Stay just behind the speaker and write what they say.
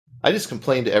I just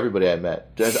complained to everybody I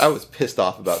met. I was pissed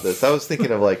off about this. I was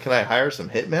thinking of can I hire some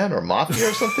hitmen or mafia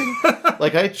or something?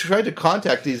 I tried to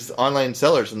contact these online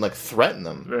sellers and threaten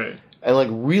them. Right.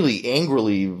 And really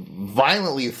angrily,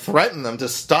 violently threaten them to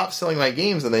stop selling my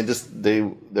games, and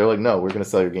they're like, no, we're gonna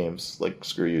sell your games.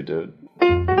 Screw you, dude.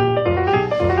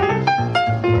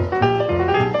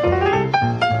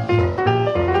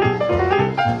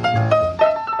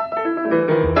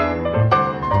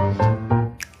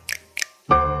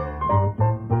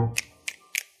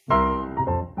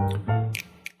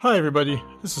 Hi everybody,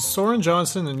 this is Soren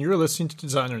Johnson and you're listening to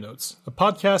Designer Notes, a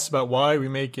podcast about why we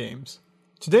make games.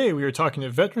 Today we are talking to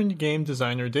veteran game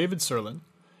designer David Sirlin.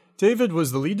 David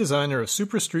was the lead designer of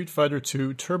Super Street Fighter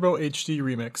II Turbo HD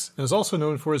Remix and is also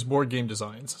known for his board game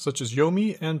designs, such as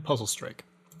Yomi and Puzzle Strike.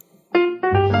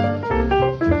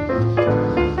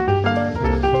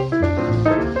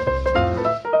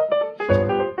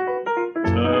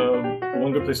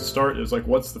 One good place to start is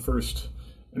what's the first?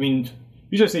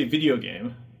 Usually I say video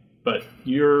game. But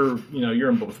you're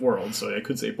in both worlds, so I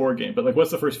could say board game. But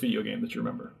what's the first video game that you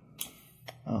remember?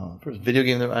 Oh, the first video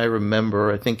game that I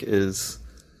remember, I think, is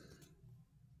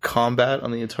Combat on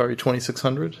the Atari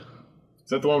 2600. Is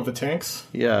that the one with the tanks?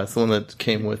 Yeah, it's the one that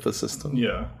came with the system.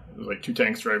 Yeah, it was two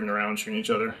tanks driving around shooting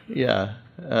each other. Yeah,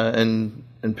 and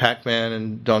Pac-Man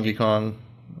and Donkey Kong.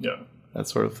 Yeah, that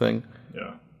sort of thing.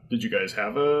 Yeah. Did you guys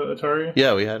have a Atari?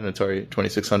 Yeah, we had an Atari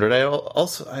 2600. I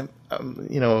was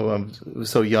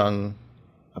so young,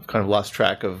 I've kind of lost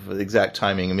track of the exact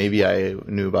timing, and maybe I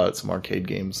knew about some arcade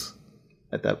games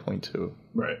at that point too.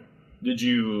 Right. Did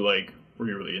you were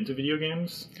you really into video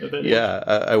games at that age? Yeah,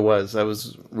 I was. I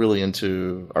was really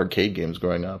into arcade games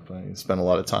growing up. I spent a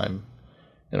lot of time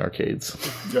in arcades.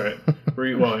 Right. Were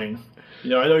you? Well, I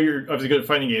know you're obviously good at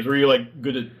fighting games. Were you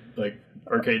good at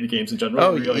arcade games in general?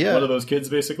 Oh, were you yeah. One of those kids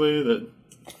basically that?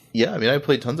 Yeah, I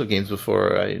played tons of games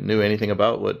before I knew anything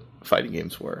about what fighting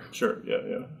games were. Sure.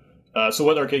 Yeah. So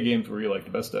what arcade games were you the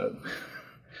best at?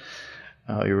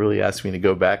 Oh, you really asked me to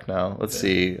go back now. Let's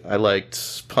see. I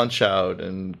liked Punch-Out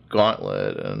and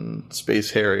Gauntlet and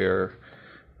Space Harrier.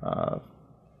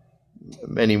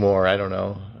 Many more. I don't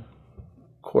know.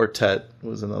 Quartet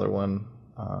was another one.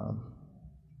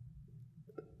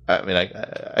 I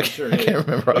can't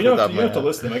remember. You don't have to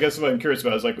list them. I guess what I'm curious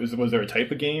about is was there a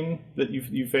type of game that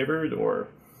you favored, or?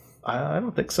 I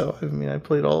don't think so. I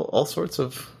played all sorts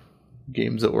of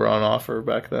games that were on offer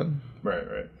back then.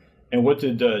 Right. And what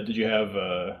did you have?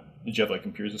 Did you have a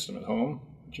computer system at home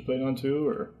that you played on too,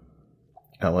 or?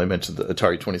 Well, I mentioned the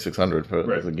Atari 2600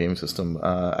 as a game system.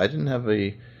 I didn't have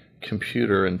a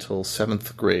computer until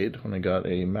 7th grade when I got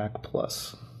a Mac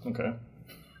Plus. Okay.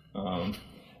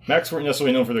 Macs weren't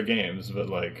necessarily known for their games, but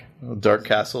Dark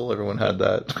Castle, everyone had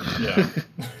that. Yeah.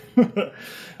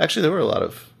 Actually, there were a lot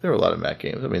of Mac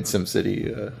games.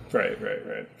 SimCity. Right.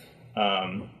 There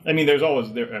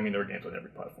were games on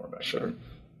every platform back then.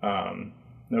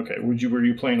 Okay. Were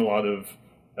you playing a lot of?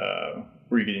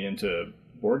 Were you getting into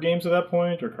board games at that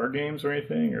point, or card games, or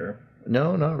anything, or?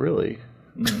 No, not really.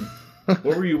 Mm-hmm.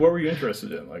 What were you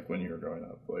interested in, when you were growing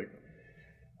up,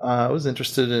 I was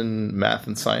interested in math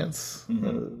and science,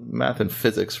 math and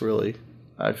physics, really.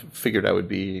 I figured I would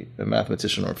be a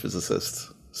mathematician or a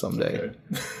physicist someday.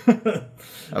 Okay.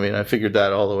 I figured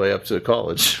that all the way up to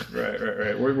college.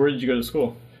 Right. Where did you go to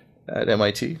school? At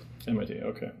MIT. MIT,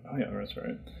 okay. Oh, yeah, that's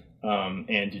right.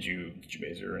 And did you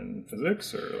major in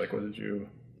physics, or what did you...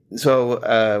 So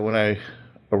when I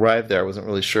arrived there, I wasn't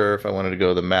really sure if I wanted to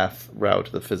go the math route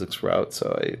or the physics route,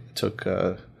 so I took...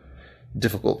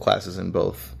 difficult classes in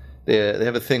both. They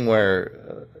have a thing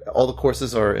where all the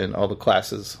courses are in all the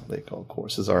classes they call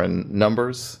courses are in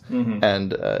numbers,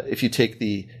 and if you take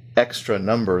the extra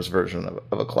numbers version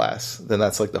of a class, then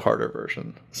that's the harder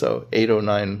version. So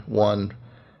 801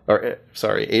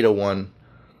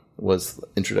 was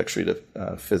introductory to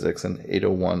physics, and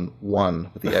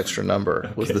 801 with the extra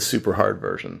number was the super hard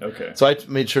version. Okay. So I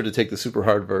made sure to take the super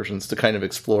hard versions to kind of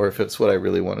explore if it's what I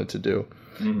really wanted to do.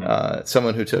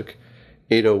 Someone who took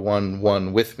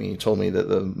 801 with me told me that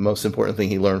the most important thing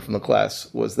he learned from the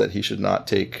class was that he should not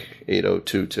take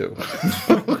 8022.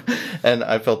 And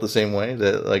I felt the same way,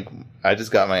 that I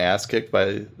just got my ass kicked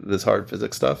by this hard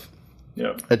physics stuff.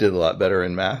 Yeah. I did a lot better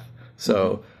in math.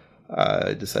 So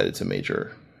I decided to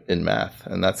major in math,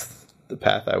 and that's the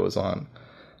path I was on.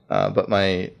 But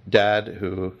my dad,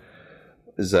 who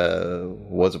was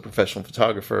a professional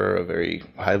photographer, a very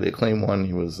highly acclaimed one,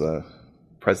 he was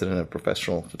president of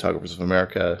Professional Photographers of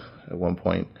America at one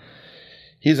point.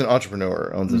 he's an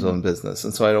entrepreneur, owns his own business.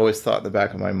 And so I'd always thought in the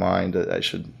back of my mind that I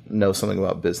should know something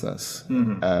about business.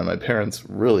 And my parents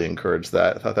really encouraged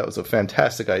that. I thought that was a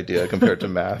fantastic idea compared to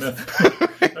math.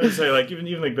 I would say, like,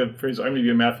 even like the phrase, I'm going to be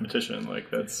a mathematician, like,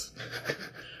 that's...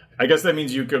 I guess that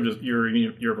means you could just, you're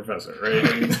a professor, right?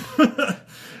 I mean,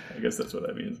 I guess that's what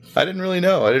that means. I didn't really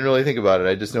know. I didn't really think about it.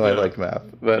 I just knew I liked math.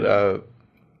 But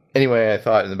anyway, I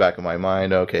thought in the back of my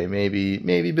mind, okay,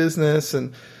 maybe business.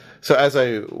 And so as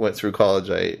I went through college,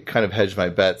 I kind of hedged my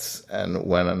bets. And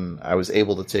when I was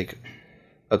able to take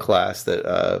a class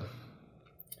that,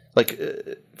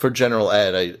 for general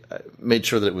ed, I made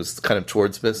sure that it was kind of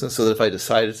towards business, so that if I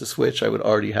decided to switch, I would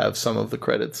already have some of the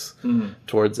credits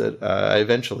towards it. I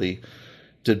eventually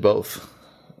did both,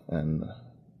 and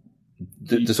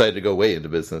decided to go way into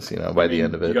business. By the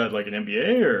end of it, you got like an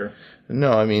MBA, or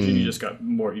no? I mean, you just got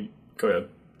more. Go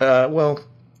ahead. Well,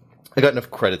 I got enough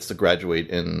credits to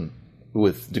graduate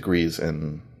with degrees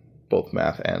in both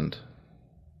math and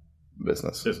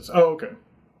business. Oh, okay.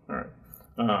 All right.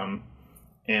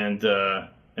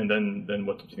 And then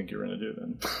what did you think you were going to do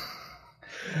then?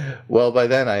 Well, by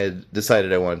then I had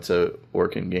decided I wanted to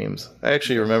work in games. I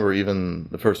actually remember even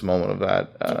the first moment of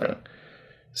that. Okay.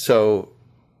 So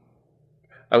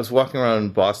I was walking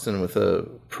around Boston with a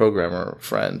programmer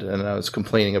friend, and I was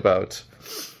complaining about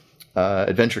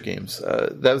adventure games.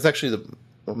 That was actually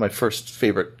my first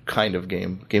favorite kind of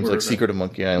game. Games like Secret of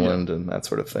Monkey Island and that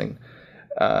sort of thing.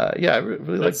 I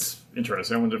really liked. That's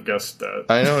interesting. I wouldn't have guessed that.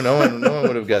 I know no one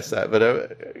would have guessed that, but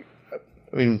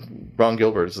I mean, Ron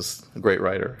Gilbert is just a great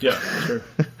writer. Yeah, sure.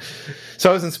 So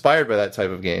I was inspired by that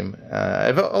type of game.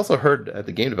 I've also heard at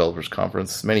the Game Developers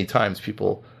Conference many times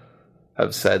people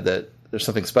have said that there's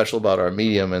something special about our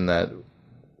medium, and that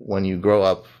when you grow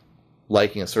up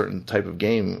liking a certain type of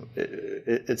game,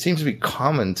 it seems to be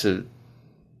common to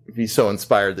be so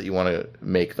inspired that you want to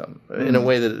make them in a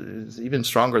way that is even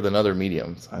stronger than other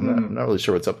mediums. I'm not really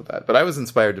sure what's up with that, but I was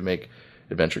inspired to make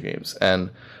adventure games.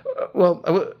 And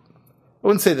I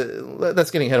wouldn't say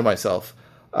that's getting ahead of myself.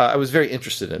 I was very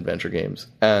interested in adventure games,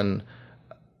 and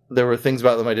there were things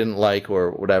about them I didn't like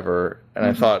or whatever, and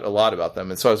I thought a lot about them.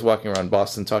 And so I was walking around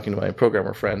Boston talking to my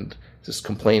programmer friend, just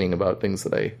complaining about things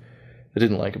that I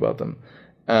didn't like about them.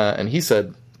 And he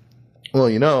said,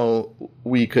 well,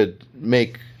 we could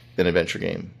make an adventure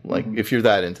game, like if you're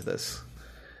that into this.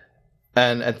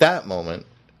 And at that moment,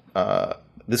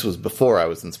 this was before I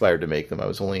was inspired to make them. I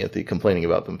was only at the complaining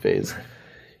about them phase.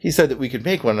 He said that we could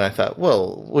make one, and I thought,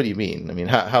 well, what do you mean? I mean,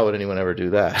 how would anyone ever do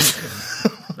that?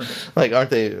 Like,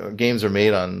 games are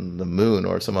made on the moon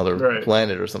or some other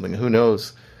planet or something. Who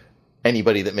knows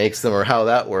anybody that makes them or how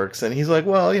that works? And he's like,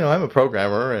 well, I'm a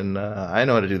programmer, and I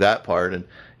know how to do that part, and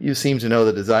you seem to know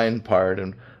the design part,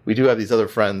 and we do have these other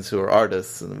friends who are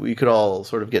artists, and we could all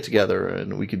sort of get together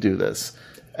and we could do this.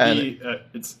 And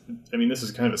this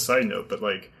is kind of a side note, but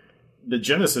like the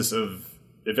genesis of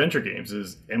adventure games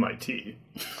is MIT,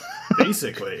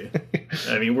 basically.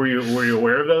 I mean, were you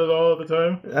aware of that at all at the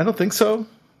time? I don't think so.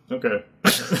 Okay.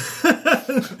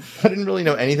 I didn't really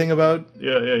know anything about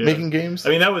making games. I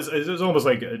mean, it was almost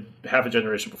like half a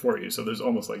generation before you, so there's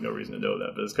almost like no reason to know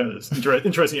that. But it's kind of this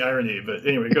interesting irony. But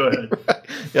anyway, go ahead.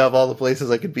 Yeah, of all the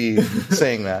places I could be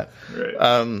saying that.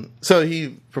 Right. So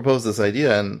he proposed this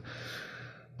idea, and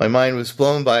my mind was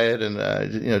blown by it, and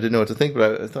didn't know what to think.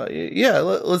 But I thought,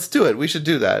 let's do it. We should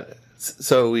do that.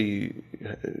 So we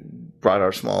brought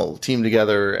our small team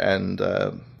together, and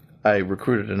I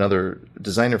recruited another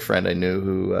designer friend I knew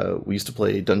who we used to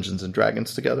play Dungeons and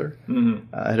Dragons together.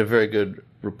 I had a very good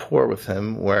rapport with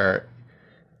him. Where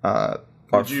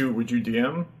would you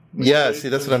DM? Yeah, see,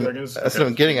 that's what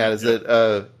I'm getting at. Is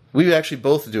that we would actually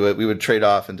both do it. We would trade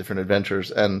off in different adventures,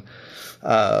 and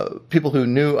people who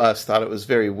knew us thought it was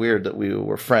very weird that we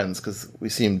were friends because we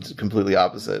seemed completely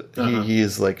opposite. He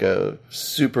is like a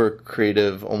super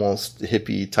creative, almost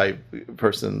hippie type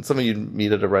person. Some of you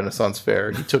meet at a Renaissance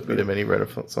fair. He took me to many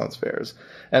Renaissance fairs,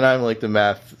 and I'm like the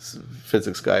math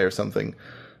physics guy or something.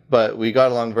 But we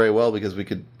got along very well because we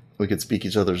could speak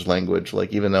each other's language.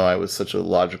 Like, even though I was such a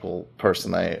logical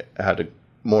person, I had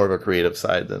more of a creative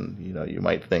side than you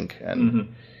might think,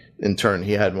 and in turn,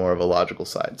 he had more of a logical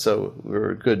side. So we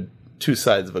were good two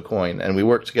sides of a coin, and we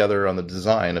worked together on the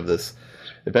design of this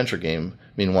adventure game.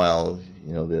 Meanwhile,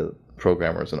 the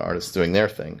programmers and artists doing their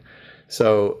thing.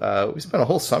 So we spent a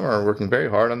whole summer working very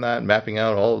hard on that, mapping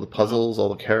out all of the puzzles, all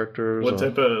the characters. What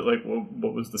type of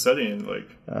what was the setting like?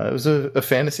 It was a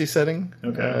fantasy setting.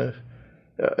 Okay.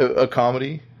 A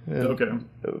comedy. Okay.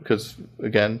 Because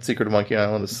again, Secret of Monkey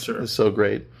Island is so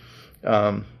great.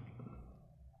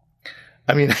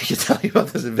 I mean, I could tell you about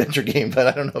this adventure game, but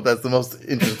I don't know if that's the most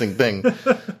interesting thing.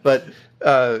 But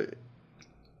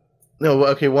no,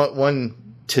 okay. One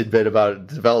tidbit about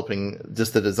developing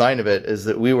just the design of it is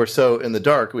that we were so in the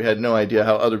dark, we had no idea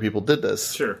how other people did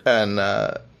this. Sure. And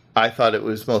I thought it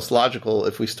was most logical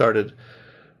if we started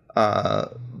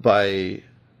by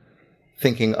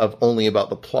thinking of only about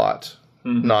the plot,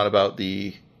 not about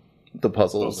the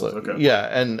puzzles. Okay. Yeah,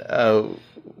 and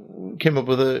came up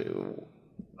with a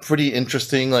pretty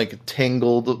interesting, like,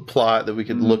 tangled plot that we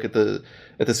could look at the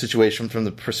situation from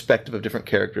the perspective of different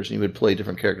characters, and you would play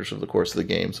different characters over the course of the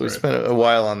game. So we spent a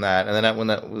while on that, and then when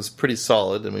that was pretty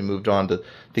solid, then we moved on to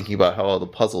thinking about how all the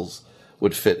puzzles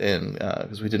would fit in,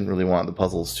 because we didn't really want the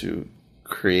puzzles to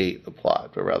create the plot,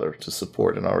 but rather to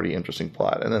support an already interesting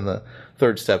plot. And then the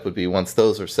third step would be, once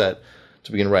those are set,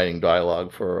 to begin writing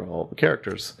dialogue for all the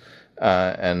characters.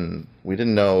 And we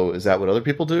didn't know, is that what other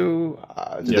people do?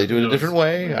 Did they do it a different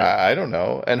way? Yeah. I don't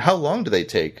know. And how long do they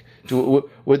take?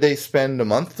 Would they spend a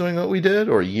month doing what we did,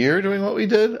 or a year doing what we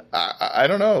did? I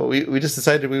don't know. We just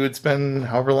decided we would spend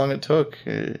however long it took.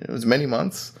 It was many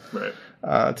months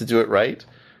to do it right.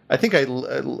 I think now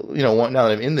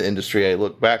that I'm in the industry, I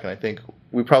look back and I think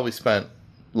we probably spent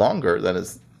longer than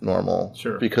is normal.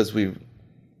 Sure. Because we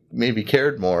maybe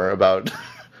cared more about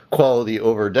quality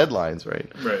over deadlines,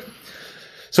 right? Right.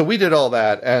 So we did all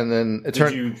that, and then it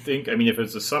turned. Did you think? I mean, if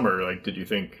it's the summer, like, did you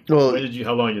think? Well,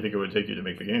 how long did you think it would take you to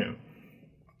make the game?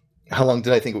 How long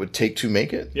did I think it would take to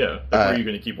make it? Yeah. Were you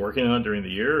going to keep working on it during the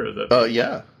year? Or is that?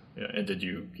 Yeah. Yeah. And did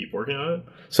you keep working on it?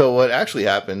 So what actually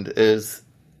happened is,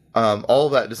 all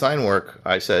of that design work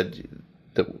I said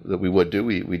that we would do,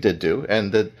 we did do,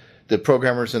 and the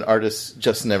programmers and artists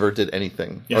just never did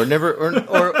anything, or never,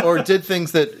 or did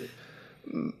things that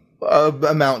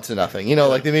amount to nothing.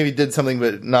 Like they maybe did something,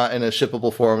 but not in a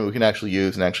shippable form that we can actually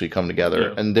use and actually come together.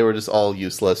 Yeah. And they were just all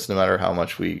useless, no matter how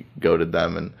much we goaded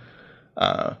them. And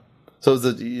so it was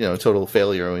a total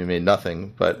failure, and we made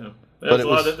nothing. But there's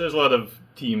a lot of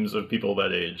teams of people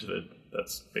that age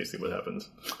that's basically what happens.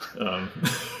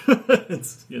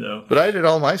 But I did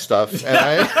all my stuff,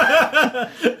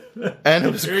 and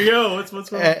it was, here you go. What's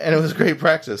wrong? And it was great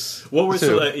practice. What was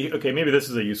okay? Maybe this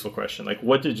is a useful question. Like,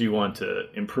 what did you want to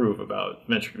improve about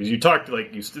Venture? Because you talked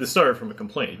this started from a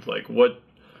complaint. Like, what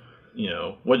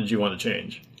did you want to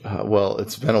change? Well,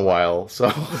 it's been a while,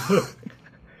 so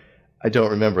I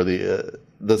don't remember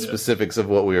the specifics of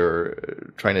what we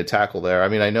were trying to tackle there. I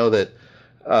mean, I know that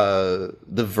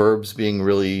the verbs being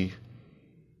really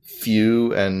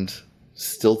few and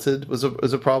stilted was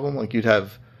a problem. Like, you'd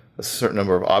have a certain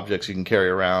number of objects you can carry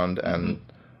around and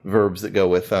verbs that go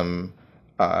with them.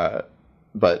 But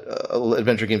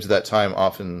adventure games at that time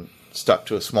often stuck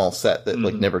to a small set that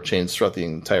never changed throughout the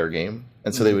entire game.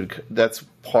 And so that's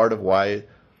part of why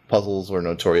puzzles were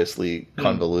notoriously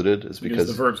convoluted, is because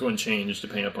the verbs wouldn't change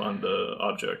depending upon the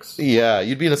objects. Yeah,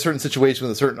 you'd be in a certain situation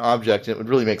with a certain object, and it would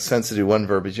really make sense to do one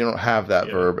verb, but you don't have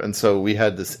that verb. And so we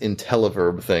had this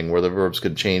IntelliVerb thing where the verbs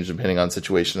could change depending on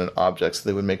situation and objects, so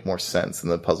they would make more sense,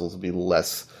 and the puzzles would be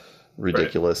less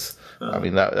ridiculous. Right. I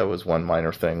mean, that was one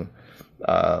minor thing.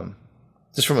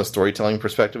 Just from a storytelling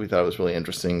perspective, we thought it was really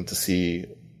interesting to see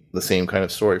the same kind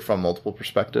of story from multiple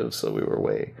perspectives, so we were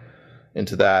way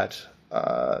into that.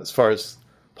 As far as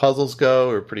puzzles go,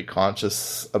 we're pretty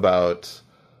conscious about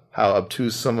how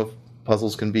obtuse some of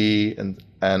puzzles can be,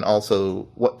 and also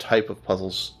what type of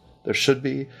puzzles there should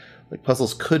be. Like,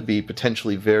 puzzles could be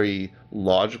potentially very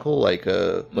logical, like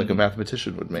a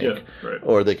mathematician would make,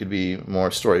 or they could be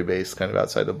more story based, kind of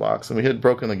outside the box. And we had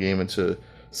broken the game into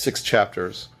 6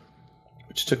 chapters,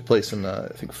 which took place in I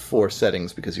think 4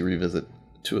 settings, because you revisit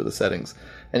 2 of the settings,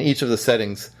 and each of the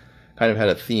settings kind of had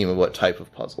a theme of what type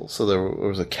of puzzle. So there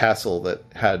was a castle that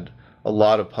had a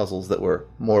lot of puzzles that were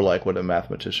more like what a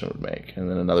mathematician would make, and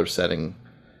then another setting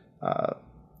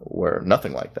where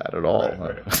nothing like that at all.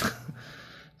 Right.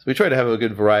 So we try to have a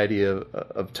good variety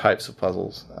of types of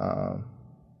puzzles,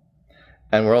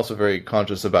 and we're also very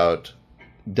conscious about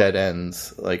dead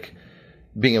ends, like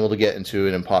being able to get into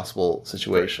an impossible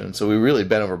situation. Right. So we really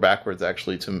bent over backwards,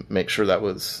 actually, to make sure that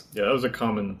was... Yeah, that was a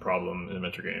common problem in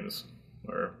adventure games,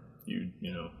 where you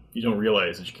don't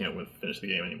realize that you can't finish the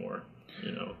game anymore,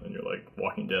 and you're like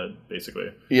Walking Dead,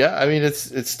 basically. Yeah, I mean,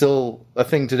 it's still a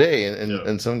thing today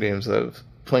in some games. I was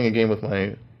playing a game with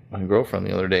my girlfriend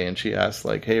the other day, and she asked,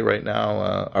 like, hey, right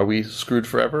now, are we screwed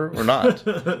forever or not?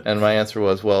 And my answer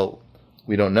was, well,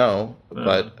 we don't know,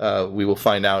 but we will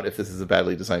find out if this is a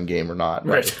badly designed game or not.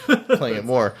 Right. Playing it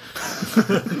more.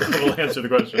 We'll answer the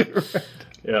question.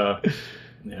 Right.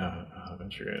 Yeah,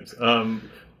 adventure games.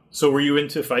 So were you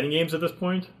into fighting games at this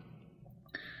point?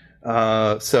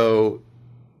 So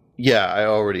Yeah, I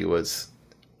already was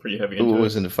pretty heavy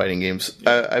into fighting games.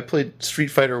 Yeah. I played Street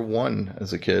Fighter 1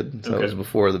 as a kid. So that was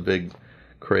before the big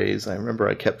craze. I remember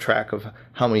I kept track of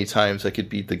how many times I could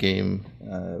beat the game.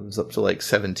 It was up to like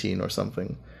 17 or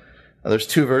something. There's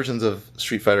 2 versions of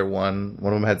Street Fighter 1.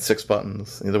 One of them had 6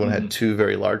 buttons. The other one had 2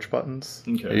 very large buttons.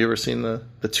 Okay. Have you ever seen the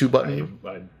 2 button?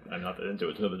 I'm not that into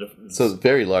it to know the difference. So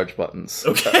very large buttons.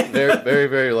 Okay. Very, very,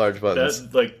 very large buttons.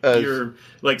 That's like you're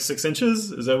like 6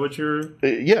 inches? Is that what you're...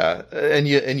 Yeah. And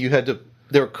you had to...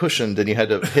 They were cushioned, and you had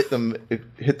to hit them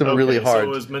really hard.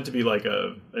 So it was meant to be like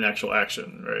an actual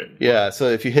action, right? Yeah, so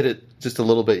if you hit it just a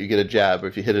little bit, you get a jab. Or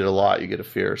if you hit it a lot, you get a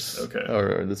fierce. Okay.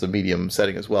 Or there's a medium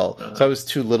setting as well. So I was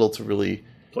too little to really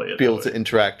be able to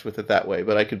interact with it that way.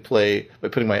 But I could play by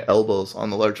putting my elbows on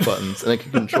the large buttons, and I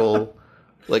could control,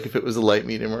 like if it was a light,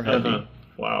 medium, or heavy.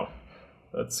 Wow,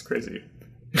 that's crazy.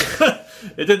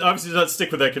 It obviously did not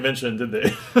stick with that convention, did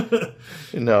they?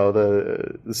 No,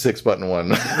 the 6-button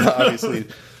one obviously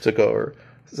took over.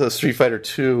 So Street Fighter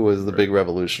 2 was the big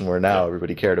revolution where now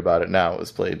everybody cared about it. Now it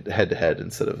was played head-to-head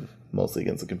instead of mostly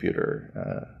against the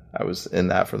computer. I was in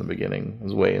that from the beginning. I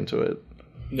was way into it.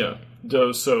 Yeah.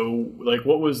 So, like,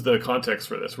 what was the context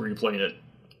for this? Were you playing it...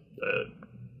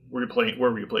 Where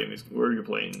were you playing these? Where were you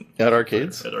playing? At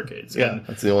arcades? At arcades. Yeah,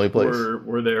 that's the only place.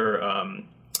 Were there...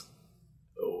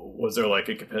 was there like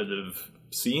a competitive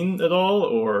scene at all,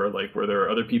 or like were there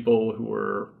other people who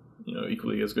were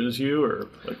equally as good as you, or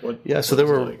like what? Yeah, so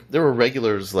there were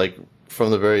regulars like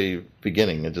from the very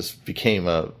beginning. It just became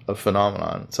a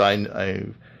phenomenon. So I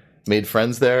made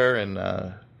friends there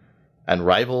and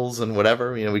rivals and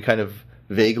whatever. We kind of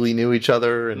vaguely knew each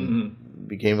other and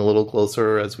became a little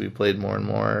closer as we played more and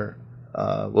more.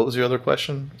 What was your other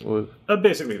question?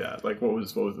 Basically that. Like, what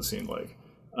was the scene like?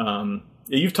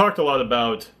 You've talked a lot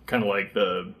about kind of like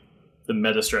the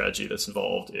meta strategy that's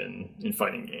involved in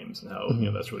fighting games and how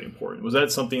that's really important. Was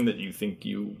that something that you think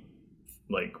you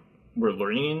like were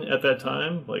learning at that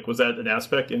time? Like, was that an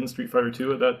aspect in Street Fighter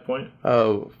 2 at that point?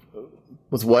 Oh,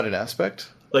 was what an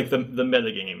aspect? Like the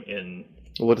meta game in.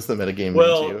 What does the meta game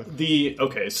mean to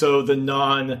you? So the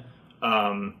non.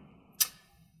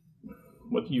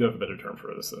 What you have a better term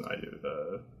for this than I do.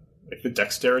 Like the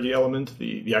dexterity element,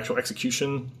 the actual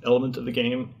execution element of the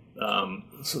game.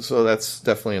 So that's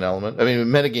definitely an element. I mean,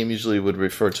 metagame usually would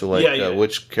refer to like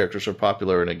which characters are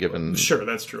popular in a given... Sure,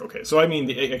 that's true. Okay, so I mean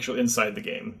the actual inside the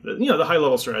game. The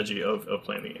high-level strategy of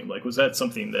playing the game. Like, was that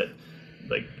something that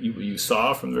like you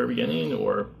saw from the very beginning,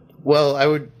 or... Well, I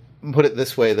would put it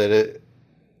this way, that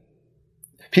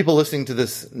people listening to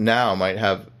this now might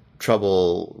have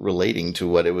trouble relating to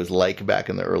what it was like back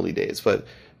in the early days, but...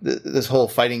 This whole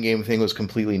fighting game thing was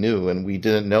completely new, and we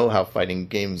didn't know how fighting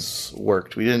games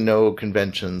worked. We didn't know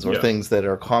conventions or things that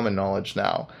are common knowledge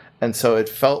now. And so it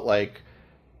felt like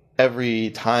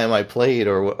every time I played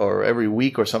or every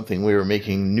week or something, we were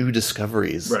making new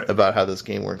discoveries about how this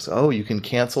game works. Oh, you can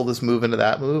cancel this move into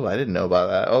that move? I didn't know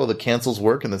about that. Oh, the cancels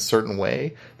work in this certain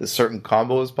way. This certain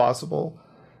combo is possible.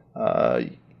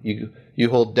 You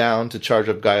hold down to charge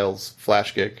up Guile's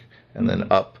flash kick and then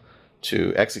up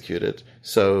to execute it.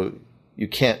 So you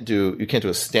can't do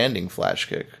a standing flash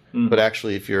kick, but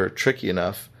actually if you're tricky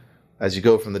enough, as you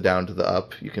go from the down to the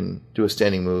up, you can do a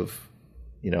standing move,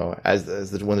 when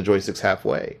the joystick's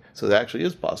halfway. So it actually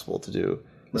is possible to do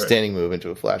a standing move into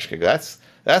a flash kick. That's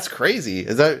crazy.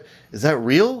 Is that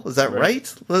real? Is that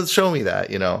right? Let's show me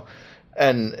that,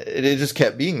 And it just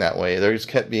kept being that way. There just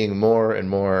kept being more and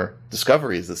more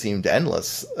discoveries that seemed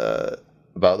endless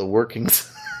about the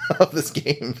workings of this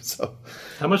game. So,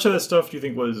 how much of that stuff do you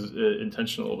think was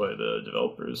intentional by the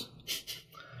developers?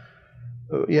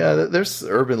 Yeah, there's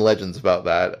urban legends about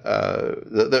that.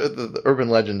 The urban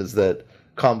legend is that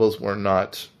combos were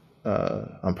not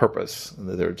on purpose, and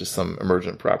that they were just some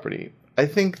emergent property. I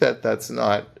think that's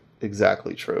not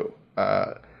exactly true.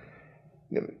 I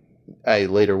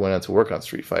later went on to work on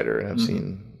Street Fighter and have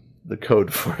seen the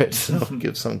code for it, so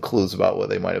give some clues about what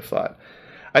they might have thought.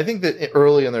 I think that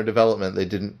early in their development,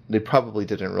 they probably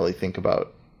didn't really think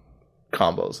about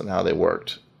combos and how they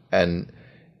worked, and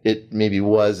it maybe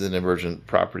was an emergent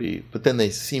property, but then they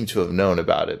seem to have known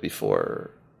about it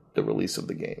before the release of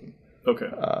the game. Okay.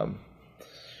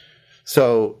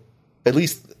 So at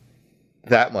least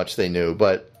that much they knew,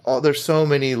 but there's so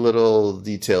many little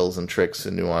details and tricks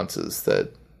and nuances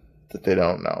that they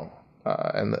don't know,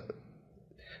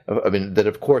 that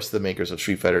of course the makers of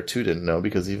Street Fighter 2 didn't know,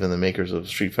 because even the makers of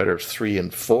Street Fighter 3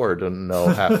 and 4 didn't know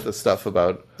half the stuff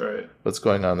about what's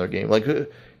going on in their game. Like,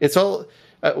 it's all...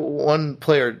 one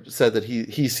player said that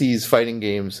he sees fighting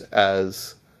games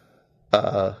as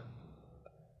a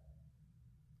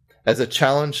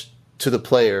challenge to the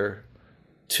player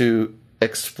to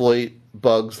exploit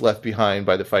bugs left behind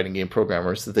by the fighting game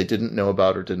programmers that they didn't know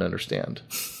about or didn't understand.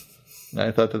 And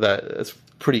I thought that's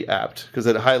pretty apt, because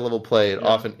at high-level play, it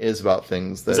often is about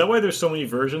things that... Is that why there's so many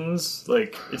versions?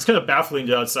 Like, it's kind of baffling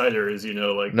to outsiders,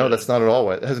 like... No, that's not at all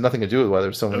why. It has nothing to do with why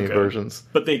there's so many versions.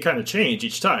 But they kind of change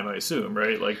each time, I assume,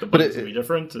 right? Like, the bugs will be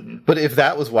different. But if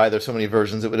that was why there's so many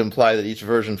versions, it would imply that each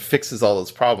version fixes all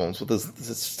those problems, but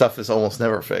this stuff is almost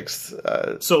never fixed.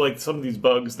 So, like, some of these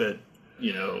bugs that,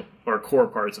 are core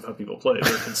parts of how people play,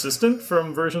 they're consistent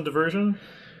from version to version?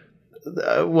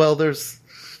 Well, there's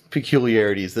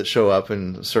peculiarities that show up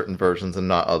in certain versions and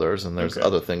not others, and there's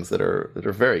other things that are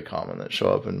very common that show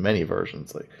up in many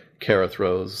versions. Like Kara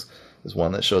throws is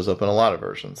one that shows up in a lot of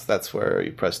versions. That's where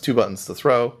you press 2 buttons to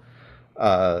throw.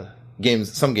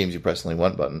 Some games you press only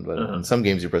 1 button, but in some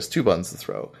games you press 2 buttons to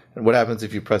throw. And what happens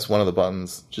if you press one of the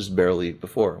buttons just barely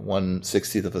before,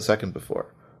 1/60th of a second before?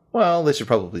 Well, they should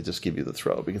probably just give you the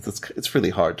throw, because it's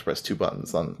really hard to press 2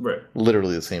 buttons on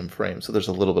literally the same frame. So there's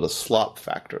a little bit of slop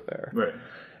factor there. Right.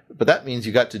 But that means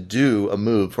you got to do a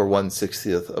move for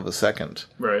 1/60th of a second.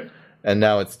 Right. And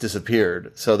now it's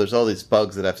disappeared. So there's all these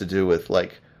bugs that have to do with,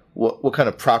 like, what kind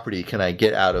of property can I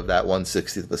get out of that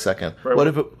 1/60th of a second? Right. What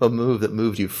if a move that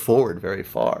moved you forward very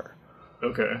far?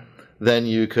 Okay. Then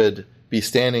you could be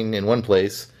standing in one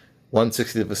place,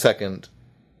 1/60th of a second,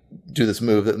 do this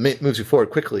move that moves you forward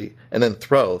quickly, and then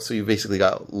throw. So you basically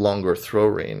got longer throw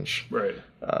range. Right.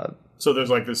 So there's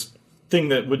like this thing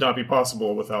that would not be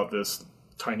possible without this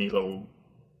tiny little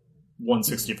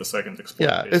 1/60th of a second exploit.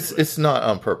 Yeah, it's not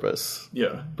on purpose.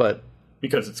 Yeah. But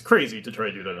because it's crazy to try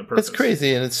to do that on purpose. It's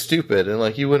crazy and it's stupid, and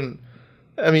like you wouldn't...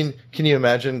 I mean, can you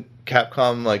imagine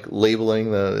Capcom like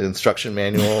labeling the instruction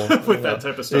manual with that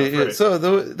type of stuff? Right. So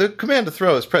the command to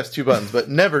throw is press 2 buttons, but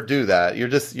never do that. You're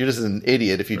just an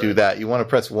idiot if you do that. You want to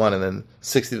press 1 and then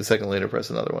 60th of a second later press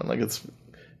another one. Like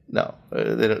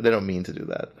they don't mean to do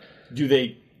that. Do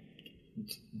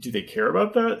they care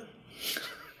about that?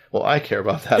 Well, I care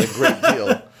about that a great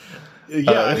deal.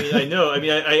 Yeah, I mean, I know. I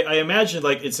mean, I imagine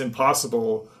like it's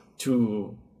impossible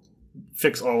to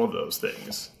fix all of those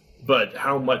things. But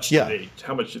how much do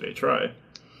they try?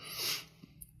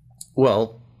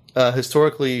 Well,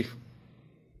 historically,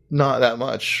 not that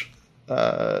much.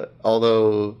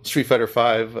 Although Street Fighter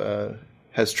V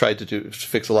has tried to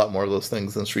fix a lot more of those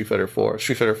things than Street Fighter 4.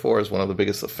 Street Fighter 4 is one of the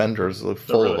biggest offenders,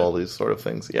 full of all these sort of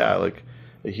things. Yeah, like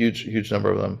a huge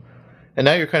number of them. And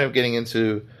now you're kind of getting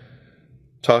into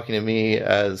talking to me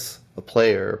as a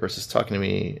player versus talking to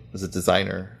me as a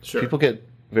designer. Sure. People get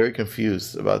very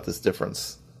confused about this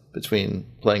difference between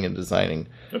playing and designing,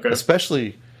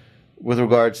 especially with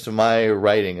regards to my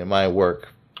writing and my work.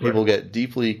 People get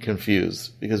deeply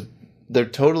confused because they're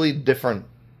totally different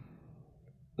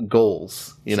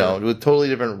goals, with totally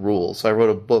different rules. So I wrote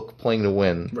a book, Playing to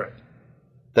Win. Right.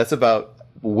 That's about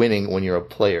winning when you're a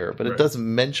player, but it does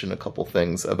mention a couple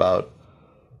things about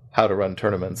how to run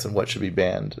tournaments and what should be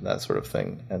banned and that sort of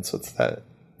thing. And so it's that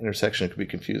intersection could be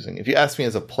confusing. If you ask me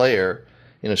as a player,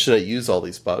 should I use all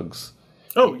these bugs?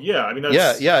 Oh yeah, I mean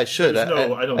that's, I should. I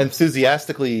don't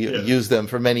enthusiastically use them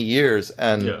for many years,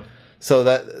 and so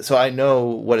I know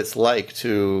what it's like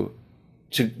to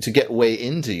get way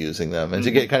into using them and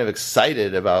to get kind of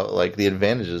excited about like the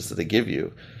advantages that they give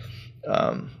you.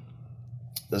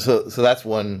 So that's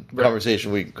one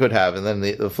conversation we could have, and then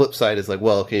the flip side is like,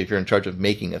 well, okay, if you're in charge of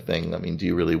making a thing, I mean, do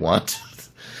you really want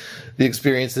the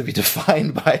experience to be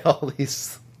defined by all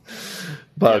these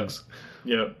bugs?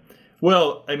 Yeah.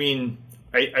 Well, I mean.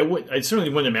 I certainly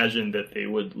wouldn't imagine that they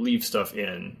would leave stuff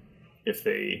in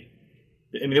they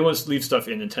wouldn't leave stuff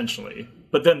in intentionally.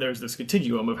 But then there's this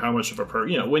continuum of how much of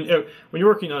when you're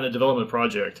working on a development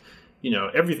project,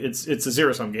 it's a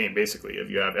zero-sum game basically. If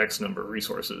you have X number of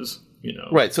resources,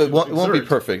 right. So it won't be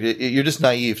perfect. You're just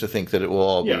naive to think that it will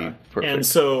all be perfect. And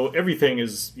so everything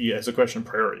is a question of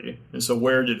priority. And so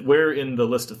where in the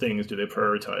list of things do they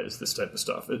prioritize this type of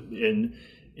stuff? And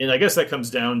I guess that comes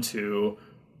down to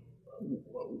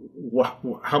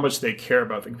how much they care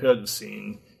about the competitive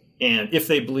scene, and if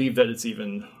they believe that it's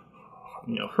even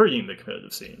hurting the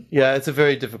competitive scene. Yeah, it's a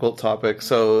very difficult topic.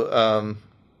 So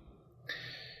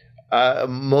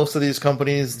most of these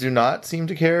companies do not seem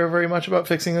to care very much about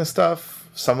fixing this stuff.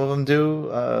 Some of them do.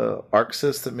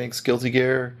 Arcsys, that makes Guilty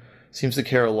Gear, seems to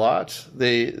care a lot.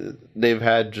 They've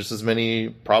had just as many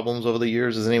problems over the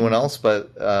years as anyone else,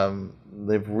 but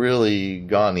they've really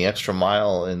gone the extra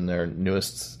mile in their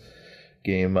newest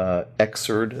game,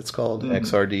 Xrd, it's called,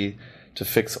 XRD, to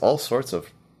fix all sorts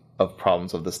of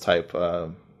problems of this type.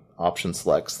 Option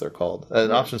selects, they're called. An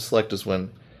option select is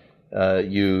when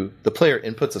the player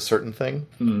inputs a certain thing,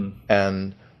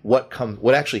 and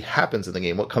what actually happens in the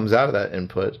game, what comes out of that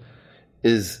input,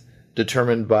 is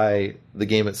determined by the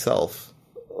game itself.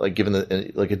 Like given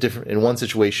in one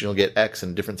situation you'll get X, in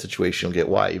a different situation you'll get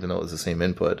Y, even though it was the same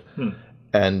input,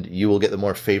 and you will get the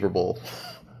more favorable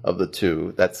of the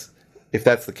two. If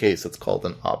that's the case, it's called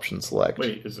an option select.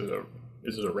 Wait, is it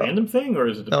a random thing, or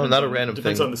is it? No, not a random thing.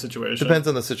 Depends on the situation. Depends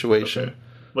on the situation. Okay.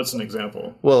 What's an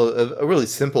example? Well, a really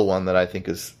simple one that I think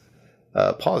is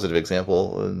a positive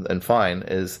example and fine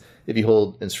is if you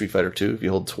hold in Street Fighter 2, if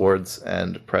you hold towards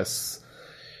and press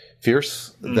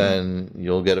fierce, then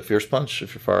you'll get a fierce punch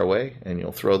if you're far away, and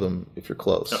you'll throw them if you're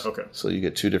close. Oh, okay. So you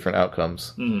get two different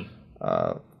outcomes.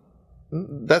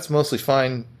 That's mostly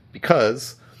fine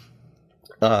because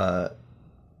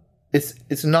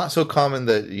it's not so common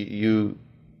that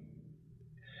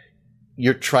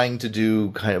you're trying to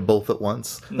do kind of both at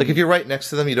once. Like if you're right next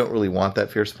to them, you don't really want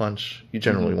that fierce punch. You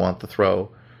generally want the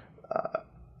throw.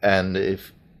 And I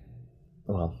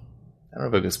don't know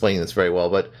if I'm explaining this very well,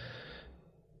 but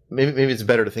maybe it's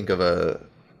better to think of a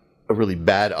really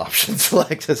bad option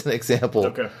select as an example.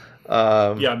 Okay.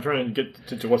 I'm trying to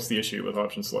get to what's the issue with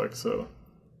option select. So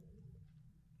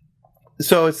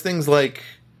it's things like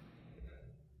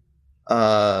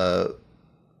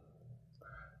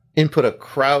input a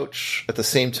crouch at the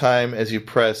same time as you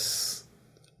press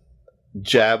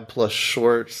jab plus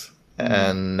short,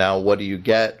 and now what do you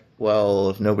get? Well,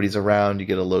 if nobody's around, you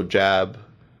get a low jab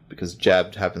because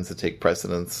jab happens to take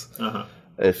precedence.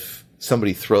 If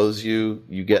somebody throws you,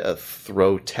 you get a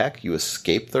throw tech. You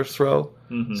escape their throw.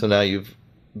 So now you've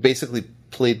basically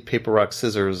played paper, rock,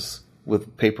 scissors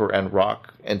with paper and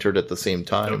rock entered at the same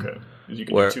time. Okay. You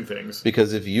can do two things.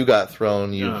 Because if you got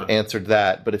thrown, you've answered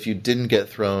that. But if you didn't get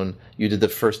thrown, you did the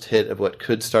first hit of what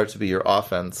could start to be your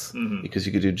offense because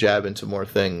you could do jab into more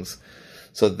things.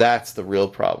 So that's the real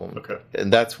problem. Okay.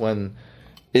 And that's when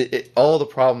all the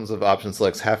problems of option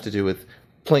selects have to do with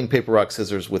playing paper, rock,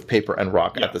 scissors with paper and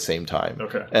rock at the same time.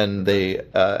 Okay. And they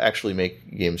actually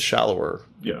make games shallower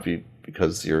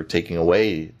because you're taking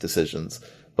away decisions.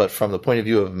 But from the point of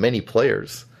view of many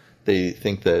players, they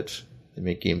think that they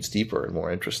make games deeper and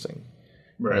more interesting.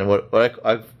 Right. And what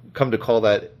I've come to call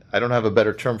that, I don't have a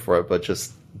better term for it, but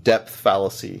just depth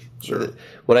fallacy. Sure.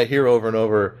 What I hear over and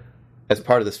over as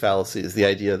part of this fallacy is the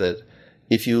idea that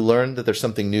if you learn that there's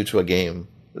something new to a game,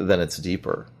 then it's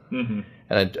deeper. And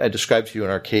I described to you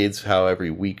in arcades how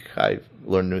every week I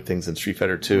learn new things in Street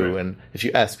Fighter 2, and if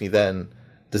you asked me then,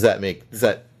 does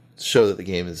that show that the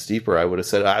game is deeper? I would have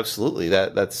said absolutely.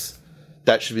 That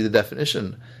should be the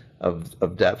definition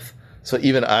of depth. So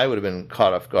even I would have been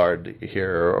caught off guard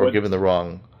here or given the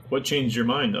wrong... What changed your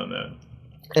mind on that?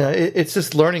 It's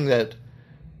just learning that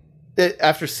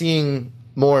after seeing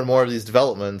more and more of these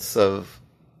developments of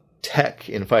tech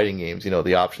in fighting games,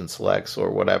 the option selects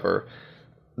or whatever,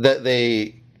 that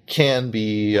they can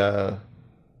be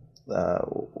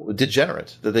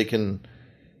degenerate, that they can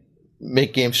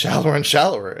make games shallower and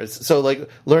shallower. So like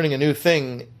learning a new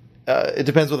thing, it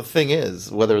depends what the thing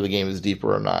is, whether the game is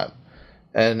deeper or not.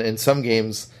 And in some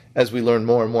games, as we learn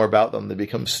more and more about them, they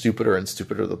become stupider and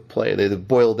stupider to play. They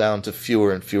boil down to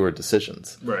fewer and fewer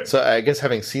decisions. Right. So I guess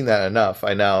having seen that enough,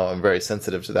 I now am very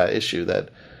sensitive to that issue,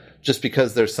 that just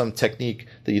because there's some technique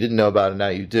that you didn't know about and now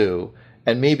you do,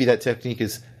 and maybe that technique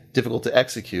is difficult to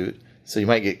execute, so you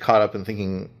might get caught up in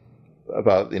thinking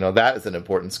about, that is an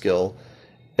important skill.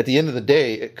 At the end of the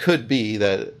day, it could be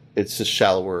that it's just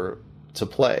shallower to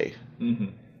play.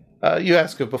 You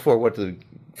asked before, what do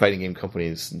fighting game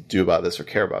companies do about this or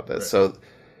care about this? Right. So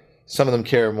some of them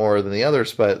care more than the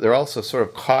others, but they're also sort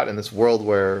of caught in this world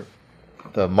where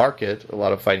the market, a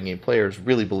lot of fighting game players,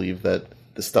 really believe that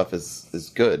this stuff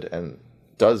is good and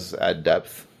does add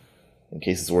depth in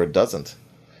cases where it doesn't.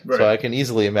 Right. So I can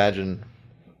easily imagine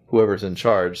whoever's in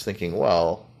charge thinking,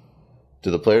 well,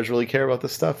 do the players really care about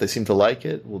this stuff? They seem to like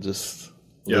it. We'll just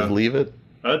leave it.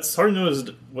 It's hard to know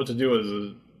what to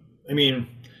do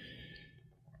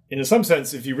in some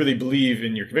sense, if you really believe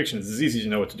in your convictions, it's easy to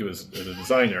know what to do as a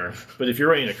designer. But if you're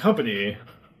running a company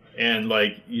and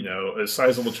a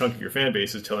sizable chunk of your fan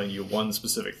base is telling you one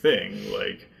specific thing,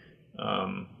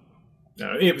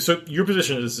 so your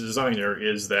position as a designer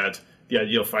is that the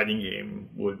ideal fighting game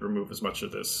would remove as much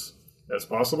of this as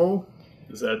possible.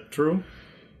 Is that true?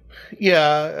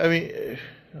 Yeah,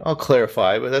 I'll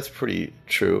clarify, but that's pretty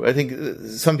true. I think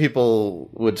some people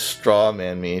would straw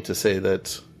man me to say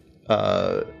that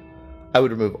I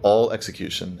would remove all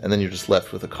execution, and then you're just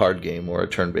left with a card game or a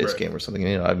turn-based game or something.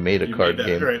 I've made a card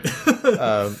game. Right.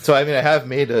 So I have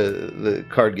made the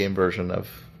card game version of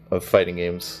fighting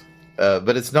games,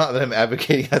 but it's not that I'm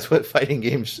advocating that's what fighting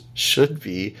games should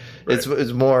be. Right.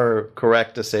 It's more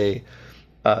correct to say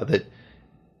that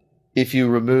if you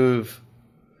remove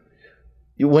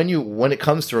when it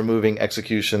comes to removing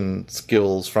execution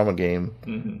skills from a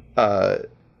game,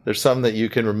 there's some that you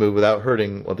can remove without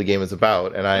hurting what the game is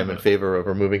about, and I am in favor of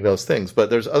removing those things.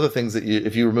 But there's other things that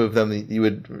if you remove them, you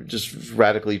would just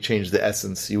radically change the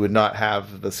essence. You would not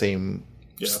have the same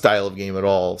style of game at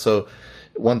all. So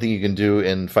one thing you can do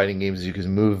in fighting games is you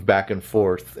can move back and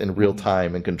forth in real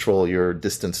time and control your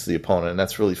distance to the opponent, and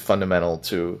that's really fundamental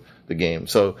to the game.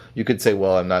 So you could say,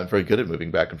 well, I'm not very good at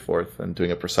moving back and forth and doing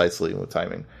it precisely with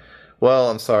timing. Well,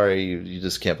 I'm sorry, you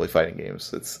just can't play fighting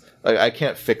games. I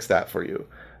can't fix that for you.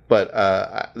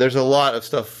 But there's a lot of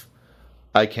stuff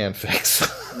I can fix.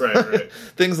 Right.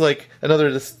 Things like,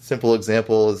 another just simple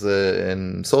example is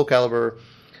in Soul Calibur,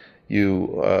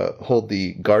 you hold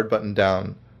the guard button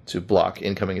down to block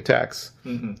incoming attacks.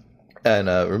 And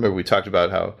remember we talked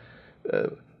about how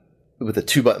with the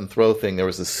 2-button throw thing, there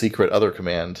was this secret other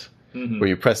command where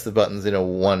you press the buttons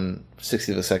 1/60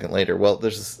 of a second later. Well,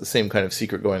 there's the same kind of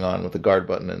secret going on with the guard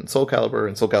button in Soul Calibur.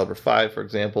 In Soul Calibur 5, for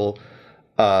example,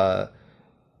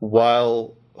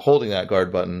 while holding that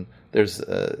guard button, there's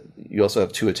you also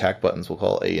have 2 attack buttons we'll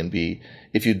call A and B.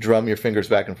 If you drum your fingers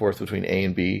back and forth between A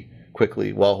and B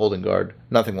quickly while holding guard,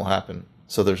 nothing will happen.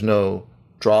 So there's no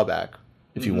drawback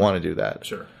if you want to do that.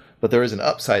 Sure. But there is an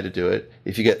upside to do it.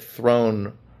 If you get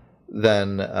thrown,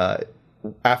 then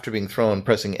after being thrown,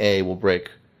 pressing A will break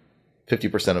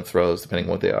 50% of throws, depending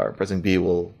on what they are. Pressing B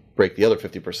will break the other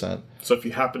 50%. So if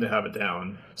you happen to have it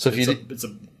down, so if it's a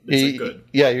good.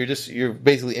 Yeah, you're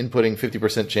basically inputting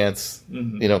 50% chance,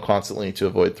 constantly to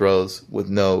avoid throws with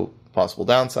no possible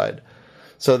downside.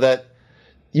 So that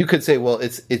you could say, well,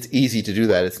 it's easy to do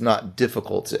that. It's not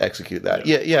difficult to execute that.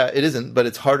 Yeah, it isn't, but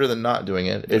it's harder than not doing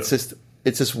it. Yeah.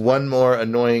 It's just one more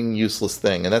annoying, useless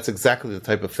thing, and that's exactly the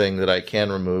type of thing that I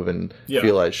can remove and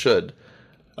feel I should.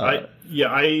 I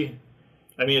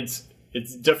mean,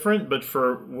 it's different, but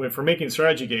for making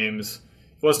strategy games,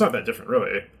 well, it's not that different,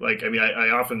 really. Like, I mean, I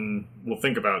often will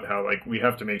think about how, like, we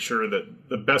have to make sure that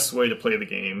the best way to play the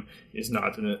game is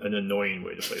not an annoying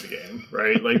way to play the game,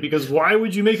 right? Like, because why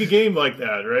would you make a game like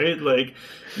that, right? Like,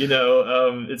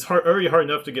 it's already hard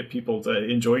enough to get people to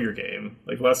enjoy your game.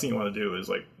 Like, the last thing you want to do is,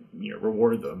 like,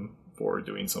 reward them for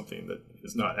doing something that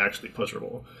is not actually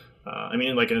pleasurable. I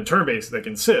mean, like, in a turn-based, like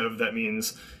in Civ, that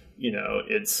means,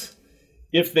 it's...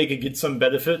 If they could get some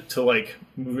benefit to, like,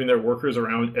 moving their workers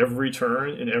around every turn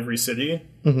in every city,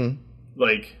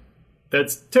 like,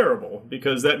 that's terrible,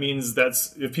 because that means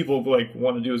if people, like,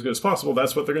 want to do as good as possible,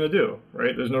 that's what they're going to do,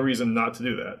 right? There's no reason not to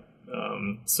do that.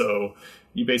 So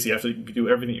you basically have to do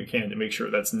everything you can to make sure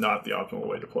that's not the optimal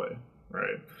way to play,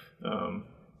 right?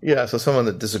 So someone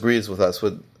that disagrees with us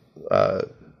would...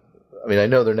 I mean, I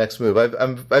know their next move.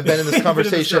 I've been in this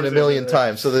conversation a million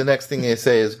times. So the next thing they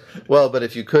say is, well, but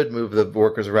if you could move the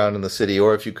workers around in the city,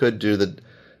 or if you could do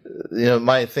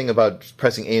my thing about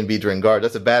pressing A and B during guard,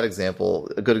 that's a bad example.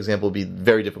 A good example would be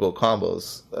very difficult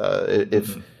combos.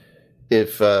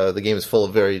 If the game is full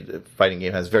of fighting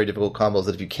game has very difficult combos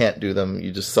that if you can't do them,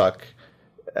 you just suck.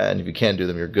 And if you can do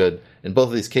them, you're good. In both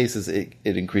of these cases, it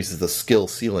increases the skill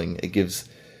ceiling. It gives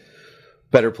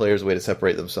better players a way to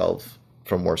separate themselves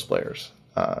from worse players.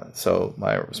 So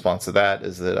my response to that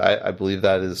is that I believe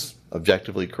that is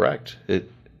objectively correct.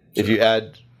 If you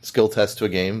add skill tests to a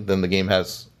game, then the game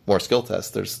has more skill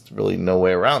tests. There's really no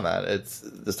way around that. It's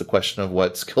just a question of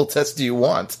what skill tests do you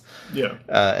want. Yeah.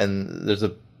 And there's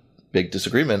a big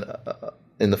disagreement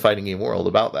in the fighting game world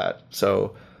about that.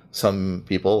 So some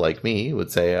people, like me,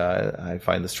 would say I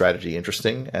find the strategy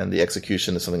interesting and the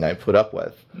execution is something I put up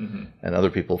with. And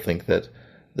other people think that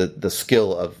the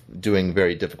skill of doing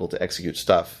very difficult to execute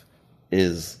stuff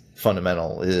is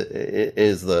fundamental,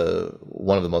 is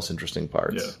one of the most interesting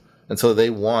parts. Yeah. And so they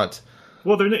want...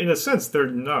 Well, in a sense, they're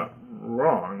not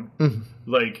wrong.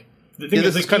 Like, the thing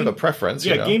is, this is kind of a preference.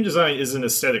 Yeah, game design is an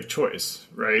aesthetic choice,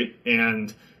 right?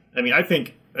 And, I mean, I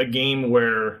think a game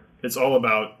where it's all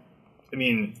about...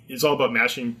 it's all about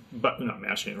mashing, but not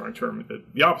mashing, wrong term.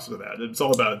 The opposite of that. It's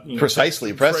all about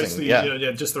precisely pressing,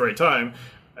 just the right time.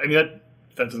 I mean, that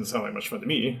doesn't sound like much fun to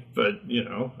me, but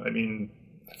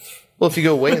well, if you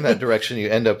go way in that direction, you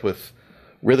end up with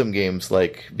rhythm games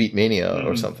like Beatmania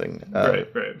or something. Right.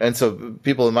 And so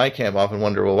people in my camp often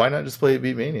wonder, well, why not just play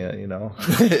Beatmania?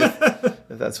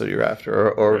 If that's what you're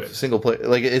after, or single play.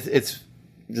 Like it's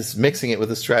just mixing it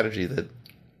with a strategy that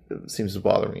seems to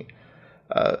bother me.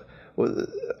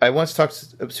 I once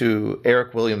talked to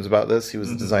Eric Williams about this. He was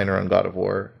a designer on God of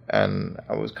War, and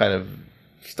I was kind of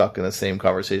stuck in the same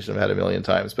conversation I've had a million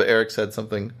times. But Eric said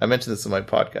something. I mentioned this in my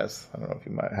podcast. I don't know if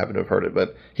you might happen to have heard it,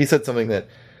 but he said something that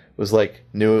was like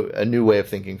a new way of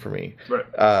thinking for me.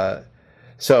 Right.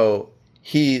 So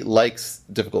he likes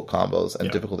difficult combos and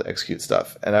difficult to execute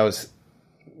stuff, and I was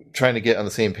trying to get on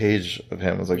the same page of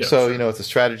him. I was like, it's a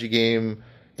strategy game.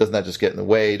 Doesn't that just get in the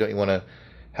way? Don't you want to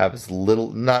have as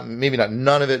little, maybe not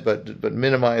none of it, but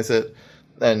minimize it?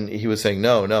 And he was saying,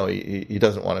 no, he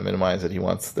doesn't want to minimize it. He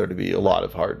wants there to be a lot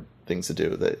of hard things to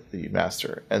do that you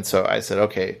master. And so I said,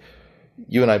 okay,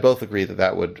 you and I both agree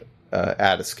that would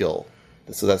add a skill.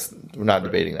 So we're not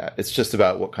debating that. It's just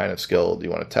about what kind of skill do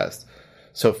you want to test.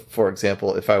 So, for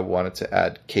example, if I wanted to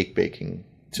add cake baking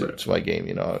to my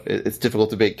game, it's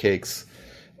difficult to bake cakes.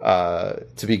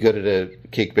 To be good at a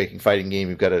cake baking fighting game,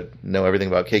 you've got to know everything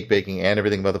about cake baking and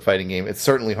everything about the fighting game. It's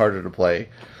certainly harder to play.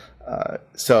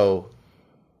 So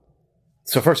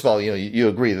first of all, you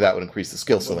agree that would increase the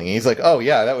skill ceiling. And he's like, oh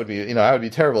yeah, that would be, I would be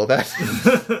terrible at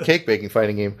that cake baking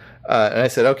fighting game. And I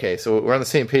said, okay, so we're on the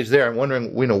same page there. I'm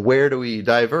wondering, where do we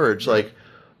diverge? Like,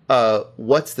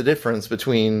 what's the difference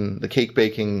between the cake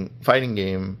baking fighting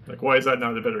game? Like, why is that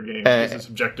not a better game? Because it's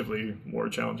objectively more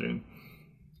challenging.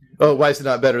 Oh, why is it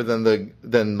not better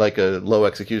than like a low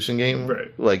execution game?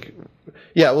 Right. Like,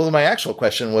 yeah. Well, my actual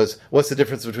question was, what's the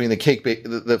difference between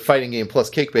the fighting game plus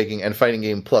cake baking and fighting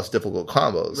game plus difficult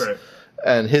combos? Right.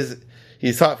 And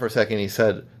he thought for a second. He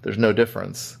said, "There's no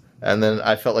difference." And then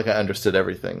I felt like I understood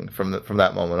everything from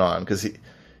that moment on, because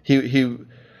he.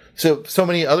 So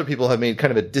many other people have made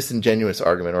kind of a disingenuous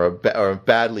argument or a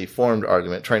badly formed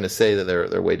argument, trying to say that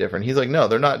they're way different. He's like, no,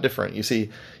 they're not different. You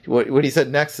see, what he said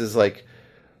next is like,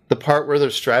 the part where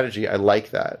there's strategy, I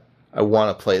like that. I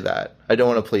want to play that. I don't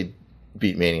want to play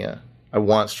Beatmania. I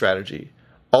want strategy.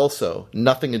 Also,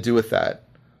 nothing to do with that.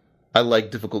 I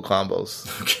like difficult combos.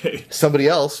 Okay. Somebody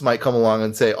else might come along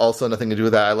and say, also nothing to do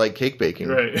with that. I like cake baking.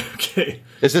 Right. Okay.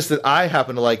 It's just that I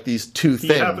happen to like these two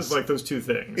things. He happens to like those two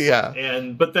things. Yeah.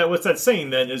 But what's that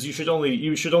saying then is you should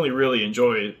only really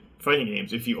enjoy fighting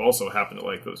games if you also happen to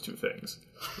like those two things,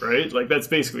 right? Like, that's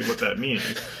basically what that means.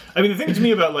 I mean, the thing to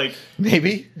me about like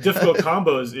maybe difficult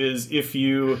combos is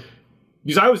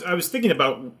because I was thinking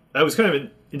about, I was kind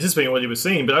of anticipating what he was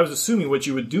saying, but I was assuming what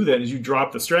you would do then is you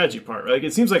drop the strategy part. Right? Like,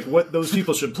 it seems like what those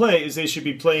people should play is they should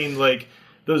be playing like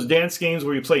those dance games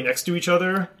where you play next to each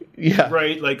other. Yeah.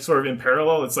 Right? Like, sort of in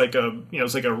parallel. It's like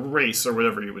it's like a race or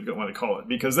whatever you would want to call it,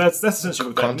 because that's essentially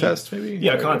what that contest means. Maybe?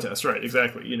 Yeah, contest, right,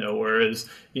 exactly. Whereas,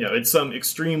 it's some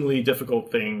extremely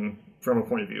difficult thing from a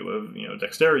point of view of,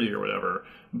 dexterity or whatever,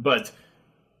 but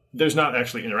there's not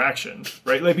actually interaction,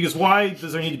 right? Like, because why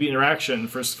does there need to be interaction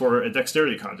for a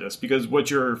dexterity contest? Because what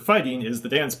you're fighting is the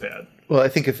dance pad. Well, I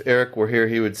think if Eric were here,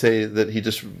 he would say that he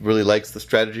just really likes the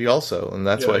strategy also, and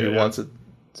that's why he wants it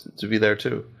to be there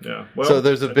too. Yeah. Well, so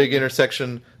there's a big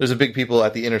intersection. There's a big people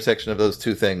at the intersection of those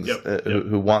two things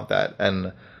who want that,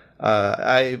 and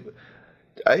I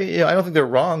don't think they're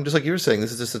wrong. Just like you were saying,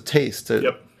 this is just a taste.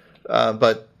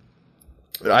 But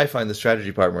I find the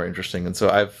strategy part more interesting, and so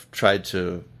I've tried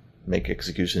to make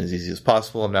execution as easy as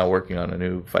possible. I'm now working on a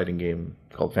new fighting game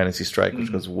called Fantasy Strike,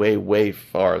 which goes way, way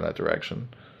far in that direction.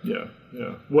 Yeah.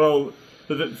 Well,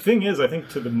 the thing is, I think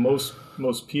to the most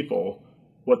people,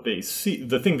 what they see,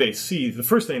 the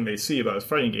first thing they see about a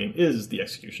fighting game is the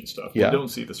execution stuff. They don't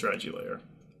see the strategy layer.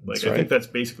 Like, I think that's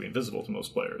basically invisible to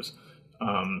most players.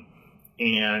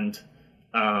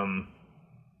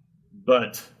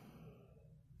 But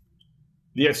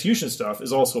the execution stuff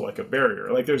is also like a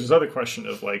barrier. Like, there's this other question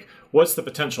of like, what's the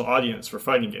potential audience for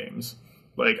fighting games?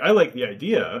 Like, I like the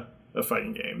idea of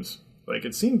fighting games. Like,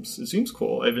 it seems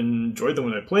cool. I've enjoyed them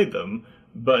when I played them,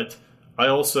 but I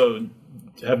also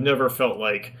have never felt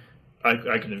like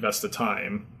I can invest the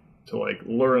time to like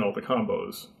learn all the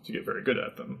combos to get very good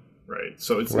at them, right?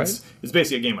 So it's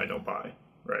basically a game I don't buy,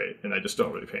 right? And I just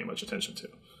don't really pay much attention to.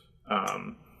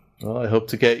 Well, I hope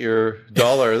to get your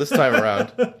dollar this time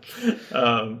around.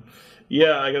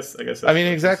 Yeah, I guess. That's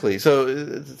exactly.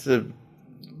 So to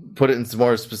put it in some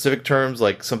more specific terms,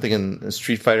 like something in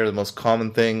Street Fighter, the most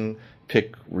common thing,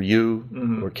 pick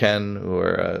Ryu or Ken,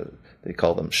 or they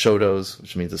call them shotos,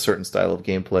 which means a certain style of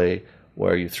gameplay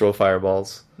where you throw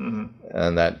fireballs,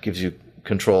 and that gives you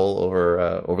control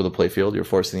over the playfield. You're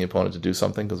forcing the opponent to do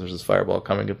something because there's this fireball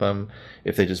coming at them.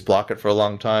 If they just block it for a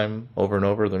long time, over and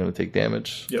over, they're going to take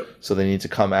damage. Yep. So they need to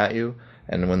come at you.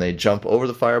 And when they jump over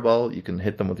the fireball, you can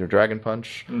hit them with your Dragon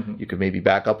Punch. You could maybe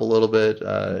back up a little bit,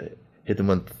 hit them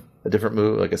with a different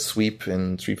move, like a sweep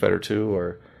in Street Fighter 2,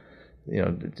 or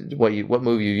what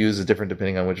move you use is different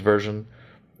depending on which version.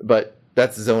 But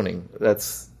that's zoning.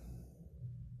 That's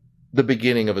the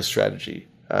beginning of a strategy.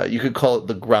 You could call it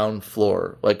the ground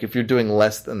floor. Like, if you're doing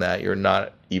less than that, you're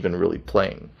not even really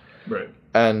playing. Right.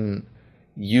 And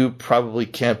you probably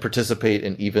can't participate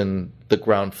in even the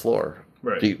ground floor.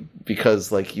 Right.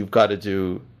 Because, like, you've got to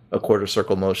do a quarter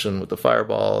circle motion with the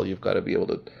fireball. You've got to be able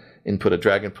to input a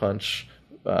dragon punch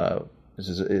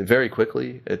very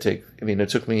quickly. It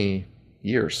took me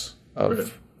years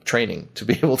of training to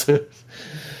be able to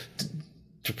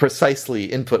precisely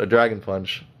input a dragon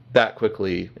punch that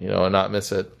quickly, and not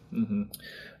miss it.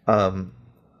 Mm-hmm.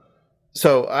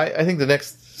 So I think the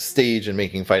next stage in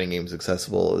making fighting games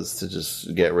accessible is to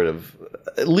just get rid of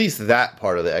at least that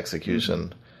part of the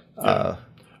execution. Yeah.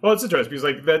 Well, it's interesting because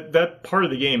like that part of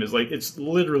the game is like it's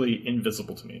literally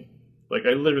invisible to me. Like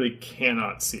I literally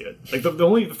cannot see it. Like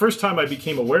the first time I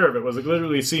became aware of it was like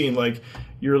literally seeing like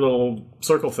your little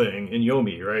circle thing in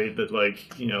Yomi, right? That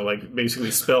like basically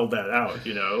spelled that out,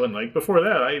 And like before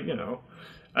that,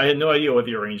 I had no idea what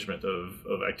the arrangement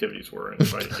of activities were in a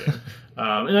fighting game.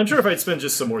 And I'm sure if I'd spent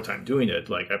just some more time doing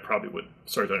it, like I probably would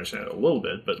start to understand it a little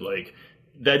bit. But like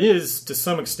that is to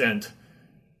some extent.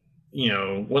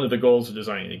 One of the goals of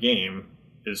designing a game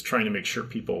is trying to make sure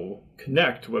people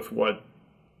connect with what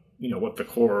the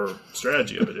core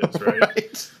strategy of it is, right?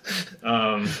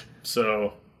 Right.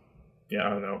 So, yeah, I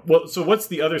don't know. Well, so what's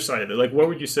the other side of it? Like, what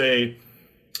would you say?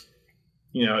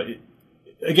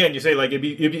 Again, you say like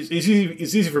it's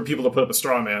easy for people to put up a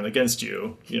straw man against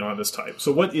you, on this type.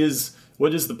 So, what is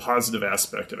the positive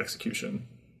aspect of execution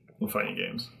in fighting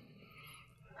games?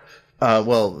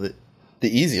 Well,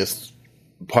 the easiest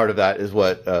part of that is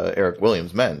what Eric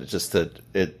Williams meant. It's just that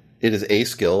it is a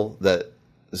skill that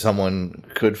someone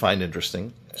could find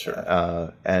interesting.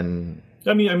 Sure. And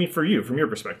I mean, for you, from your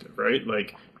perspective, right?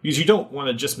 Like, because you don't want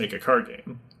to just make a card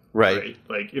game, right?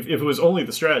 Like, if it was only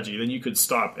the strategy, then you could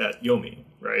stop at Yomi,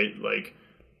 right? Like,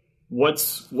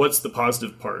 what's the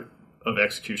positive part of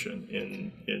execution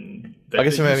in that? I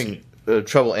guess I'm having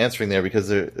trouble answering there because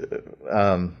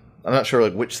I'm not sure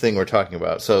like which thing we're talking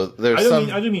about. So there's I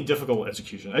don't mean difficult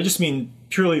execution. I just mean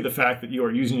purely the fact that you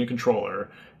are using a controller.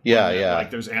 Yeah.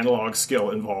 Like there's analog skill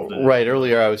involved in it. Right.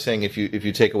 Earlier I was saying if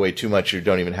you take away too much, you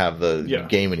don't even have the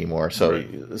game anymore.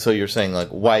 So so you're saying like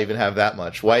why even have that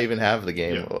much? Why even have the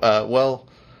game? Yeah.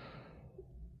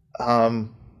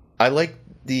 I like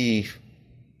the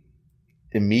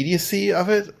immediacy of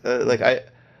it.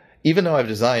 Even though I've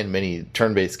designed many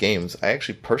turn-based games, I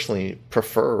actually personally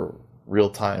prefer real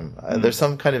time. There's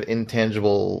some kind of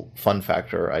intangible fun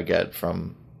factor I get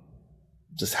from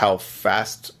just how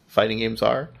fast fighting games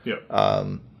are. Yeah.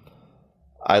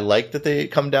 I like that they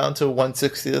come down to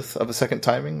 1/60th of a second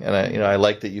timing, and I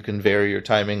like that you can vary your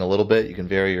timing a little bit, you can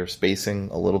vary your spacing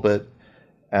a little bit,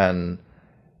 and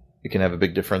you can have a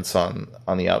big difference on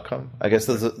the outcome. I guess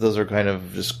those are kind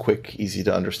of just quick, easy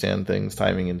to understand things,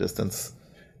 timing and distance,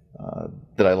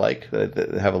 that I like,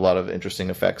 that have a lot of interesting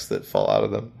effects that fall out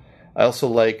of them. I also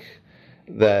like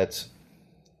that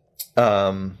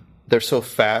they're so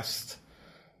fast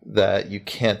that you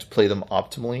can't play them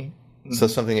optimally. Mm-hmm. So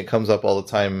something that comes up all the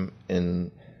time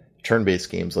in turn-based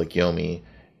games like Yomi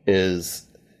is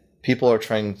people are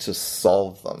trying to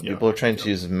solve them. Yeah. People are trying to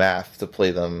use math to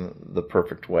play them the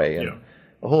perfect way. And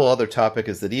a whole other topic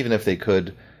is that even if they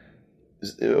could,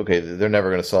 they're never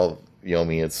going to solve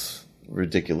Yomi. It's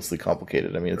ridiculously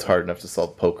complicated. I mean, it's hard enough to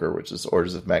solve poker, which is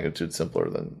orders of magnitude simpler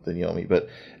than Yomi. But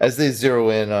as they zero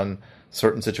in on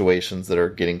certain situations that are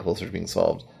getting closer to being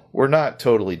solved, we're not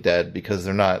totally dead because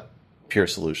they're not pure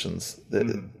solutions.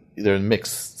 They're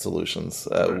mixed solutions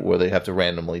where they have to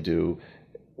randomly do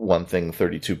one thing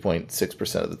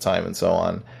 32.6% of the time and so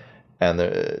on. And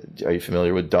are you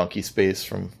familiar with donkey space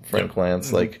from Frank Lance?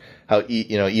 Mm-hmm. Like how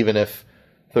even if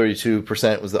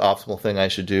 32% was the optimal thing I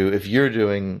should do, if you're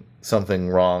doing something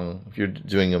wrong, if you're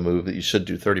doing a move that you should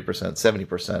do 30%,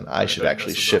 70%, I should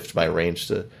actually shift my range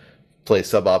to play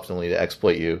suboptimally to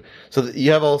exploit you. So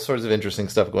you have all sorts of interesting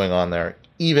stuff going on there,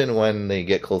 even when they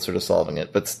get closer to solving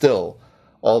it. But still,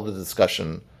 all the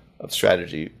discussion of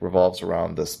strategy revolves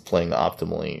around this playing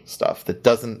optimally stuff that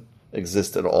doesn't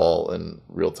exist at all in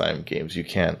real-time games. You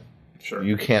can't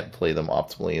play them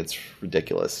optimally. It's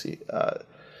ridiculous.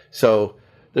 So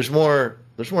there's more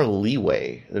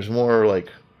leeway. There's more like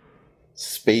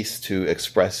space to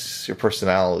express your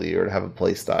personality or to have a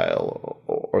play style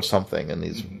or something in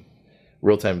these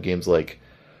real-time games like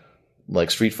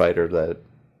Street Fighter that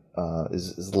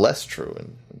is less true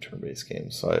in turn-based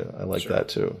games. So I like that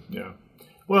too. Yeah.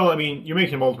 Well, I mean, you're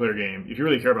making a multiplayer game. If you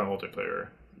really care about multiplayer,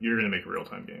 you're going to make a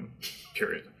real-time game.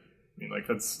 Period. I mean, like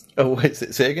that's. Oh wait,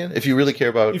 say again. If you really care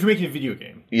about, if you're making a video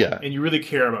game, and you really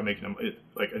care about making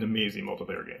like an amazing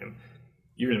multiplayer game,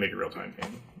 you're going to make a real-time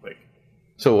game. Like,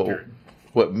 so.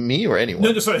 What, me or anyone?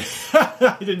 No, sorry.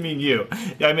 I didn't mean you.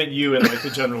 Yeah, I ment you in like the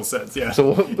general sense. Yeah.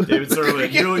 So David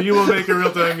Sirlin, you will make a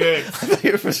real-time game.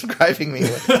 You're prescribing me.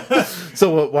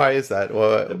 So why is that?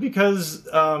 Because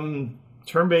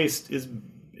turn-based is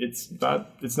it's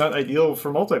not ideal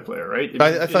for multiplayer, right?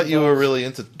 I thought you were really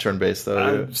into turn-based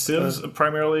though. Civ's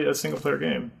primarily a single-player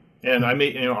game. And I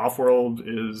made, Off-World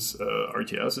is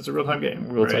RTS. It's a real-time game.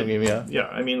 Real-time game, yeah. Yeah,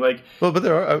 I mean, like... Well, but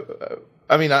there are...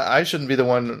 I shouldn't be the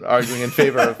one arguing in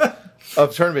favor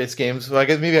of turn-based games. Well, I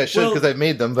guess maybe I should because I've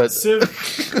made them, but...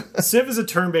 Civ is a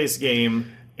turn-based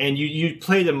game, and you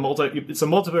played it's a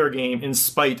multiplayer game in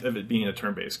spite of it being a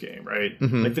turn-based game, right?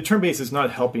 Mm-hmm. Like, the turn-based is not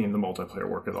helping the multiplayer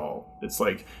work at all. It's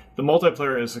like, the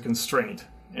multiplayer is a constraint,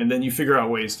 and then you figure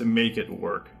out ways to make it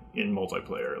work in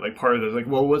multiplayer. Like, part of it is like,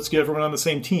 well, let's get everyone on the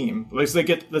same team. Let's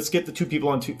get the two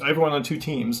people everyone on two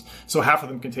teams, so half of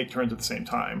them can take turns at the same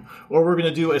time. Or we're going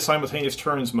to do a simultaneous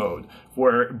turns mode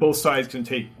where both sides can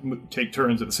take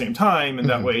turns at the same time, and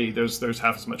that way there's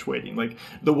half as much waiting. Like,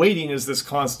 the waiting is this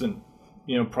constant,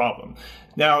 problem.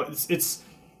 Now it's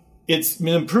been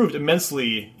improved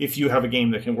immensely if you have a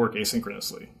game that can work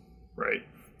asynchronously, right?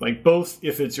 Like, both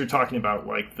if you're talking about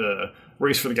like the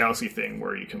Race for the Galaxy thing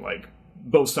where you can like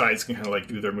both sides can kind of like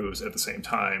do their moves at the same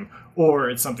time, or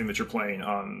it's something that you're playing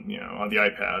on on the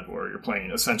iPad, or you're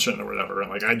playing Ascension or whatever,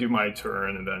 and like I do my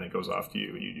turn and then it goes off to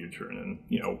you and you do your turn, and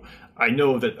I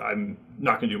know that I'm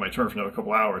not going to do my turn for another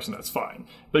couple hours, and that's fine.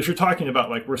 But if you're talking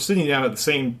about like we're sitting down at the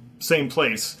same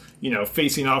place,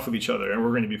 facing off with each other, and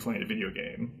we're going to be playing a video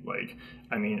game, like,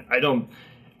 I mean, I don't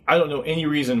know any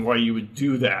reason why you would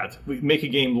do that. We make a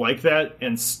game like that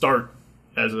and start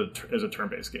as a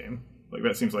turn-based game. Like,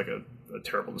 that seems like a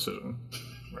terrible decision,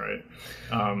 right?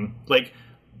 Like,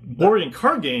 board and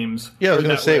card games. Yeah, I was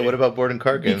going to say, what about board and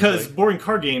card games? Because board and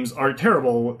card games are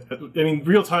terrible. I mean,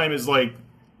 real time is like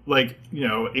a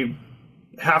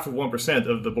 0.5%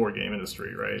 of the board game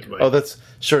industry, right? Like, that's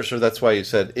sure. That's why you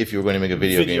said if you were going to make a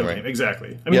video game, right?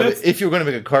 Exactly. I mean, if you were going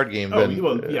to make a card game, then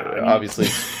obviously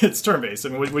it's turn-based. I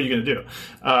mean, what are you going to do?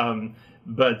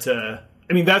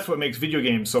 I mean, that's what makes video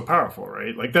games so powerful,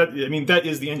 right? Like that. I mean, that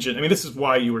is the engine. I mean, this is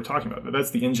why you were talking about that.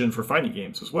 That's the engine for fighting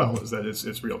games as well. Is that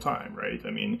it's real time, right? I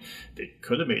mean, they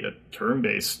could have made a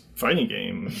turn-based fighting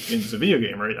game into a video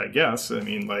game, right? I guess. I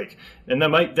mean, like, and that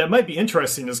might be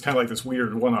interesting as kind of like this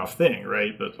weird one-off thing,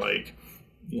 right? But like,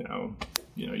 you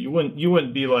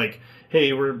wouldn't be like,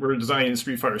 hey, we're designing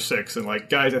Street Fighter 6, and like,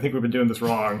 guys, I think we've been doing this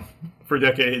wrong for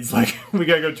decades. Like, we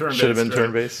gotta go turn-based. Should have been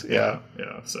turn-based. Yeah.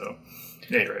 So.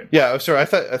 Anyway. Yeah, sorry. I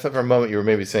thought for a moment you were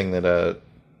maybe saying that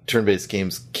turn-based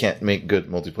games can't make good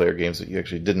multiplayer games, but you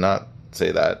actually did not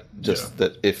say that. Just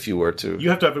that if you were to, you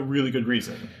have to have a really good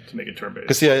reason to make it turn-based.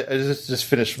 Because I just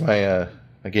finished my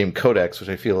game Codex, which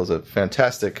I feel is a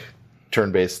fantastic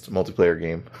turn-based multiplayer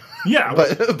game. Yeah,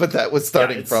 but that was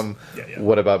starting from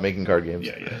what about making card games?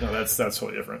 Yeah. No, that's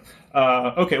totally different.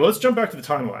 Okay, well, let's jump back to the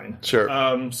timeline. Sure.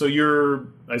 So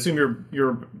I assume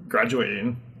you're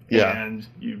graduating. Yeah. And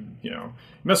you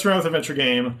messed around with Adventure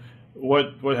Game.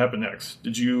 What happened next?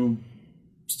 Did you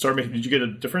get a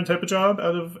different type of job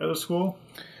out of school?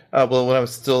 Well, when I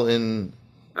was still in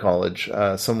college,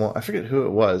 someone, I forget who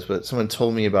it was, but someone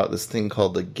told me about this thing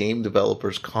called the Game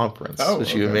Developers Conference,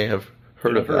 which you may have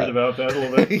heard of. Heard about that a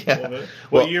little bit. Yeah. A little bit.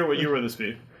 What year would this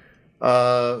be? It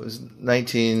was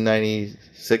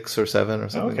 1996 or 7 or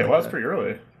something. Okay, well, that's pretty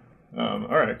early. All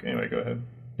right. Anyway, go ahead.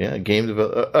 Yeah, game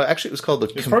develop. Actually, it was called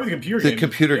probably the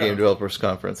Computer Game Developers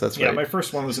Conference. That's right. Yeah, my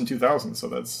first one was in 2000, so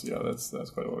that's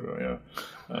quite a while ago.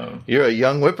 Yeah. You're a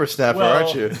young whippersnapper,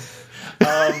 aren't you?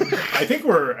 I think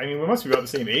we must be about the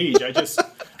same age. I just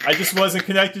wasn't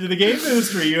connected to the games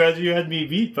industry. You had me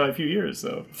beat by a few years.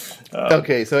 So.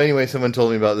 Okay, so anyway, someone told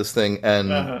me about this thing,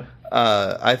 and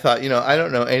I thought, I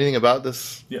don't know anything about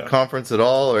this conference at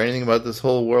all, or anything about this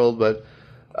whole world, but.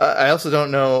 I also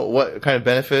don't know what kind of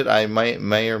benefit I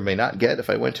may or may not get if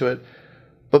I went to it,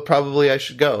 but probably I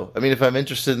should go. I mean, if I'm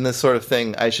interested in this sort of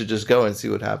thing, I should just go and see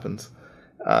what happens.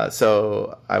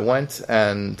 So I went,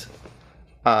 and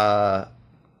I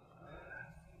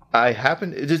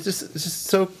happened. It's just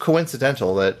so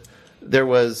coincidental that there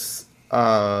was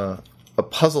a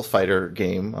puzzle fighter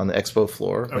game on the expo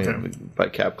floor by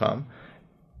Capcom,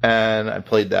 and I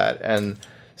played that, and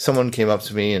someone came up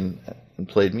to me and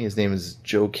played me. His name is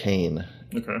Joe Kane.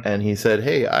 Okay. And he said,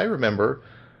 hey, I remember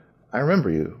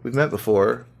you. We've met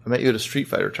before. I met you at a Street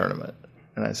Fighter tournament.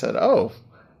 And I said, oh,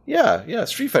 yeah,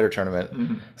 Street Fighter tournament.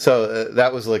 Mm-hmm. So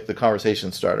that was like the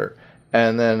conversation starter.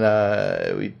 And then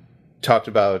we talked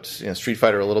about Street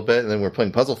Fighter a little bit, and then we were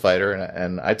playing Puzzle Fighter,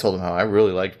 and I told him how I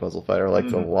really liked Puzzle Fighter. I liked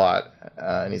it a lot.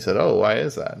 And he said, oh, why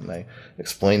is that? And I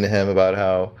explained to him about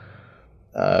how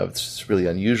It's really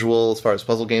unusual as far as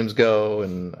puzzle games go,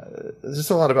 and there's just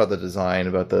a lot about the design,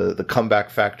 about the comeback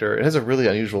factor. It has a really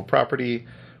unusual property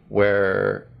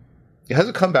where it has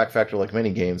a comeback factor like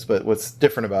many games, but what's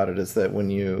different about it is that when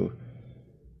you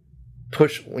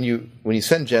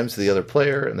send gems to the other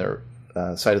player and their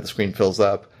side of the screen fills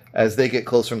up, as they get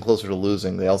closer and closer to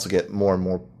losing, they also get more and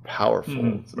more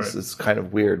powerful. It's kind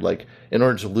of weird. Like, in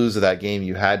order to lose at that game,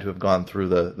 you had to have gone through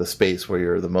the space where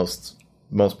you're the most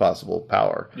possible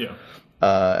power. Yeah.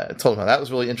 I told him how that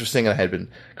was really interesting, and I had been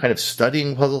kind of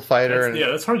studying Puzzle Fighter.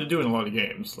 That's hard to do in a lot of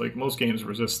games. Like, most games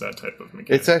resist that type of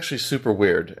mechanic. It's actually super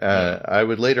weird. I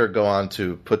would later go on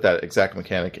to put that exact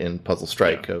mechanic in Puzzle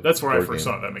Strike. Yeah, that's where I first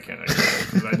saw that mechanic.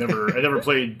 I never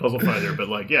played Puzzle Fighter,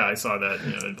 but I saw that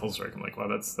in Puzzle Strike. I'm like, wow,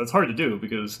 that's hard to do,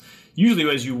 because usually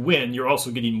as you win, you're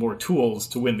also getting more tools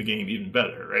to win the game even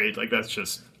better, right? Like, that's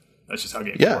just how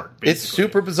games work. Basically. It's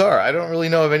super bizarre. I don't really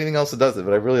know of anything else that does it,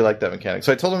 but I really like that mechanic.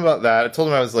 So I told him about that. I told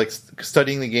him I was like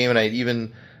studying the game, and I'd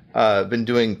even been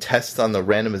doing tests on the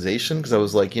randomization, because I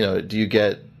was like, do you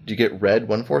get red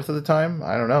 1/4 of the time?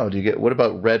 I don't know. What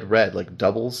about red like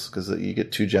doubles? Because you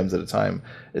get 2 gems at a time.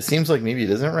 It seems like maybe it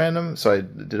isn't random. So I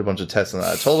did a bunch of tests on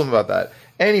that. I told him about that.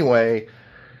 Anyway,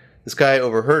 this guy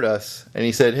overheard us, and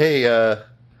he said, "Hey,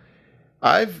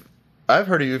 I've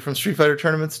heard of you from Street Fighter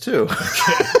tournaments too."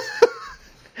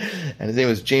 And his name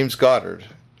was James Goddard.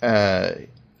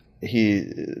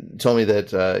 He told me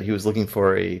that he was looking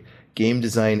for a game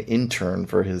design intern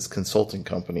for his consulting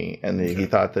company, and he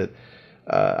thought that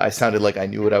I sounded like I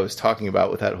knew what I was talking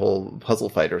about with that whole Puzzle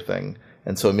Fighter thing,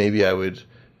 and so maybe I would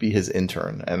be his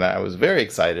intern. And I was very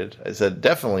excited. I said,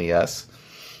 definitely yes.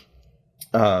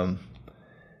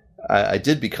 I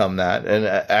did become that, and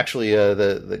actually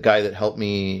the guy that helped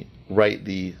me write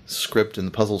the script and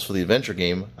the puzzles for the adventure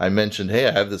game, I mentioned, hey,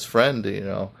 I have this friend,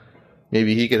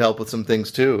 maybe he could help with some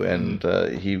things too, and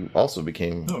he also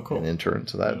became an intern,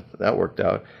 so that worked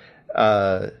out.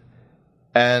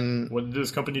 And what did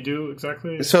this company do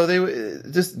exactly? So they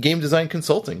just game design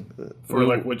consulting for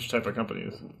like which type of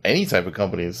companies? Any type of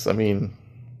companies. I mean,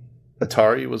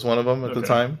 Atari was one of them at the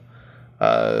time.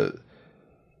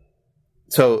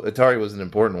 So Atari was an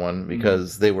important one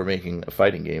because they were making a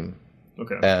fighting game.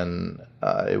 Okay. And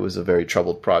it was a very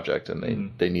troubled project,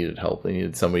 and they needed help. They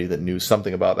needed somebody that knew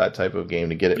something about that type of game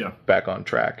to get it back on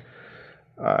track.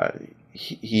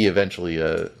 He eventually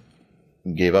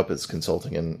gave up his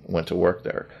consulting and went to work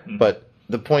there. But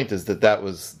the point is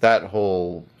that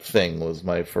whole thing was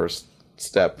my first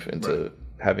step into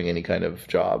having any kind of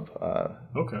job.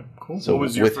 Okay, cool. So what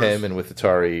was your him and with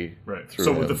Atari. Right.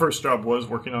 So the first job was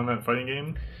working on that fighting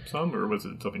game, or was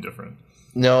it something different?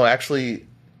 No, actually.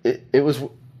 It was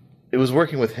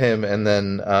working with him, and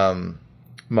then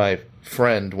my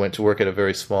friend went to work at a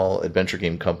very small adventure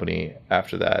game company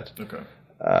after that. Okay.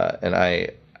 And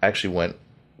I actually went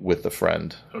with the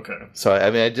friend. Okay. So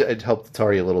I'd helped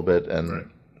Atari a little bit,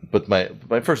 but my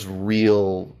first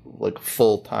real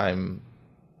full-time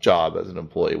job as an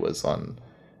employee was on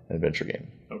an adventure game.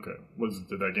 Okay.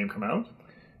 Did that game come out?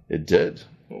 It did.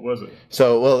 What was it?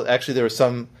 So actually there's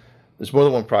more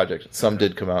than one project. Some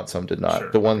did come out, some did not.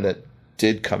 Sure. The one that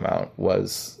did come out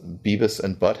was Beavis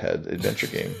and Butthead adventure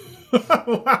game.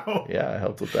 Wow. Yeah, I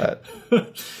helped with that.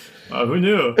 Who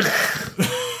knew?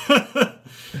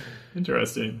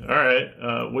 Interesting. All right.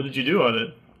 What did you do on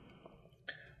it?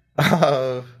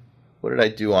 What did I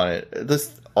do on it?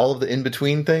 All of the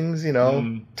in-between things,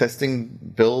 testing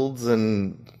builds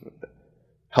and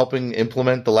helping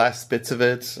implement the last bits of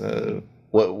it.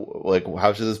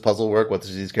 How should this puzzle work? What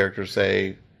does these characters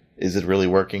say? Is it really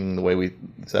working the way we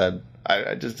said?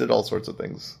 I just did all sorts of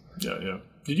things. Yeah.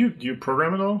 Do you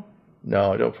program at all?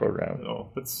 No, I don't program at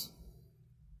all.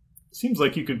 Seems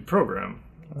like you could program.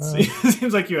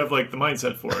 Seems like you have the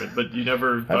mindset for it, but you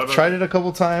never. I've tried it a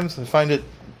couple times. I find it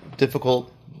difficult.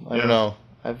 I don't know.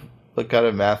 I've got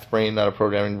a math brain, not a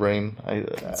programming brain.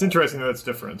 It's interesting that it's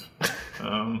different.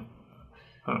 All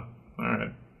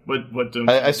right. What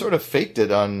I sort of faked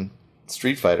it on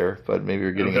Street Fighter, but maybe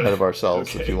we're getting ahead of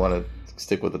ourselves if you want to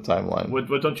stick with the timeline.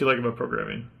 What don't you like about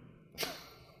programming?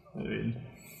 What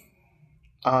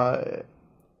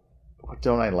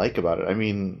don't I like about it?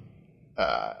 It's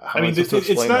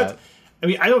not. That?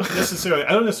 I don't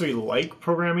necessarily like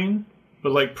programming,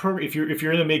 but if you're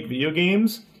going to make video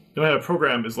games, knowing how to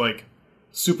program is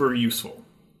super useful.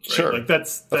 Right? Sure,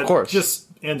 that's of course. Just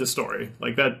end of story.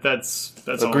 That's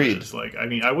agreed. All it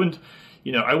is. I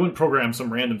wouldn't program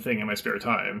some random thing in my spare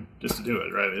time just to do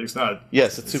it. Right? It's not.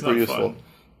 Yes, it's super useful.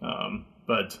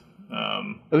 But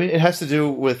it has to do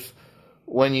with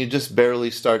when you just barely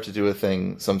start to do a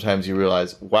thing, sometimes you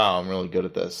realize, wow, I'm really good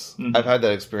at this. Mm-hmm. I've had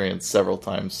that experience several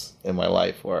times in my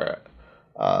life where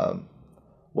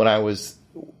when I was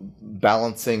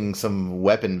balancing some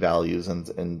weapon values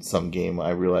in some game, I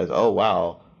realized, oh,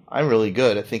 wow, I'm really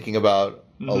good at thinking about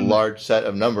a large set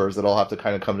of numbers that all have to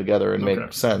kind of come together and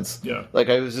make sense. Yeah. Like,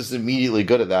 I was just immediately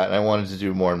good at that, and I wanted to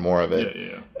do more and more of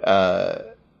it.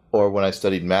 Or when I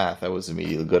studied math, I was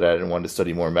immediately good at it and wanted to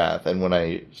study more math. And when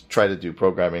I try to do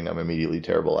programming, I'm immediately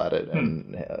terrible at it,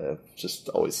 and just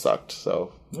always sucked.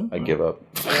 So I give up.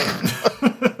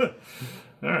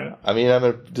 All right. I mean, I'm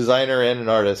a designer and an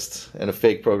artist and a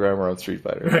fake programmer on Street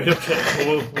Fighter. Right. Okay.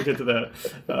 Well, we'll get to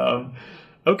that.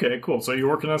 Okay. Cool. So you're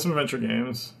working on some adventure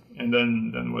games, and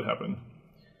then what happened?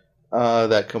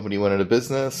 That company went into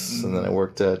business, and then I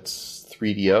worked at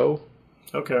 3DO.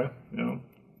 Okay. Yeah.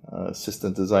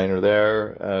 Assistant designer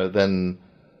there. Then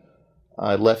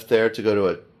I left there to go to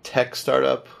a tech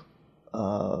startup,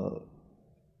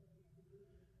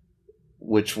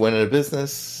 which went into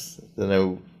business. Then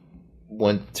I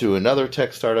went to another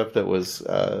tech startup that was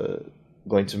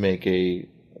going to make a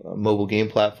mobile game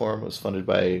platform. It was funded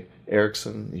by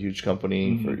Ericsson, a huge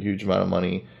company, for a huge amount of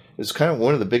money. It was kind of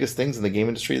one of the biggest things in the game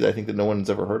industry that I think that no one's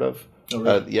ever heard of. Oh,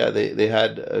 really? They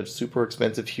had a super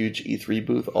expensive, huge E3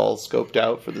 booth all scoped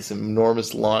out for this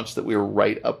enormous launch that we were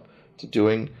right up to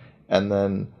doing. And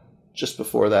then just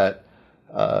before that,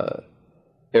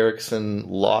 Ericsson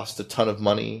lost a ton of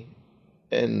money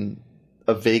in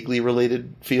a vaguely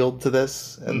related field to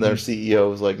this. And their CEO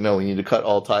was like, no, we need to cut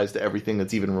all ties to everything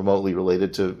that's even remotely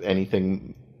related to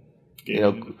anything,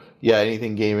 gaming.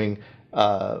 Anything gaming.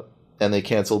 And they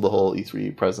canceled the whole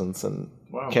E3 presence and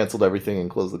canceled everything and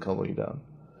closed the company down.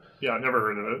 Yeah, I've never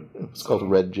heard of it. It's called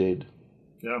Red Jade.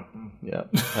 Yeah. Yeah,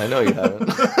 I know you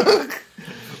haven't.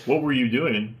 What were you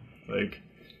doing?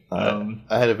 I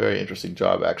had a very interesting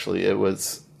job, actually. It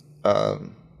was...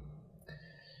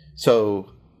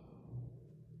 so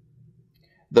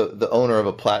the owner of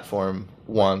a platform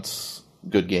wants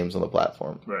good games on the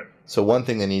platform. Right. So one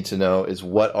thing they need to know is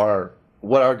what are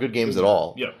good games at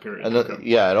all? Yeah, period. And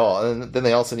at all. And then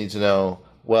they also need to know,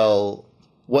 well,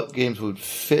 what games would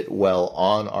fit well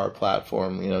on our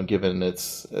platform, given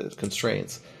its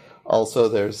constraints. Also,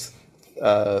 there's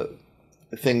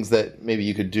things that maybe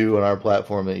you could do on our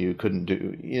platform that you couldn't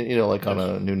do. Like on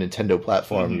a new Nintendo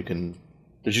platform,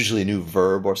 there's usually a new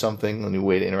verb or something, a new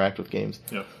way to interact with games.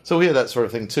 Yeah. So we had that sort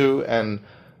of thing too. And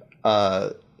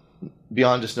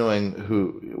beyond just knowing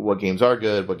what games are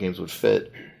good, what games would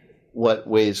fit, what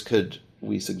ways could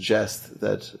we suggest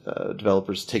that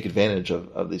developers take advantage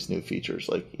of these new features?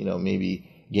 Like, maybe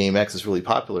Game X is really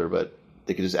popular, but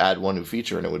they could just add one new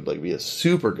feature and it would be a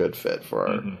super good fit for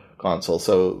our console.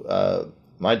 So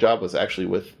my job was actually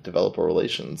with developer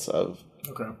relations of.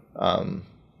 Okay.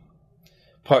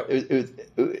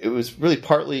 It was really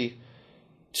partly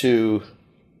to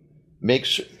make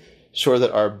sure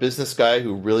that our business guy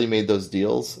who really made those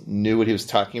deals knew what he was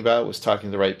talking about, was talking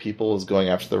to the right people, was going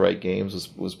after the right games,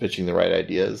 was pitching the right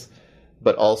ideas,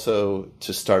 but also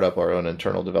to start up our own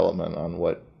internal development on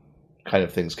what kind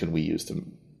of things can we use to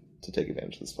take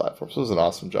advantage of this platform. So it was an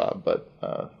awesome job, but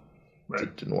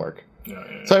it didn't work. Yeah.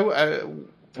 So I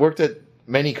worked at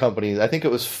many companies. I think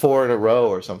it was 4 in a row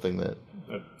or something that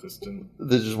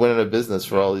just went out of business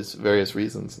for all these various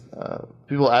reasons.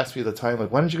 People ask me at the time,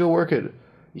 like, why didn't you go work at a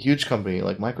huge company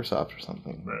like Microsoft or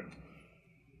something? Right.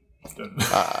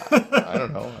 I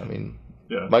don't know. I mean,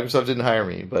 Microsoft didn't hire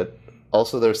me, but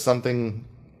also there's something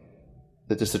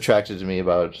that just attracted to me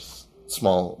about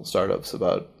small startups.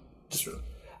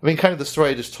 Kind of the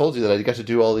story I just told you, that I got to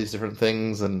do all these different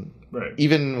things, and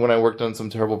even when I worked on some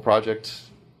terrible project,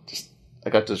 I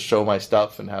got to show my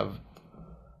stuff and have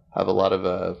a lot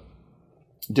of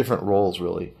different roles,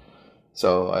 really.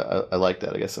 So I like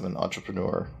that. I guess I'm an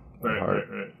entrepreneur.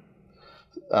 Right.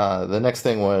 The next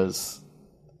thing was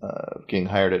getting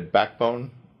hired at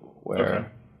Backbone,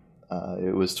 where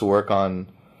it was to work on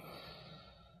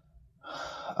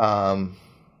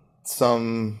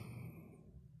some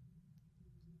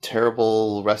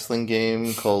terrible wrestling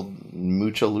game called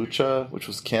Mucha Lucha, which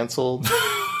was canceled.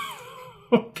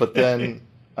 But then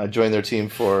I joined their team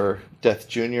for Death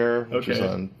Jr., which was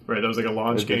on... Right, that was like a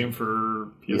launch game for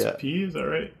PSP, is that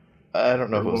right? I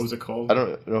don't know what was it called? I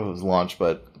don't know if it was launched,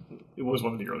 but... It was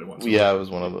one of the early ones. Yeah, it was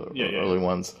one of the early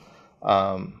ones.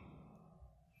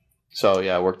 So,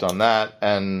 I worked on that,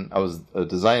 and I was a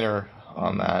designer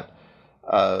on that.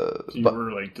 So you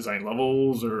were, designing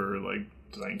levels, or,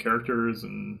 designing characters,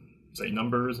 and designing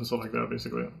numbers, and stuff like that,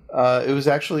 basically? It was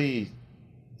actually...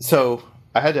 So,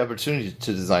 I had the opportunity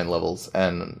to design levels,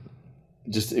 and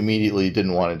just immediately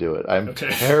didn't want to do it. I'm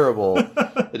terrible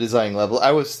at designing level.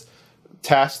 I was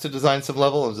tasked to design some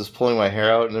level. I was just pulling my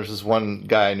hair out, and there's this one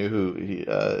guy I knew who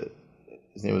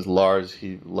his name was Lars.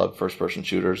 He loved first-person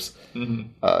shooters.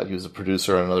 Mm-hmm. He was a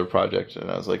producer on another project, and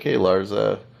I was like, "Hey, Lars,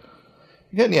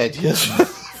 you got any ideas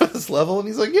for this level?" And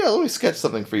he's like, "Yeah, let me sketch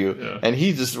something for you." Yeah. And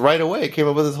he just right away came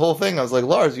up with this whole thing. I was like,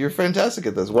 "Lars, you're fantastic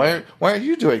at this. Why aren't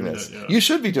you doing this? Yeah. You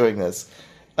should be doing this."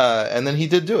 And then he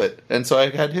did do it, and so I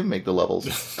had him make the levels.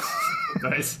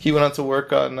 Nice. He went on to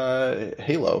work on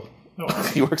Halo. Oh, wow.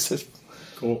 He works at.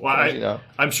 Cool. Well,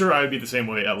 I'm sure I would be the same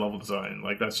way at level design.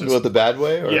 Like that's just what, the bad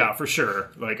way. Or? Yeah, for sure.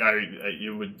 Like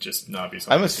it would just not be.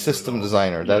 I'm a system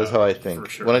designer. That is how I think.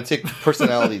 Sure. When I take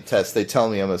personality tests, they tell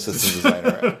me I'm a system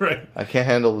designer. Right. I can't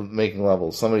handle making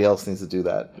levels. Somebody else needs to do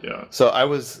that. Yeah. So I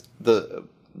was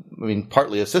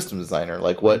partly a system designer.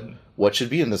 Like what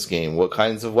should be in this game? What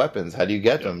kinds of weapons? How do you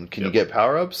get them? Can you get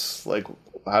power ups? Like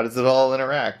how does it all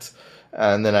interact?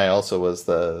 And then I also was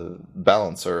the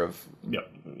balancer of.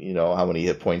 How many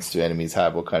hit points do enemies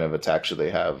have? What kind of attack should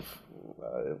they have?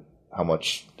 How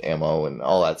much ammo and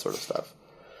all that sort of stuff.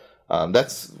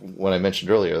 That's when I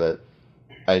mentioned earlier that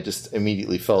I just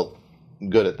immediately felt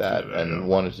good at that and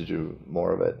wanted to do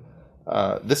more of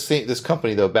it. This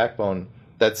company though, Backbone,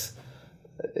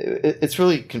 it's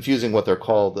really confusing what they're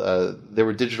called. They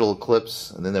were Digital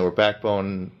Eclipse, and then they were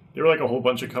Backbone. They were like a whole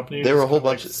bunch of companies. They were a whole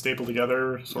bunch stapled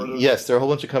together, sort of. Yes, there were a whole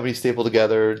bunch of companies stapled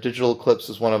together. Digital Eclipse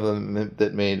was one of them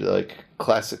that made like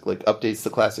classic, like updates to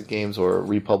classic games or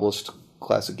republished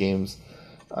classic games.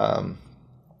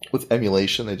 With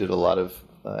emulation, they did a lot of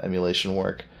emulation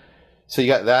work. So you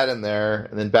got that in there,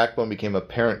 and then Backbone became a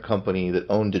parent company that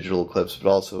owned Digital Eclipse, but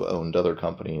also owned other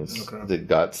companies that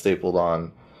got stapled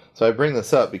on. So I bring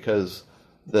this up because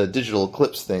the Digital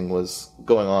Eclipse thing was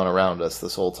going on around us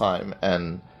this whole time,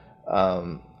 and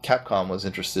Capcom was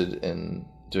interested in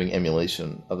doing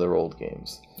emulation of their old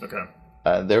games. Okay.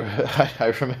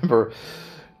 I remember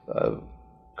a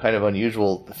kind of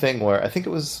unusual thing where I think it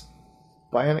was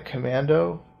Bionic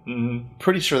Commando. Mm-hmm.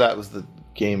 Pretty sure that was the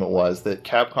game it was, that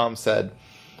Capcom said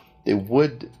they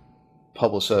would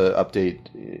publish an update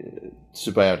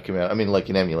to Bionic Commando. I mean, like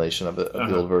an emulation of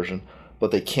the old version.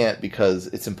 But they can't because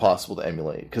it's impossible to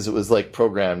emulate. Because it was like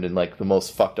programmed in like the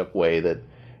most fucked up way that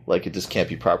like it just can't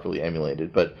be properly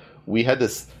emulated. But we had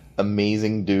this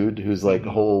amazing dude who's like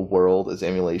the whole world is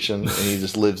emulation, and he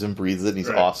just lives and breathes it, and he's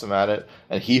awesome at it.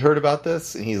 And he heard about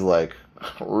this, and he's like,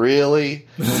 "Really?"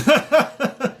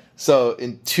 So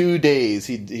in 2 days,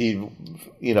 he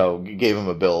gave him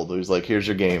a build. He was like, "Here's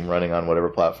your game running on whatever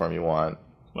platform you want."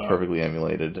 Wow. Perfectly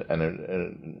emulated,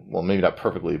 and well, maybe not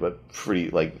perfectly, but pretty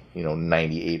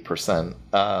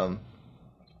 98%.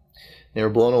 They were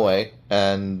blown away,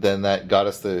 and then that got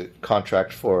us the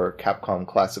contract for Capcom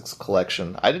Classics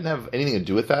Collection. I didn't have anything to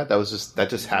do with that. That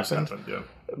just happened. Yeah.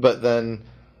 But then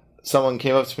someone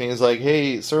came up to me and was like,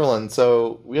 "Hey, Sirlin,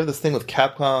 so we have this thing with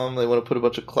Capcom. They want to put a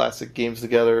bunch of classic games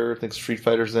together. I think Street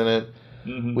Fighter's in it.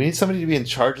 Mm-hmm. We need somebody to be in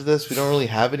charge of this. We don't really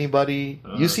have anybody.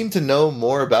 You seem to know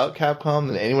more about Capcom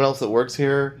than anyone else that works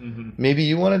here. Mm-hmm. Maybe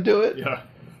you want to do it?" Yeah.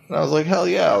 And I was like, "Hell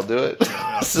yeah, I'll do it."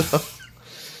 Yeah.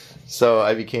 So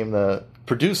I became the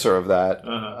producer of that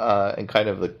and kind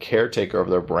of the caretaker of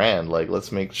their brand. Like,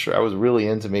 let's make sure. I was really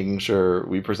into making sure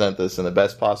we present this in the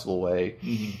best possible way.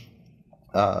 Mm-hmm.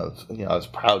 I was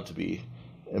proud to be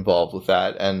involved with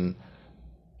that, and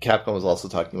Capcom was also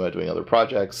talking about doing other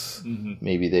projects. Mm-hmm.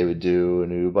 Maybe they would do a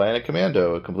new Bionic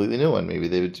Commando, a completely new one. Maybe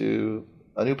they would do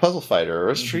a new Puzzle Fighter or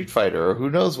a Street Fighter or who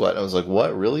knows what. And I was like,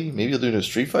 what, really? Maybe you'll do a new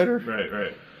Street Fighter?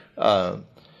 Right.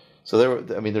 So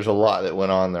there's a lot that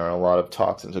went on there and a lot of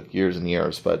talks, and it took years and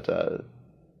years, but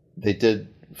they did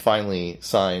finally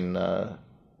sign an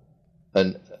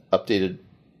updated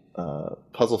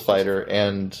Puzzle Fighter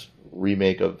and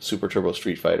remake of Super Turbo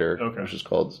Street Fighter, which is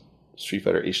called Street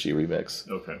Fighter HD Remix.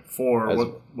 Okay. For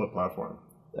what platform?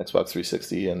 Xbox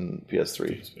 360 and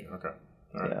PS3. Okay.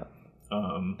 All right.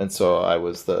 Yeah. And so I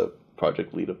was the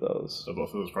project lead of those. So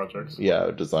both of those projects? Yeah,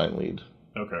 design lead.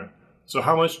 Okay. So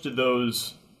how much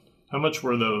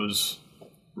were those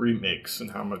remakes,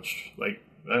 and how much, I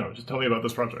don't know, just tell me about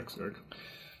those projects, Eric.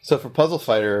 So for Puzzle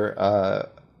Fighter,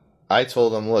 I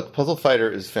told them, look, Puzzle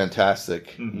Fighter is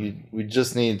fantastic. Mm-hmm. We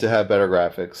just need to have better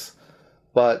graphics.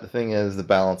 But the thing is, the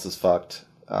balance is fucked.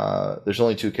 There's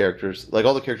only 2 characters. Like,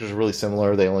 all the characters are really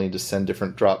similar. They only just send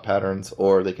different drop patterns,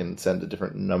 or they can send a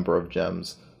different number of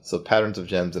gems. So patterns of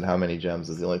gems and how many gems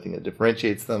is the only thing that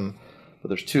differentiates them. But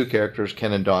there's 2 characters,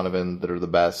 Ken and Donovan, that are the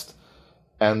best.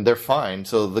 And they're fine.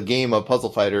 So the game of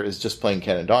Puzzle Fighter is just playing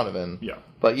Ken and Donovan. Yeah.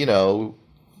 But,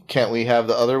 can't we have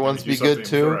the other ones be good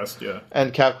too? Yeah.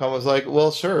 And Capcom was like,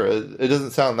 well, sure. It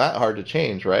doesn't sound that hard to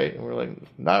change, right? And we're like,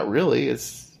 not really.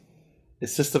 It's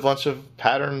just a bunch of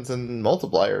patterns and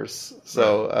multipliers.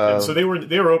 So right. So they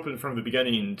were open from the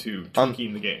beginning to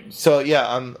tweaking the games. So yeah,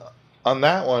 on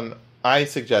that one, I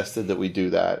suggested that we do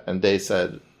that, and they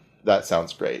said that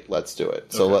sounds great. Let's do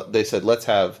it. So they said let's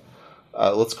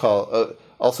call.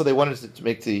 Also, they wanted to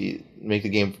make the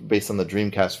game based on the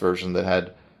Dreamcast version that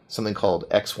had something called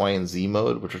X, Y, and Z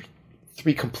mode, which are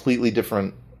 3 completely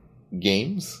different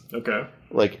games. Okay.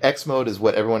 Like X mode is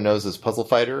what everyone knows as Puzzle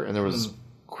Fighter, and there was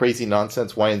crazy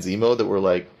nonsense Y and Z mode that were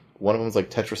like, one of them was like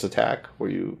Tetris Attack, where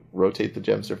you rotate the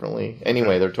gems differently.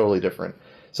 Anyway, they're totally different.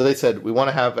 So they said, we want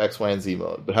to have X, Y, and Z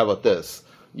mode, but how about this?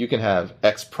 You can have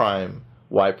X prime,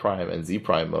 Y prime, and Z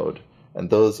prime mode, and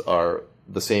those are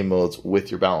the same modes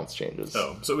with your balance changes.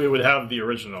 Oh, so we would have the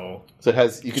original. So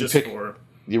you can pick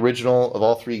the original of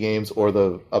all 3 games or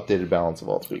the updated balance of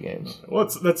all 3 games. Well,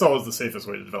 that's always the safest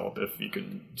way to develop if you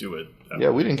can do it.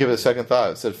 We didn't give it a second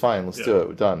thought. I said, fine, let's do it.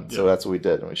 We're done. Yeah. So that's what we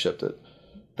did, and we shipped it.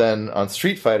 Then on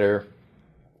Street Fighter...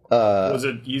 was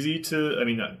it easy to... I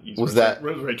mean, not easy. What was the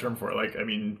right term for it? Like, I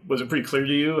mean, was it pretty clear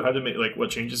to you how to make, like, what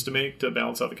changes to make to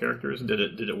balance out the characters? And did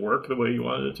it work the way you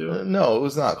wanted it to? No, it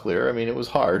was not clear. I mean, it was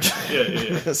hard.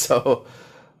 Yeah. So,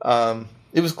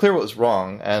 it was clear what was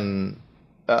wrong, and...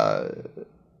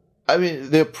 I mean,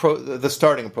 the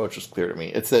starting approach was clear to me.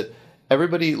 It's that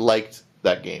everybody liked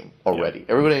that game already. Yeah.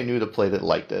 Everybody I knew that played it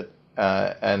liked it.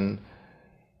 And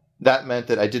that meant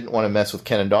that I didn't want to mess with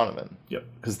Ken and Donovan. Yep.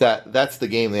 Because that's the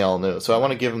game they all knew. So I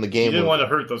want to give them the game. You didn't want to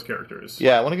hurt those characters.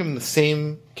 Yeah, I want to give them the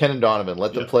same Ken and Donovan.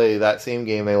 Let them play that same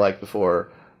game they liked before,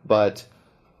 but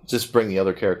just bring the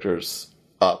other characters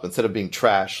up. Instead of being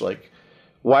trash, like,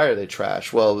 why are they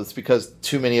trash? Well, it's because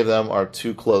too many of them are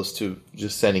too close to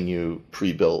just sending you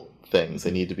pre-built things.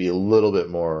 They need to be a little bit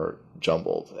more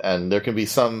jumbled, and there can be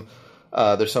some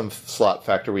there's some slot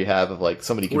factor we have of like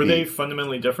somebody can were they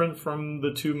fundamentally different from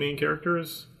the 2 main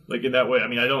characters, like in that way? I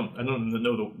mean, I don't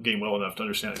know the game well enough to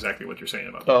understand exactly what you're saying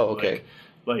about that. Okay.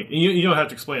 Like you don't have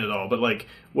to explain it all, but like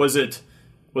was it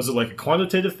like a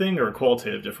quantitative thing or a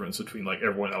qualitative difference between like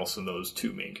everyone else and those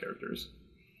 2 main characters?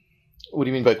 What do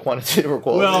you mean by quantitative or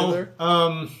qualitative?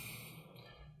 Well,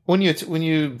 when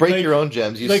you break your own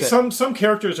gems, some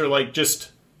characters are like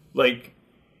just like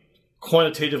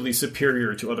quantitatively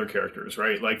superior to other characters,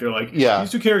 right? Like they're like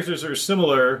these 2 characters are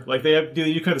similar, like they do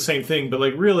kind of the same thing, but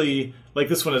like really, like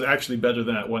this one is actually better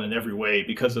than that one in every way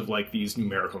because of like these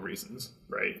numerical reasons,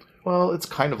 right? Well, it's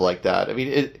kind of like that. I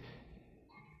mean,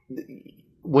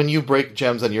 when you break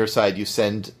gems on your side, you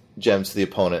send gems to the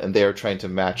opponent, and they are trying to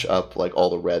match up like all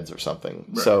the reds or something.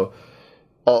 Right. So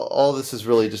all this is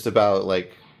really just about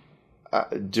like,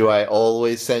 do I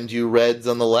always send you reds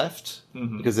on the left?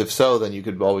 Mm-hmm. Because if so, then you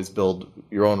could always build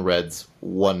your own reds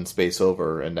 1 space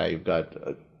over, and now you've got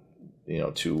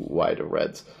 2 wide of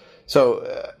reds.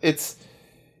 So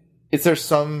there's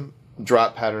some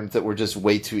drop patterns that were just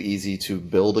way too easy to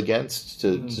build against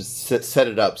to just set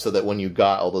it up so that when you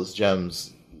got all those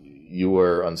gems, you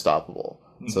were unstoppable.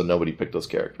 Mm-hmm. So nobody picked those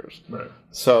characters. Right.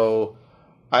 So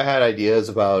I had ideas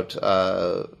about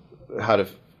how to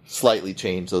slightly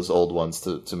change those old ones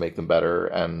to make them better,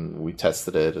 and we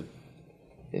tested it.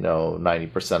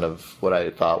 90% of what I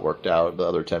thought worked out. The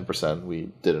other 10%, we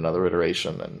did another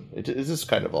iteration, and it just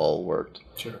kind of all worked.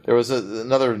 Sure. There was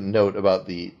another note about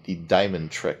the diamond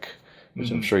trick,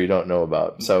 which I'm sure you don't know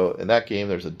about. Mm-hmm. So in that game,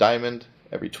 there's a diamond.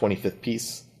 Every 25th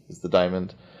piece is the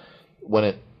diamond. When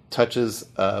it touches,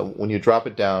 when you drop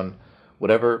it down,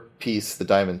 whatever piece the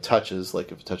diamond touches,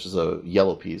 like if it touches a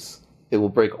yellow piece, it will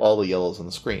break all the yellows on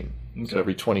the screen. Okay. So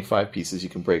every 25 pieces, you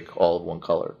can break all of one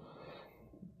color.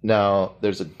 Now,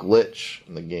 there's a glitch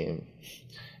in the game.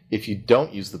 If you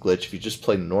don't use the glitch, if you just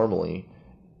play normally,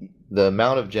 the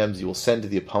amount of gems you will send to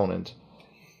the opponent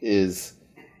is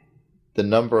the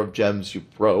number of gems you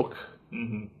broke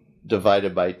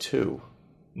divided by 2.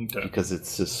 Okay. Because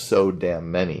it's just so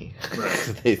damn many.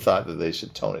 Right. They thought that they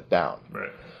should tone it down. Right.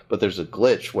 But there's a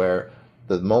glitch where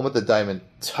the moment the diamond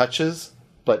touches,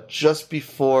 but just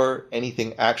before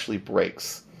anything actually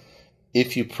breaks,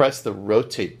 if you press the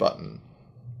rotate button,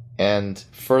 and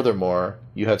furthermore,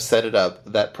 you have set it up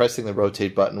that pressing the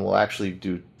rotate button will actually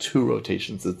do 2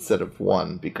 rotations instead of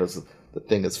 1 because the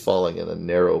thing is falling in a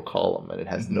narrow column and it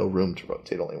has no room to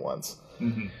rotate only once.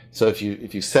 Mm-hmm. So if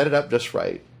you set it up just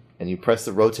right and you press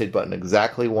the rotate button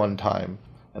exactly 1 time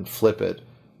and flip it,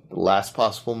 the last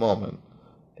possible moment,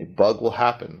 a bug will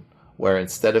happen where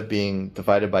instead of being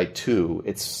divided by 2,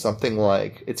 it's something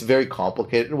like, it's very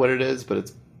complicated what it is, but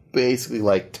it's basically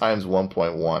like times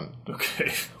 1.1.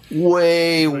 Okay.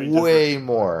 Way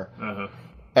more. Uh-huh.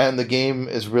 And the game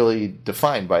is really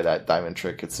defined by that diamond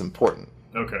trick. It's important.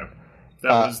 Okay.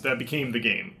 That became the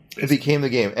game. Basically. It became the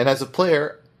game. And as a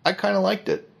player, I kind of liked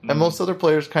it. And most other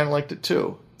players kind of liked it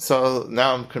too. So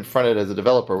now I'm confronted as a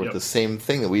developer with the same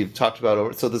thing that we've talked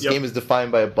about. So this game is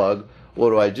defined by a bug. What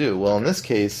do I do? Well, in this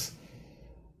case,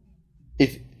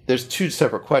 if there's two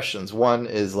separate questions. One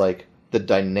is like the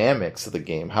dynamics of the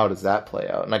game. How does that play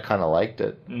out? And I kind of liked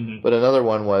it. Mm-hmm. But another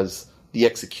one was the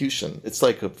execution. It's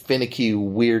like a finicky,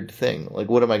 weird thing. Like,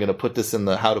 what am I going to put this in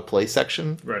the how to play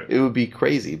section? Right. It would be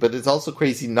crazy. But it's also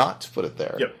crazy not to put it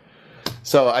there. Yep.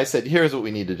 So I said, here's what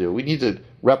we need to do. We need to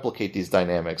replicate these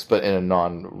dynamics, but in a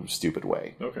non-stupid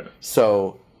way. Okay.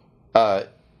 So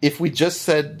if we just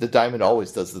said the diamond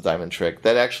always does the diamond trick,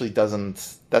 that actually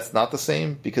doesn't... That's not the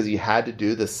same, because you had to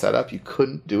do this setup. You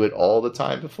couldn't do it all the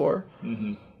time before.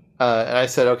 Mm-hmm. And I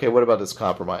said, okay, what about this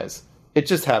compromise? It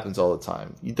just happens all the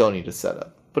time. You don't need a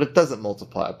setup. But it doesn't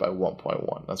multiply it by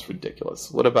 1.1. That's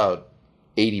ridiculous. What about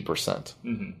 80%?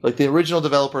 Mm-hmm. Like, the original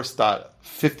developers thought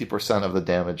 50% of the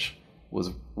damage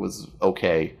was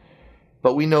okay,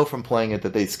 but we know from playing it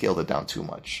that they scaled it down too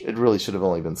much. It really should have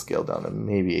only been scaled down to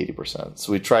maybe 80%.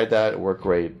 So we tried that. It worked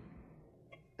great.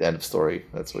 The end of story.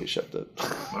 That's why we shipped it.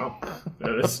 Wow.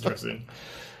 That is interesting.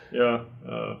 Yeah.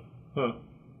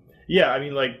 Yeah, I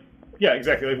mean, like, yeah,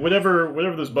 exactly. Like, whatever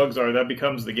those bugs are, that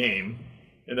becomes the game.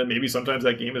 And then maybe sometimes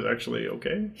that game is actually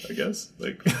okay, I guess.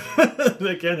 Like,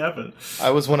 that can happen. I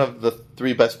was one of the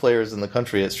 3 best players in the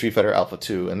country at Street Fighter Alpha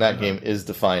 2, and that game is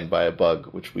defined by a bug,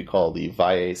 which we call the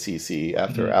Valle CC.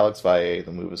 After Alex Valle,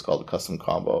 the move is called a custom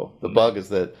combo. The bug is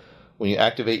that when you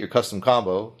activate your custom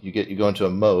combo, you go into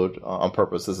a mode on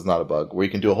purpose. This is not a bug, where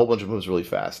you can do a whole bunch of moves really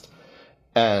fast.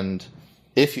 And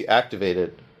if you activate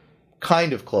it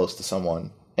kind of close to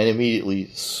someone and immediately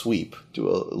sweep, do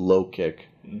a low kick,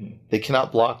 they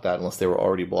cannot block that unless they were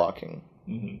already blocking.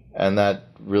 Mm-hmm. And that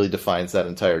really defines that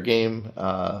entire game.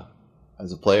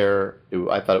 As a player,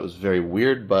 I thought it was very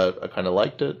weird, but I kind of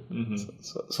liked it.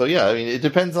 Mm-hmm. So yeah, I mean, it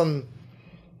depends on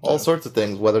all sorts of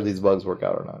things, whether these bugs work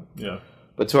out or not. Yeah.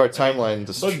 But to our timeline...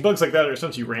 bugs like that are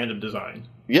essentially random design.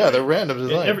 Yeah, they're random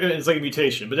design. It's like a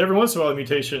mutation, but every once in a while a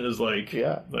mutation is like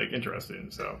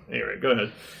interesting. So anyway, go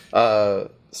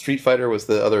ahead. Street Fighter was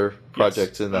the other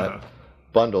project in that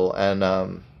bundle, and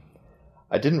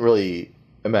I didn't really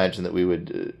imagine that we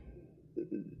would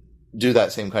do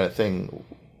that same kind of thing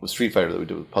with Street Fighter that we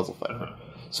did with Puzzle Fighter.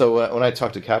 So when I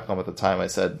talked to Capcom at the time, I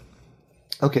said,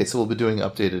 okay, so we'll be doing an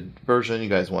updated version. You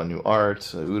guys want new art.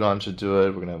 Udon should do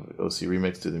it. We're going to have OC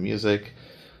Remix do the music.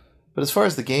 But as far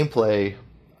as the gameplay,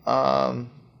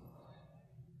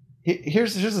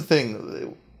 here's the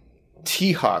thing.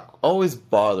 T-Hawk always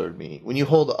bothered me. When you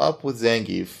hold up with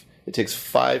Zangief, it takes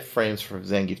 5 frames for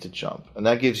Zangief to jump. And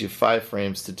that gives you 5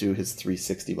 frames to do his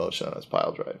 360 motion on his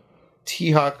pile drive.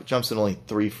 T-Hawk jumps in only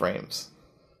 3 frames.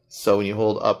 So when you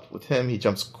hold up with him, he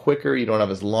jumps quicker. You don't have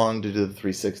as long to do the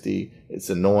 360. It's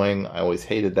annoying. I always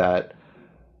hated that.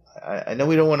 I know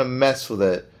we don't want to mess with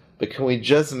it, but can we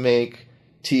just make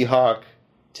T-Hawk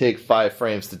take 5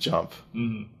 frames to jump?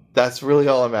 Mm-hmm. That's really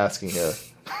all I'm asking here.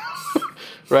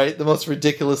 Right? The most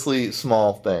ridiculously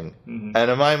small thing. Mm-hmm.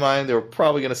 And in my mind, they were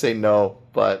probably going to say no,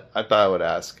 but I thought I would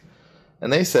ask.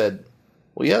 And they said,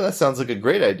 well, yeah, that sounds like a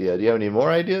great idea. Do you have any more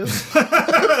ideas?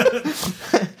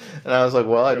 And I was like,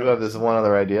 well, I do have this one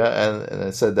other idea. And I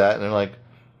said that, and they're like,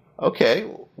 okay,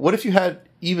 what if you had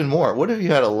even more? What if you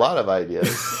had a lot of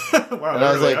ideas? Wow, and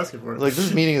I was really like,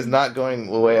 this meeting is not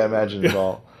going the way I imagined at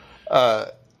all.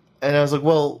 And I was like,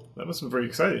 well... That must have been very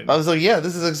exciting. I was like, yeah,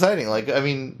 this is exciting. Like, I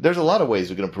mean, there's a lot of ways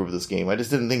we can improve this game. I just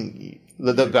didn't think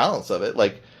the balance of it.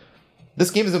 Like,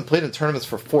 this game has been played in tournaments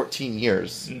for 14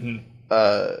 years.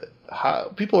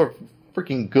 Mm-hmm. People are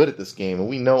freaking good at this game, and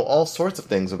we know all sorts of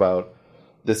things about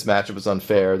this matchup is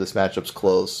unfair, this matchup's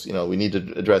close, we need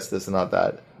to address this and not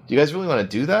that. Do you guys really want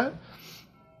to do that?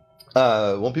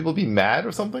 Won't people be mad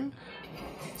or something?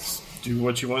 Do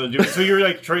what you want to do. So you're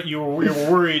like, you're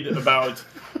worried about,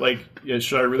 like,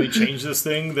 should I really change this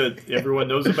thing that everyone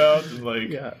knows about? And like,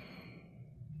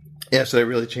 yeah, should I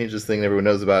really change this thing that everyone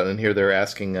knows about? And here they're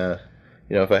asking,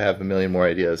 if I have a million more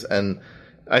ideas. And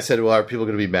I said, well, are people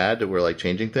going to be mad that we're like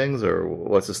changing things, or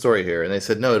what's the story here? And they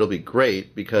said, no, it'll be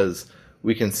great because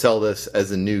we can sell this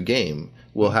as a new game.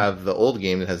 We'll have the old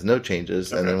game that has no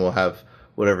changes, and then we'll have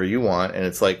whatever you want. And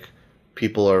it's like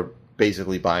people are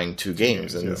basically buying 2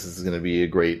 games, and this is going to be a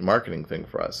great marketing thing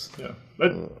for us. Yeah,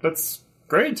 that's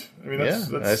great. I mean, that's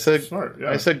smart.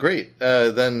 Yeah. I said great.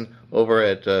 Then over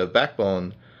at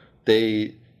Backbone,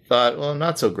 they thought, well,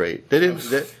 not so great. They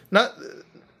didn't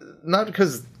not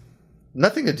because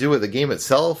nothing to do with the game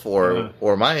itself or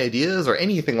my ideas or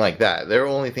anything like that. They're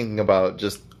only thinking about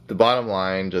just the bottom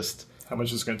line, just how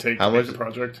much it's going to take to make the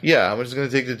project. Yeah, how much it's going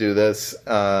to take to do this.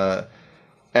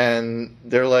 And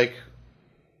they're like,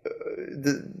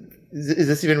 is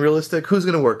this even realistic? Who's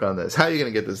going to work on this? How are you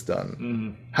going to get this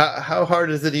done? How hard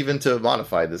is it even to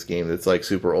modify this game that's like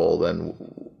super old and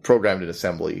programmed in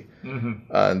assembly?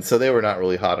 And so they were not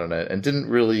really hot on it and didn't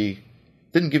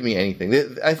give me anything.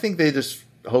 I think they just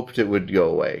hoped it would go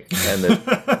away, and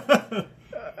that,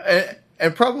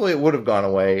 and probably it would have gone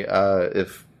away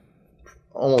if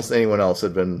almost anyone else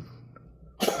had been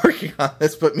working on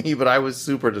this but me. But I was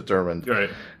super determined,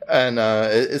 right? And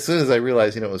as soon as I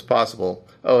realized, it was possible.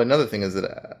 Oh, another thing is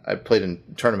that I played in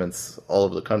tournaments all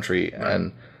over the country, right.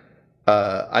 And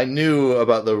I knew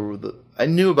about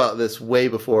this way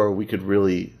before we could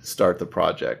really start the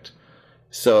project.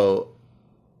 So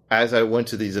as I went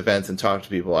to these events and talked to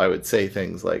people, I would say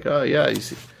things like, "Oh yeah, you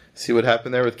see what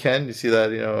happened there with Ken? You see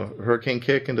that hurricane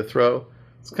kick into throw?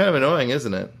 It's kind of annoying,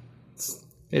 isn't it? It's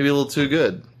maybe a little too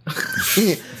good."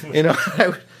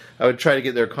 I would try to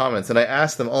get their comments, and I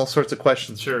asked them all sorts of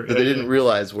questions that they didn't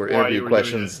realize were interview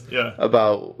questions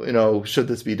about, should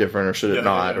this be different or should it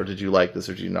not, or did you like this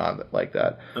or did you not like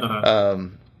that?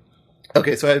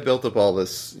 Okay, so I had built up all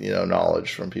this,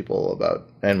 knowledge from people about,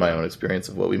 and my own experience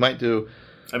of what we might do.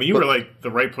 I mean, you were like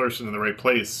the right person in the right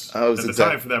place at the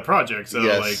time for that project, so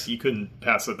like you couldn't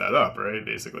pass that up, right?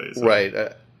 Basically, so.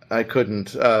 Right? I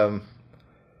couldn't.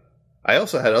 I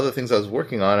also had other things I was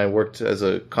working on. I worked as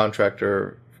a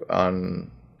contractor on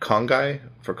Kongai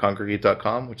for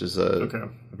Congregate.com, which is a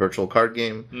virtual card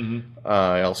game.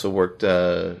 I also worked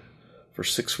for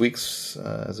 6 weeks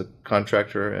as a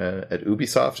contractor at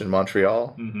Ubisoft in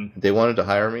Montreal. They wanted to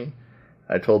hire me.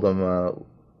 I told them,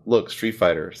 look, Street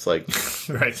Fighter. It's like,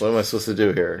 right. What am I supposed to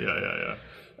do here? Yeah.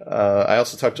 I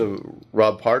also talked to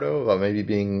Rob Pardo about maybe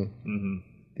being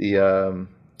the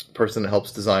person that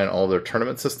helps design all their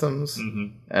tournament systems.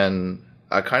 And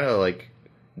I kind of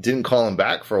didn't call him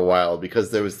back for a while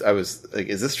because I was like,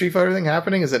 is this Street Fighter thing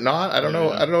happening? Is it not? I don't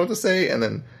know. I don't know what to say. And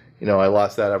then, I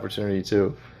lost that opportunity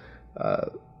too.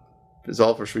 It's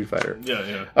all for Street Fighter.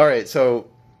 Yeah. All right. So,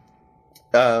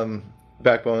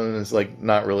 Backbone is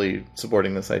not really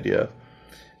supporting this idea,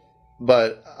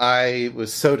 but I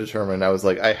was so determined. I was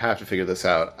like, I have to figure this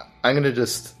out. I'm going to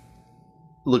just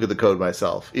look at the code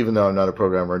myself, even though I'm not a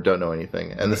programmer and don't know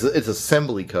anything. And it's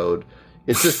assembly code.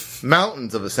 It's just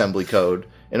mountains of assembly code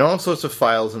and all sorts of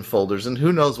files and folders, and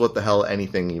who knows what the hell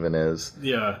anything even is.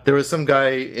 Yeah. There was some guy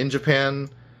in Japan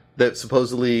that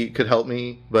supposedly could help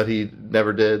me, but he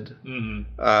never did.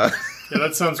 Yeah,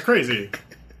 that sounds crazy.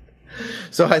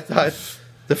 So I thought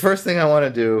the first thing I want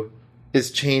to do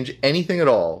is change anything at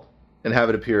all and have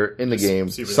it appear in the game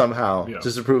somehow,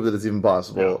 just to prove that it's even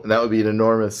possible. And that would be an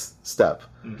enormous step.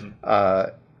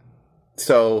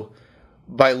 So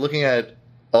by looking at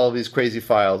all these crazy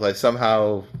files, I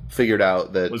somehow figured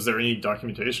out that... Was there any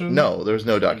documentation? No, there was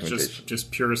no documentation.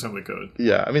 Just pure assembly code.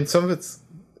 Yeah, I mean, some of it's...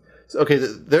 Okay,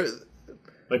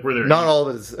 were there... Not all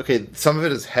of it is... Okay, some of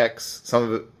it is hex, some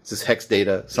of it is just hex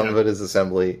data, some of it is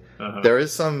assembly. There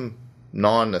is some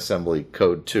non-assembly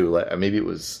code, too. Maybe it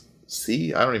was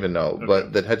C? I don't even know.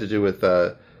 But that had to do with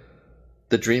the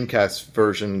Dreamcast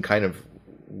version kind of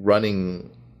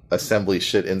running assembly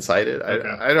shit inside it.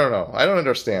 I don't know. I don't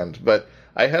understand. But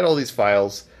I had all these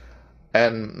files,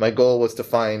 and my goal was to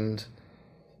find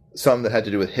some that had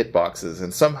to do with hitboxes.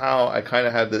 And somehow I kind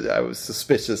of had I was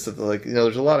suspicious of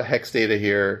there's a lot of hex data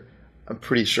here. I'm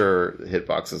pretty sure the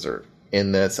hitboxes are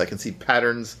in this. I can see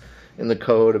patterns in the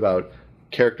code about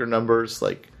character numbers,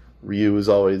 like Ryu is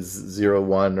always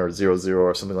 01 or 00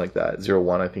 or something like that.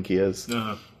 01, I think he is.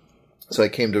 So I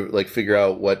came to figure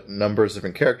out what numbers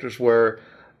different characters were.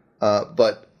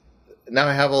 But now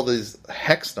I have all these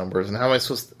hex numbers, and what am I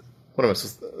supposed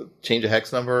to change a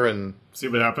hex number and see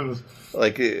what happens?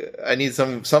 I need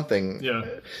something. Yeah.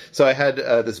 So I had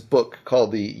this book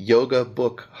called the Yoga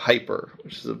Book Hyper,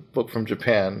 which is a book from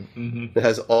Japan that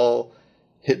has all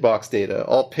hitbox data,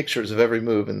 all pictures of every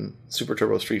move in Super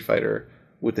Turbo Street Fighter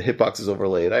with the hitboxes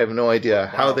overlaid. I have no idea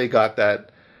how they got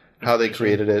that, how they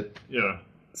created it. Yeah.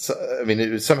 So, I mean,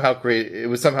 it was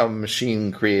somehow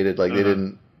machine created. They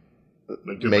didn't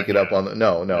make it up on the...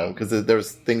 No, because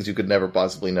there's things you could never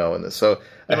possibly know in this. So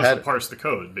they must have parsed the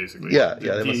code, basically. Yeah.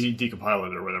 Decompile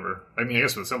it or whatever. I mean, I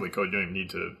guess with assembly code, you don't even need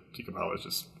to decompile it.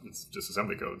 It's just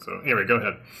assembly code. So anyway, go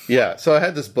ahead. Yeah, so I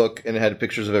had this book, and it had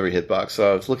pictures of every hitbox.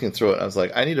 So I was looking through it, and I was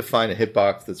like, I need to find a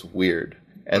hitbox that's weird.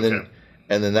 And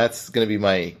and then that's going to be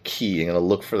my key. I'm going to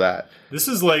look for that. This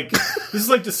is like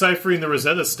deciphering the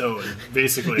Rosetta Stone,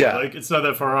 basically. Yeah. Like, it's not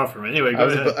that far off from it. Anyway, go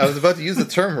ahead. I was about to use the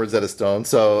term Rosetta Stone,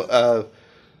 so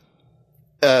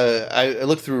I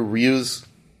looked through Ryu's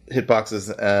hitboxes.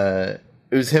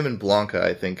 It was him and Blanca,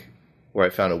 I think, where I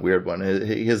found a weird one.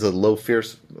 He has a low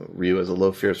fierce. Ryu has a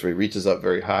low fierce where he reaches up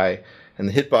very high, and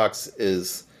the hitbox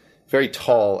is very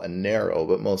tall and narrow,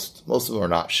 but most of them are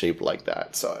not shaped like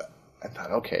that. So I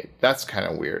thought, okay, that's kind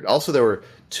of weird. Also, there were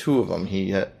two of them.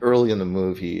 Early in the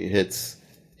move, he hits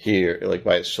here, like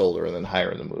by his shoulder, and then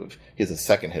higher in the move. He has a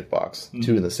second hitbox,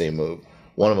 two in the same move.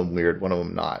 One of them weird, one of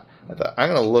them not. I thought, I'm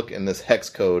going to look in this hex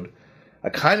code. I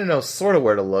kind of know sort of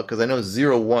where to look, because I know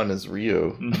 0-1 is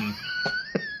Ryu.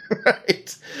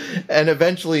 Right? And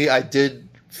eventually I did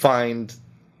find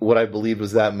what I believed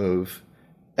was that move,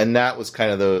 and that was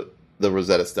kind of the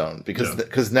Rosetta Stone,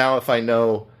 because now if I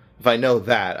know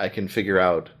that, I can figure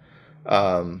out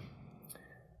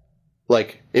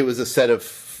like it was a set of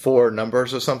 4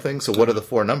 numbers or something. So what are the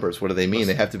 4 numbers? What do they mean?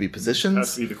 They have to be positions?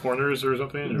 Have to be the corners or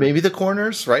something? Or? Maybe the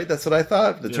corners, right? That's what I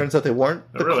thought. It turns out they weren't.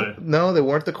 Really? No, they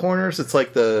weren't the corners. It's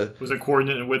like the... Was it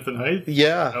coordinate width and height?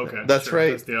 Yeah. Okay. That's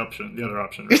right. That's the other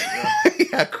option. Right?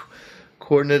 Yeah. Yeah,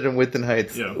 coordinate and width and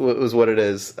height was what it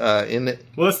is. Well,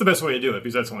 that's the best way to do it,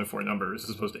 because that's only 4 numbers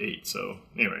as opposed to 8. So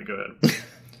anyway, go ahead.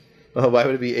 Oh, why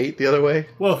would it be 8 the other way?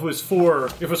 Well, if it was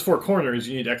 4 corners,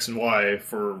 you need X and Y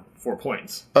for 4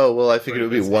 points. Oh, well, I figured it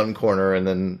would be 1 corner and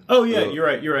then... Oh, yeah, you're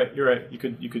right. You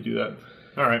could do that.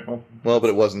 All right, well, but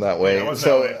it wasn't that way. Yeah, it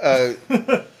wasn't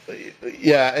that way.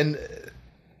 Yeah, and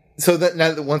so that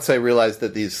now that once I realized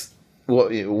that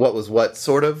what was what,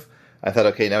 sort of, I thought,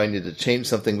 okay, now I need to change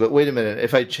something. But wait a minute,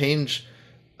 if I change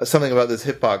something about this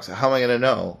hitbox, how am I going to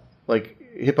know? Like,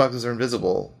 hitboxes are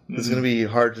invisible. It's going to be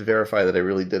hard to verify that I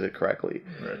really did it correctly.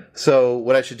 Right. So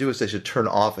what I should do is I should turn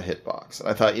off a hitbox. And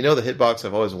I thought, the hitbox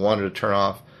I've always wanted to turn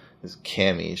off is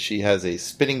Cammy. She has a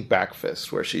spinning back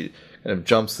fist where she kind of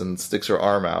jumps and sticks her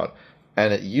arm out.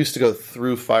 And it used to go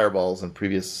through fireballs in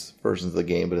previous versions of the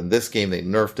game, but in this game they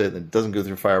nerfed it, and it doesn't go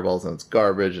through fireballs, and it's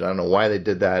garbage, and I don't know why they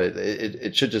did that.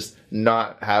 It should just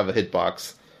not have a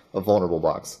hitbox, a vulnerable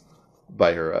box,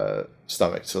 by her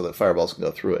stomach, so that fireballs can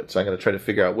go through it. So I'm going to try to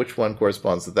figure out which one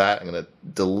corresponds to that. I'm going to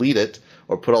delete it,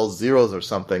 or put all zeros or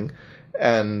something,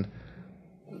 and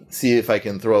see if I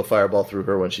can throw a fireball through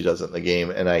her when she does it in the game,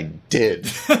 and I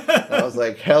did. I was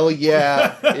like, hell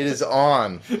yeah, it is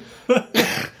on.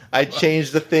 I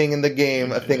changed the thing in the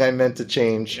game, a thing I meant to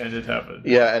change. And it happened.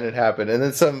 Yeah, and it happened. And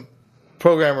then some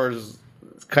programmers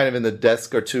kind of in the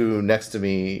desk or two next to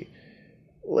me,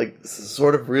 like,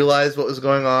 sort of realized what was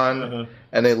going on,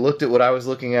 and they looked at what I was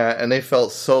looking at, and they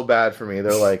felt so bad for me.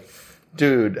 They're like,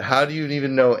 dude, how do you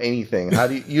even know anything? How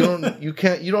do you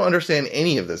don't understand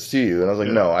any of this, do you? And I was like,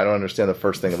 no, I don't understand the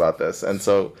first thing about this. And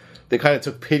so they kind of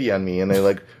took pity on me, and they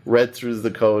like read through the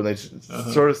code, and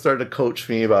they sort of started to coach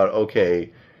me about,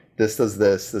 okay, this does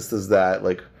this does that.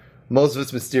 Like, most of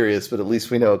it's mysterious, but at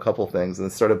least we know a couple things. And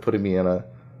it started putting me on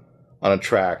a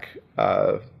track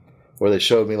where they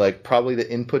showed me, like, probably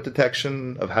the input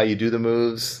detection of how you do the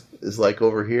moves is like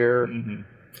over here. Mm-hmm.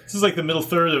 This is like the middle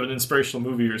third of an inspirational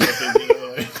movie or something.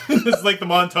 It's like the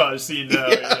montage scene now.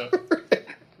 Yeah,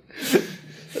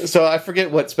 right. So I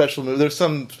forget what special move. There's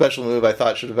some special move I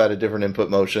thought should have had a different input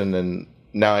motion, and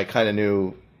now I kind of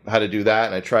knew how to do that,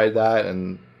 and I tried that,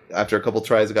 and after a couple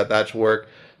tries I got that to work.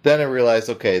 Then I realized,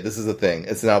 okay, this is a thing.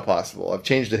 It's now possible. I've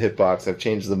changed the hitbox. I've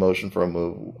changed the motion for a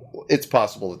move. It's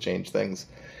possible to change things.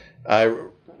 I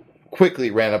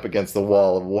quickly ran up against the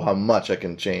wall of how much I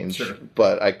can change,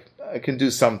 but I can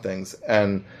do some things.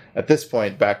 And at this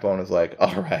point, Backbone is like,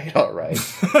 all right.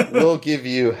 We'll give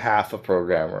you half a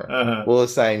programmer. We'll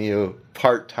assign you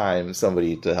part-time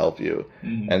somebody to help you.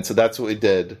 And so that's what we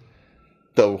did.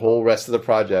 The whole rest of the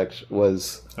project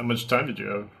was... How much time did you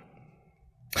have?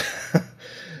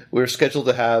 We were scheduled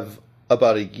to have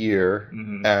about a year,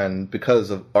 and because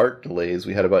of art delays,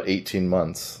 we had about 18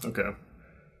 months. Okay.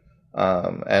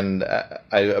 And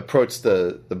I approached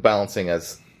the balancing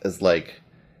as like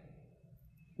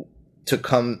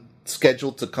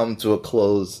scheduled to come to a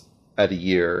close at a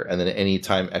year, and then any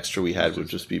time extra we had would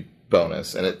just be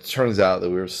bonus. And it turns out that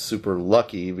we were super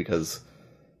lucky because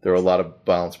there were a lot of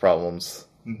balance problems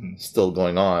still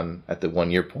going on at the 1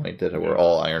 year point that were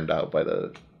all ironed out by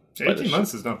the... 18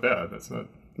 months is not bad.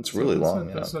 It's really long.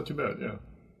 That's not too bad, yeah.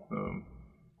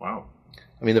 Wow.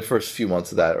 I mean, the first few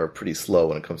months of that are pretty slow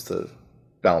when it comes to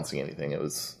balancing anything. It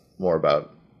was more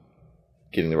about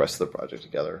getting the rest of the project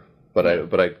together. But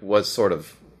I was sort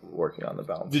of working on the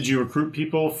balance. Did you recruit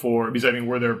people because, I mean,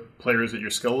 were there players at your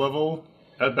skill level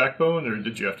had Backbone, or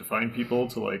did you have to find people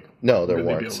to like? No, there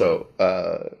weren't. So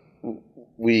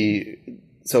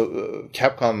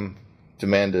Capcom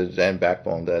demanded and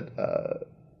Backbone that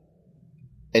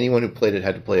anyone who played it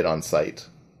had to play it on site.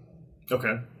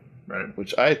 Okay, right.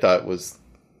 Which I thought was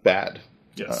bad.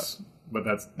 Yes, but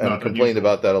that's not and complained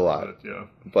about that a lot. Yeah,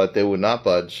 but they would not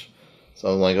budge. So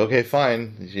I'm like, okay,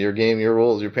 fine. It's your game, your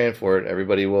rules. You're paying for it.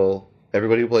 Everybody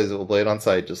who plays it will play it on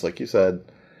site, just like you said.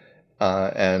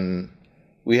 And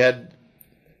we had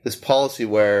this policy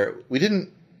where we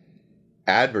didn't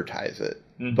advertise it,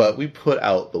 but we put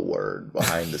out the word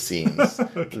behind the scenes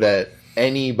that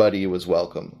anybody was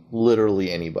welcome.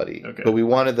 Literally anybody. Okay. But we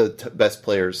wanted the best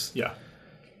players. Yeah.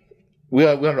 We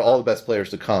wanted all the best players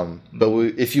to come, but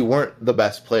if you weren't the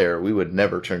best player, we would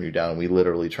never turn you down. We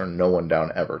literally turn no one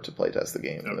down ever to play test the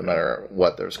game, no matter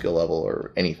what their skill level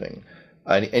or anything.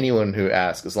 Anyone who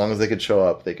asked, as long as they could show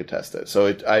up, they could test it.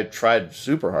 So I tried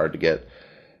super hard to get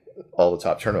all the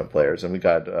top tournament players, and we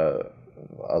got a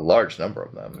large number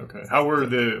of them. Okay. What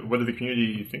did the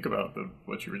community think about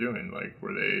what you were doing? Like,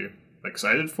 were they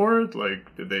excited for it? Like,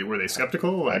 were they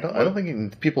skeptical? Like, I don't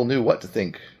think people knew what to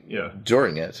think. Yeah.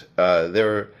 During it,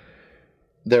 there's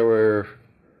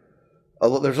a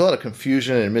lot of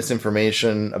confusion and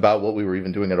misinformation about what we were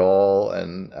even doing at all,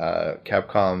 and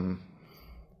Capcom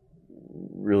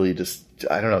really just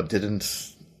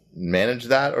didn't manage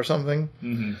that or something.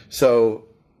 Mm-hmm. So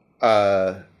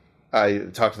I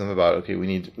talked to them about, okay, we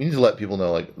need to let people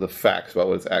know like the facts about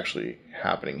what's actually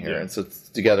happening here, and so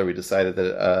together we decided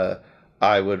that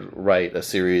I would write a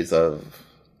series of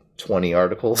 20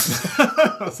 articles.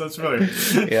 Sounds familiar.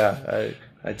 Yeah,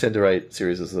 I tend to write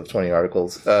series of 20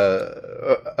 articles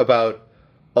about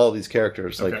all these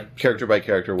characters, like character by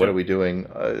character. What are we doing?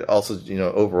 Also,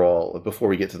 overall, before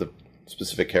we get to the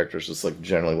specific characters, just like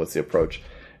generally what's the approach,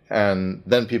 and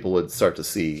then people would start to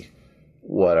see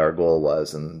what our goal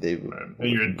was, and they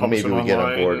maybe would get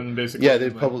on board. Yeah,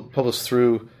 they'd publish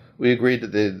through. We agreed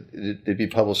that they'd be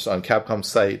published on Capcom's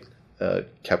site,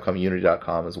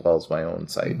 CapcomUnity.com, as well as my own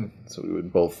site. Mm-hmm.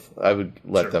 So I would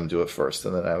let them do it first,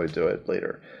 and then I would do it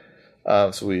later. Are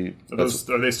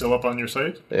they still up on your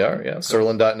site? They are, yeah.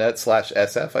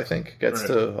 Sirlin.net/SF, I think, gets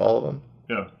to all of them.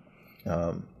 Yeah.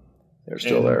 They're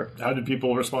still there. How did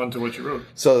people respond to what you wrote?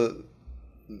 So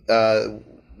that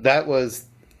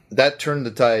turned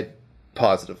the tide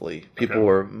positively. People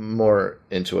were more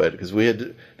into it because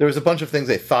there was a bunch of things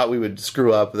they thought we would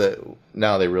screw up that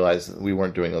now they realize we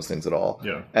weren't doing those things at all.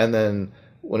 Yeah. And then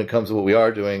when it comes to what we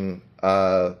are doing,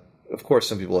 of course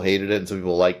some people hated it and some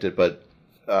people liked it, but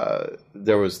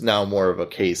there was now more of a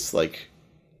case like,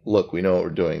 look, we know what we're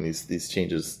doing. These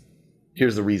changes,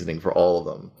 here's the reasoning for all of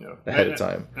them ahead of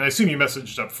time. And I assume you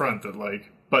messaged up front that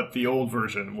but the old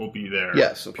version will be there.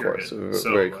 Yes, of course. We're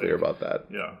very clear about that.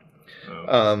 Yeah.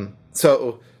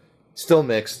 So still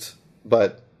mixed,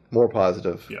 but more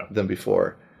positive than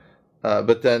before.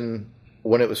 But then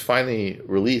when it was finally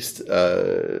released,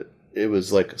 it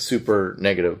was like super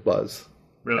negative buzz.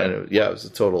 Really? And it was a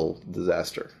total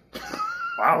disaster.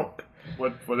 Wow.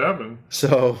 What happened?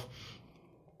 So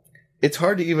it's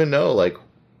hard to even know like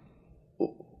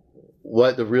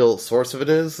what the real source of it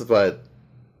is, but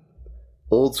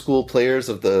old school players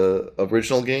of the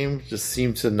original game just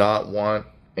seem to not want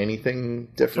anything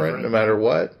different no matter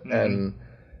what, and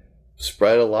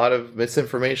spread a lot of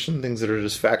misinformation, things that are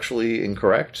just factually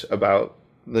incorrect about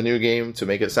the new game to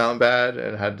make it sound bad,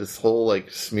 and had this whole like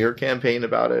smear campaign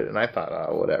about it. And I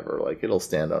thought, whatever, like it'll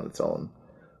stand on its own.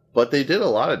 But they did a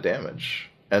lot of damage,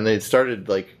 and they started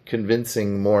like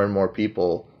convincing more and more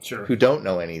people who don't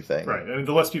know anything. Right. I mean,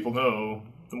 the less people know,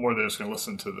 the more they're just going to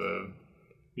listen to the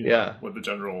what the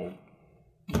general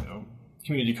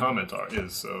community comment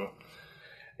is. So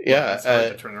it's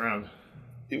hard to turn around.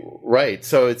 Right.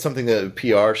 So it's something that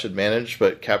PR should manage,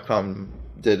 but Capcom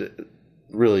did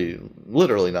really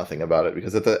literally nothing about it,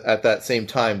 because at that same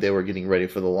time they were getting ready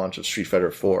for the launch of Street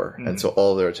Fighter 4, and so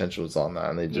all their attention was on that,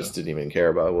 and they just didn't even care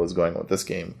about what was going on with this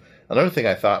game. Another thing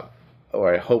I thought,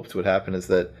 or I hoped would happen, is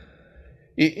that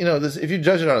if you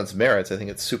judge it on its merits, I think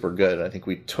it's super good, and I think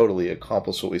we totally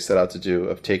accomplished what we set out to do,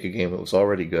 of take a game that was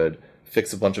already good,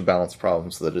 fix a bunch of balance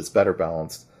problems so that it's better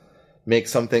balanced, make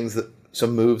some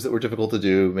moves that were difficult to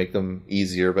do, make them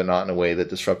easier, but not in a way that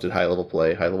disrupted high-level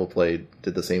play. High-level play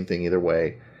did the same thing either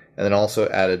way. And then also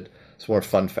added some more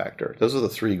fun factor. Those are the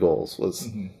three goals, was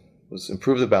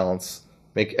improve the balance,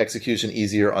 make execution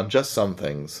easier on just some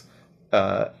things,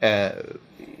 and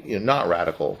not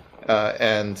radical,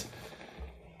 and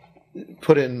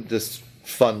put in just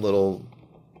fun little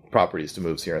properties to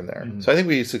moves here and there. So I think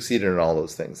we succeeded in all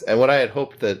those things. And what I had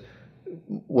hoped that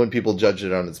when people judged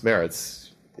it on its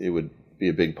merits, it would be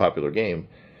a big popular game.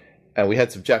 And we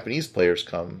had some Japanese players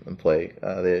come and play.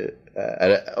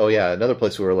 Another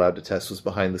place we were allowed to test was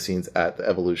behind the scenes at the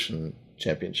Evolution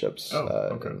Championships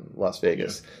in Las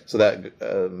Vegas. Yeah. So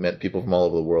that meant people from all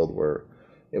over the world were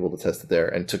able to test it there.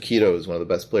 And Tokido is one of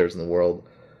the best players in the world.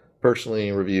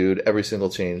 Personally reviewed every single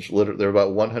change. There were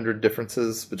about 100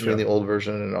 differences between the old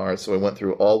version and ours. So I went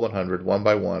through all 100, one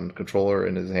by one, controller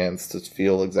in his hands to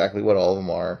feel exactly what all of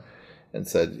them are, and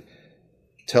said,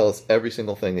 tell us every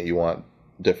single thing that you want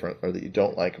different or that you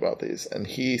don't like about these. And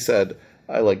he said,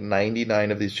 I like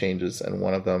 99 of these changes, and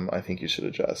one of them I think you should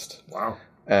adjust. Wow.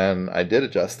 And I did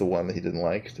adjust the one that he didn't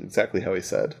like, exactly how he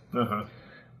said.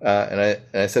 And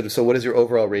I said, so what is your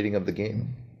overall rating of the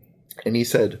game? And he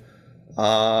said,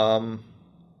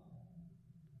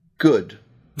 good.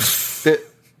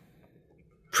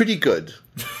 Pretty good.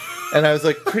 And I was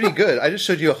like, pretty good? I just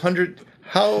showed you 100.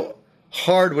 How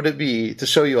hard would it be to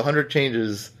show you 100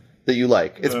 changes that you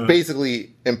like? It's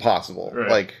basically impossible. Right.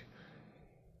 Like,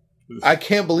 I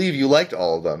can't believe you liked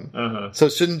all of them. So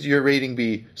shouldn't your rating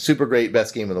be super great,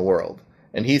 best game in the world?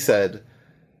 And he said,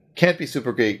 can't be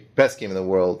super great, best game in the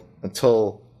world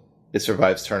until it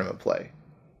survives tournament play.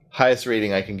 Highest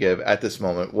rating I can give at this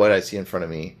moment, what I see in front of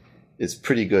me, is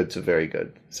pretty good to very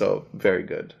good. So very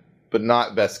good, but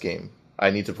not best game. I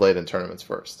need to play it in tournaments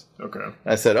first. Okay. And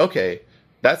I said, okay,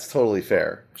 that's totally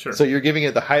fair. Sure. So you're giving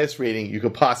it the highest rating you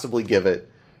could possibly give it,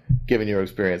 given your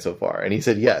experience so far. And he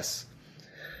said, yes.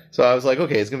 So I was like,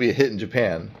 okay, it's going to be a hit in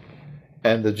Japan.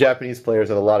 And the Japanese players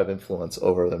have a lot of influence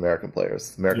over the American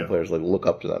players. The American players like look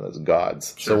up to them as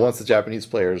gods. Sure. So once the Japanese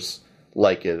players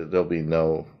like it, there'll be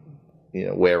no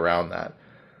way around that.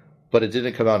 But it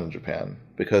didn't come out in Japan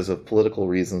because of political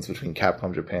reasons between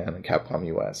Capcom Japan and Capcom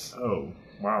US. Oh,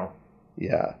 wow.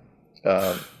 Yeah.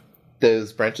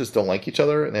 Those branches don't like each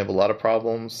other, and they have a lot of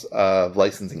problems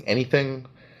licensing anything.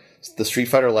 The Street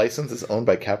Fighter license is owned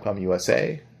by Capcom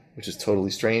USA, which is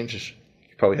totally strange.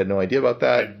 You probably had no idea about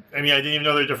that. I mean, I didn't even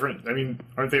know they're different. I mean,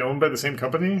 aren't they owned by the same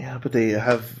company? Yeah, but they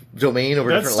have domain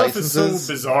over different licenses. That stuff is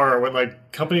so bizarre when,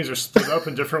 like, companies are split up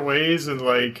in different ways, and,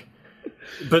 like...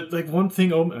 But, like, one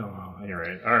thing... Oh, you're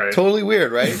right. All right. Totally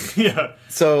weird, right? Yeah.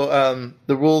 So,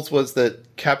 the rules was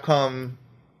that Capcom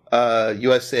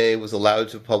USA was allowed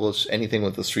to publish anything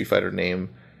with the Street Fighter name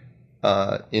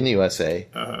in the USA.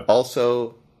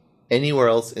 Also, anywhere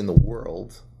else in the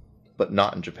world, but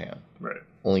not in Japan. Right.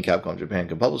 Only Capcom Japan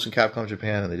could publish in Capcom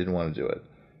Japan, and they didn't want to do it.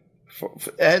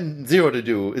 And zero to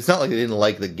do. It's not like they didn't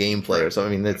like the gameplay or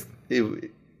something. I mean,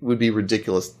 it would be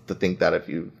ridiculous to think that if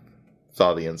you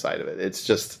saw the inside of it. It's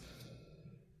just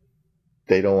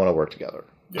they don't want to work together.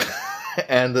 Yeah.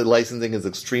 And the licensing is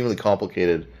extremely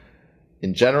complicated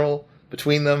in general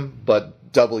between them,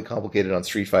 but doubly complicated on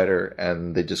Street Fighter,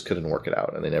 and they just couldn't work it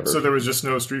out, and they never. So there was just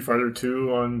no Street Fighter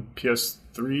 2 on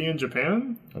PS3 in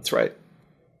Japan? That's right.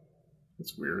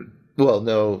 That's weird. Well,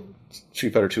 no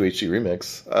Street Fighter 2 HD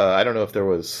Remix. I don't know if there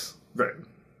was. Right.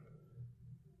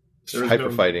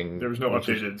 Hyper fighting. There was no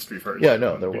updated Street Fighter. Yeah,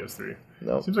 no, on there PS3. Was.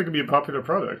 No. Seems like it'd be a popular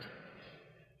product.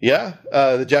 Yeah,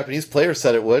 the Japanese players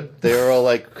said it would. They were all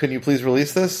like, "Can you please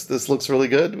release this? This looks really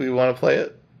good. We want to play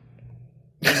it."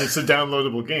 And it's a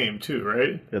downloadable game too,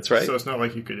 right? That's right. So it's not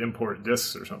like you could import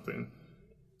discs or something.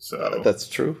 So that's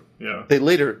true. Yeah.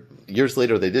 Years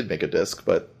later, they did make a disc,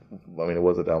 but I mean, it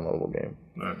was a downloadable game.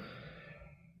 Right.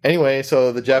 Anyway,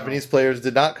 so the Japanese players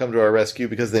did not come to our rescue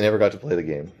because they never got to play the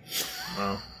game.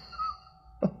 Wow.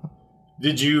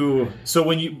 Did you? So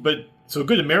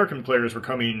good American players were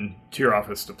coming to your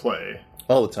office to play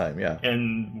all the time, yeah.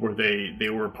 And were they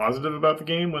were positive about the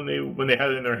game when they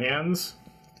had it in their hands?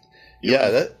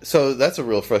 Yeah, that's a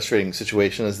real frustrating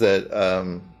situation. Is that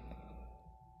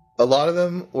a lot of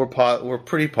them were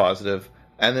pretty positive,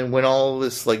 and then when all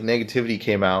this like negativity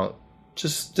came out,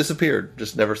 just disappeared,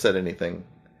 just never said anything.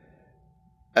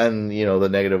 And the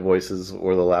negative voices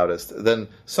were the loudest. Then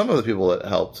some of the people that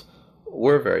helped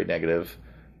were very negative,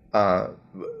 but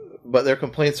their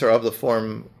complaints are of the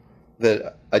form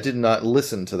that I did not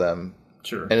listen to them.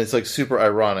 Sure. And it's like super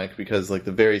ironic because like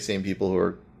the very same people who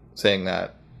are saying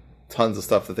that tons of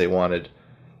stuff that they wanted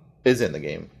is in the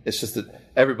game. It's just that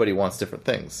everybody wants different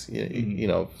things.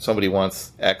 Somebody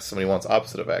wants X, somebody wants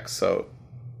opposite of X. So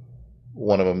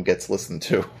one of them gets listened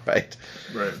to, right?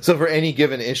 Right. So for any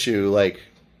given issue, like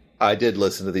I did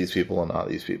listen to these people and not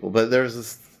these people, but there's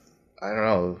this, I don't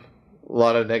know, a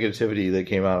lot of negativity that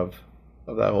came out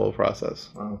of that whole process.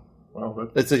 Wow.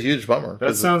 It's a huge bummer.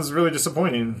 That sounds really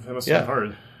disappointing. That must have been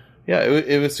hard. Yeah,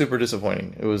 it was super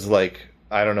disappointing. It was like,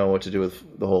 I don't know what to do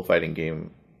with the whole fighting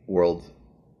game world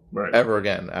ever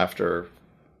again after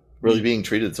really being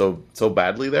treated so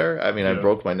badly there. I mean, I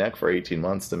broke my neck for 18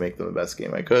 months to make them the best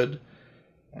game I could,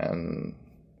 and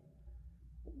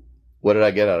what did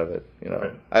I get out of it? You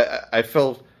know, I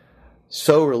felt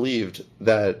so relieved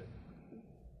that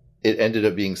it ended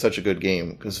up being such a good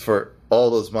game, because for all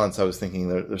those months I was thinking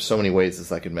there's so many ways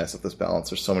that I could mess up this balance.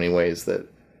 There's so many ways that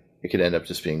it could end up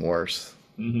just being worse,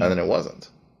 and then it wasn't.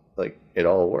 Like, it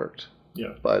all worked.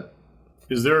 Yeah. But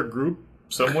is there a group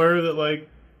somewhere that like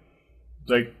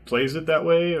plays it that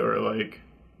way, or like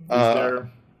is there?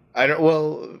 I don't.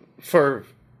 Well, for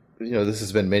this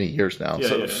has been many years now.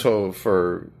 So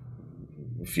for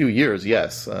a few years,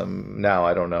 yes. Now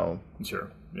I don't know.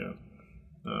 Sure. Yeah.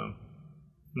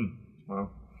 Wow.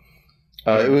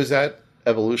 It was at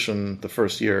Evolution the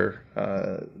first year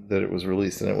that it was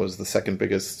released, and it was the second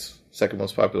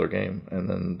most popular game. And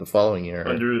then the following year,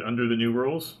 under the new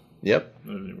rules. Yep.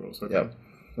 Under the new rules. Okay. Yep.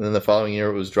 And then the following year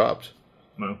it was dropped.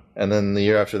 No. And then the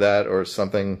year after that, or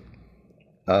something,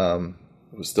 it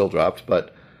was still dropped.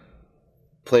 But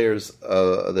players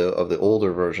of the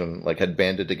older version had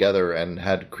banded together and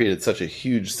had created such a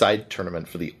huge side tournament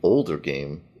for the older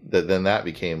game that then that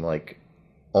became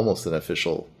almost an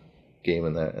official game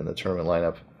in the tournament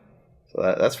lineup. So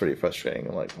that's pretty frustrating.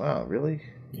 I'm like, wow, really?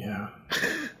 Yeah.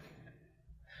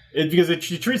 Because it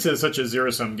treats it as such a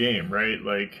zero-sum game, right?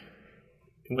 Like,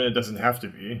 when it doesn't have to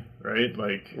be, right?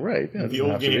 Like, right. Yeah, the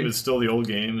old game is still the old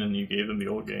game, and you gave them the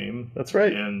old game. That's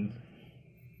right. And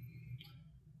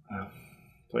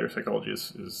player psychology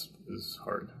is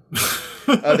hard.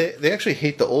 They actually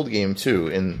hate the old game too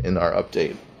in our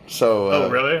update. So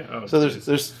really? So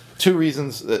there's two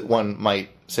reasons that one might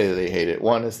say that they hate it.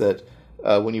 One is that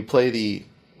when you play the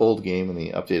old game in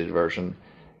the updated version,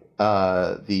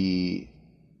 let's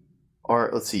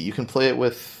see, you can play it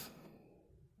with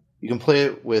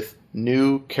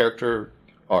new character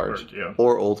art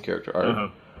or old character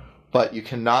art, but you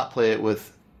cannot play it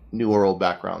with new or old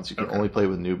backgrounds. You can only play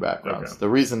with new backgrounds. The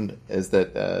reason is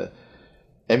that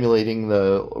emulating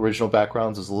the original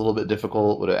backgrounds is a little bit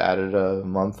difficult. Would have added a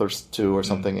month or two or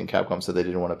something, and Capcom said they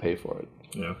didn't want to pay for it.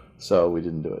 Yeah. So we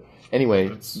didn't do it.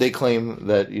 Anyway, they claim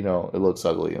that it looks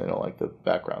ugly and they don't like the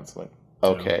backgrounds. I'm like,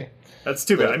 okay. Yeah. That's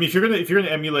too bad. I mean, if you're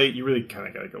gonna emulate, you really kind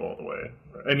of gotta go all the way.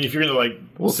 Right? I mean, if you're gonna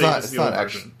it's not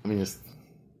actually. I mean, it's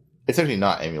actually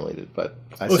not emulated, but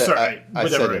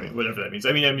whatever that means.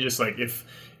 I mean, just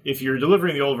if you're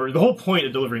delivering the old version, the whole point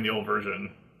of delivering the old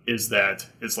version is that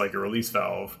it's like a release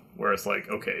valve where it's like,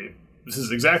 okay, this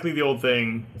is exactly the old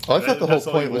thing. Well, I thought the whole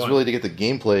point was really to get the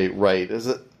gameplay right. Is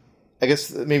it? I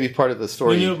guess maybe part of the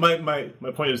story. My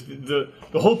point is the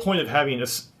whole point of having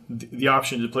the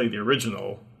option to play the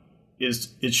original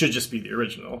is it should just be the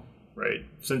original, right?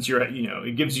 Since you're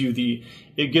it gives you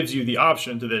the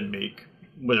option to then make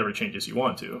whatever changes you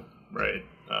want to, right?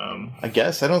 I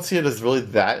guess I don't see it as really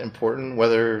that important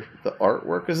whether the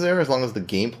artwork is there, as long as the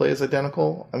gameplay is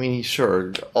identical. I mean,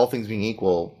 sure, all things being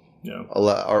equal, a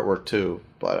lot artwork too,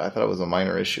 but I thought it was a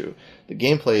minor issue. The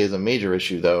gameplay is a major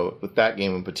issue, though, with that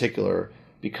game in particular,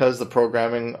 because the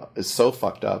programming is so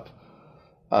fucked up.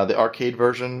 The arcade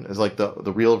version is like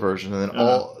the real version, and then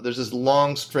there's this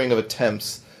long string of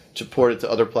attempts to port it to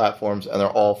other platforms, and they're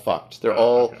all fucked. They're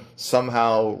all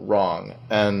somehow wrong,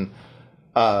 and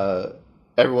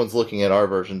everyone's looking at our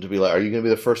version to be like, are you going to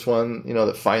be the first one,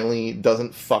 that finally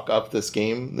doesn't fuck up this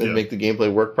game and make the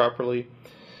gameplay work properly?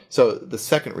 So the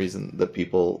second reason that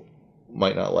people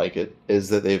might not like it is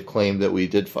that they've claimed that we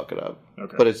did fuck it up.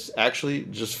 Okay. But it's actually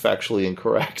just factually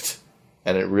incorrect,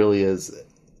 and it really is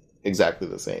exactly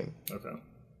the same. Okay.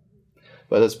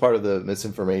 But as part of the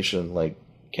misinformation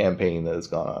campaign that has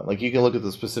gone on, you can look at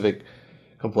the specific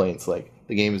complaints,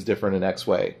 the game is different in X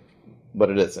way, but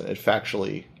it isn't. It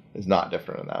factually is not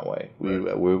different in that way.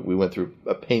 Right. We went through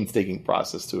a painstaking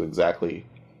process to exactly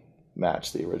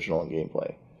match the original in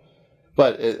gameplay.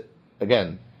 But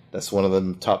again, that's one of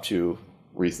the top two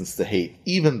reasons to hate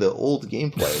even the old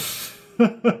gameplay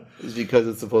is because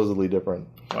it's supposedly different.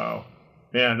 Wow.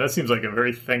 Man, that seems like a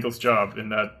very thankless job in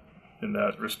that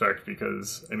respect,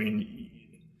 because I mean,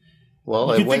 you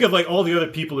can think of all the other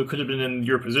people who could have been in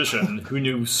your position who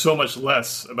knew so much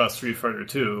less about Street Fighter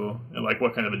 2 and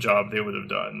what kind of a job they would have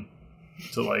done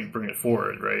to bring it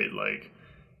forward, right?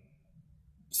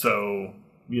 So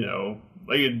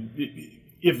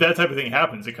if that type of thing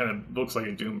happens, it kind of looks like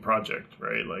a Doom project,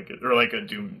 right? Or a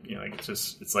Doom,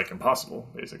 it's impossible,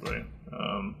 basically.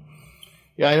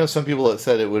 Yeah, I know some people that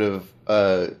said it would have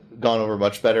gone over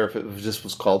much better if it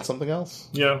was called something else.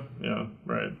 Yeah,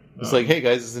 right. It's hey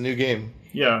guys, it's a new game.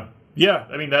 Yeah.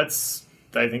 I mean, I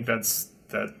think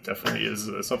that definitely is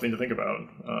something to think about,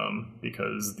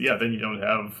 because then you don't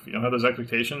have those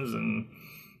expectations, and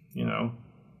you know,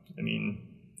 I mean,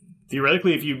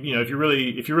 theoretically, if you're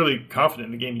really confident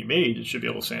in the game you made, it should be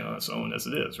able to stand on its own as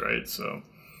it is, right? So,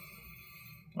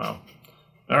 wow.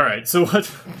 All right. So what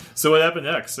happened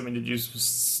next? I mean, did you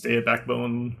stay at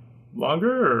Backbone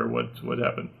longer, or what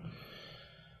happened?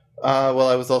 Well,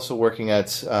 I was also working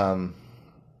at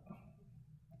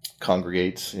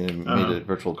Congregate and made a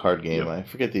virtual card game. Yep. I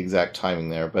forget the exact timing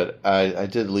there, but I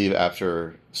did leave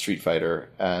after Street Fighter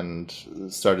and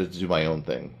started to do my own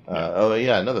thing.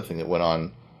 Another thing that went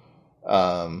on.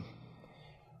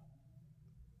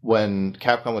 When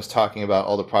Capcom was talking about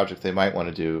all the projects they might want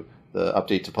to do, the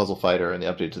update to Puzzle Fighter and the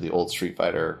update to the old Street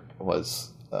Fighter that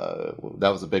was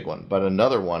a big one. But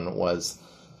another one was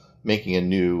making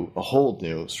a whole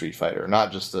new Street Fighter,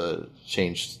 not just a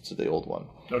change to the old one.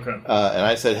 Okay. And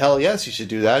I said, hell yes, you should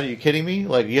do that. Are you kidding me?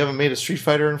 Like, you haven't made a Street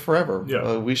Fighter in forever.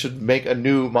 Yeah. We should make a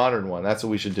new modern one. That's what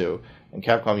we should do. And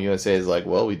Capcom USA is like,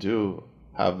 well, we do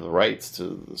have the rights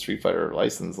to the Street Fighter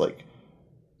license. Like,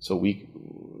 so we,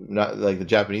 not like the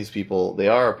Japanese people, they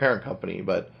are a parent company,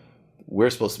 but we're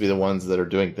supposed to be the ones that are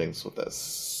doing things with this.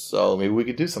 So maybe we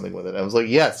could do something with it. And I was like,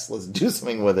 yes, let's do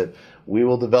something with it. We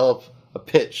will develop a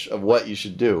pitch of what you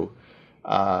should do.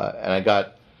 And I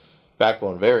got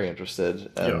Backbone very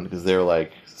interested, and because they were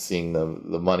like seeing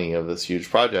the money of this huge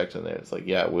project, and it's like,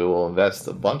 yeah, we will invest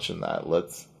a bunch in that.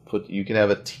 You can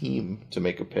have a team to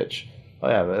make a pitch. Oh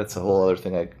yeah, that's a whole other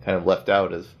thing I kind of left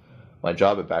out is my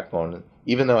job at Backbone.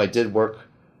 Even though I did work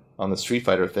on the Street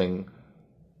Fighter thing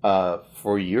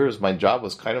for years, my job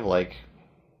was kind of like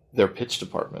their pitch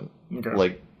department. Okay.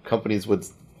 Like companies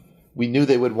we knew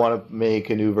they would want to make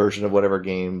a new version of whatever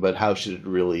game, but how should it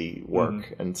really work?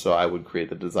 Mm-hmm. And so I would create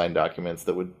the design documents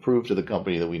that would prove to the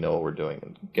company that we know what we're doing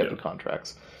and get the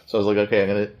contracts. So I was like,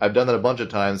 okay, I've done that a bunch of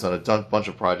times on a bunch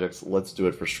of projects. Let's do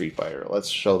it for Street Fighter. Let's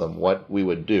show them what we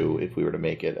would do if we were to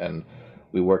make it. And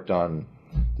we worked on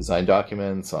design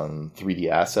documents, on 3D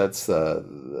assets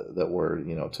that were,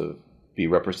 to be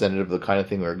representative of the kind of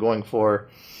thing we were going for.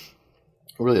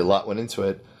 Really, a lot went into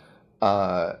it.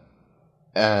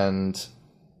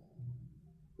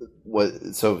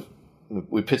 So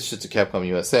we pitched it to Capcom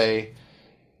USA.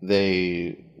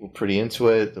 They were pretty into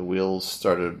it. The wheels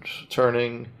started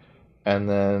turning. And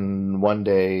then one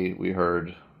day we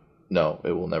heard, no,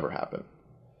 it will never happen.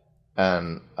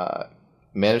 And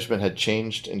management had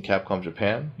changed in Capcom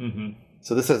Japan. Mm-hmm.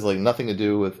 So this has like nothing to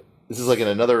do with... This is like in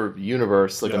another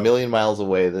universe, like a million miles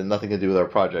away, that nothing to do with our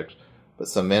project. But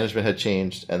some management had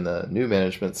changed, and the new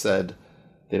management said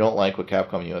they don't like what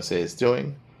Capcom USA is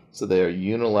doing, so they are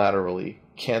unilaterally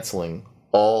canceling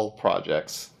all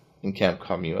projects in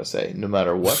Capcom USA, no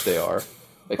matter what they are,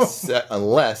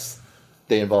 unless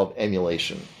they involve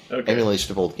emulation. Okay.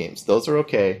 Emulation of old games. Those are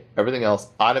okay. Everything else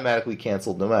automatically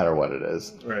canceled, no matter what it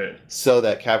is. Right. So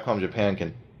that Capcom Japan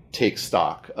can take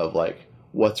stock of like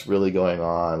what's really going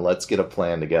on. Let's get a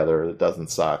plan together that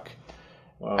doesn't suck.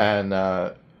 Wow. And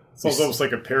it's almost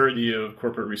like a parody of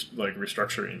corporate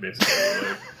restructuring,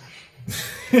 basically.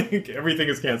 Like, everything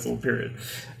is canceled, period.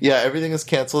 Yeah, everything is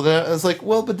canceled. And I was like,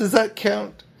 well, but does that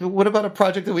count? What about a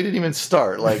project that we didn't even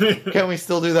start? Like, can't we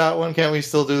still do that one? Can't we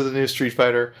still do the new Street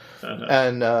Fighter? Uh-huh.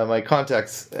 And my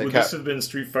contacts... Would this have been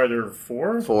Street Fighter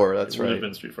 4? 4, that's right. It would have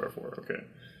been Street Fighter 4, okay.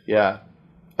 Yeah.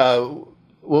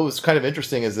 What was kind of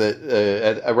interesting is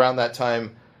that around that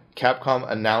time, Capcom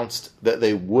announced that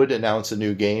they would announce a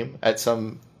new game at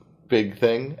some big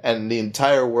thing, and the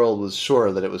entire world was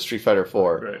sure that it was Street Fighter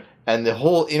 4. Right. And the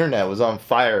whole internet was on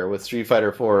fire with Street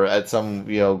Fighter 4 at some,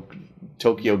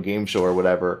 Tokyo game show or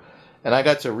whatever. And I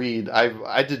got to read,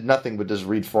 I did nothing but just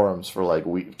read forums for like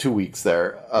 2 weeks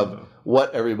there of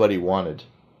what everybody wanted.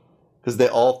 Because they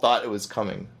all thought it was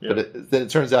coming. Yep. But then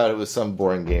it turns out it was some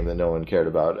boring game that no one cared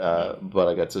about. But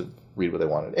I got to read what they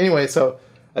wanted. Anyway, so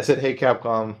I said, hey,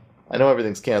 Capcom, I know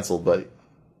everything's canceled, but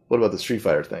what about the Street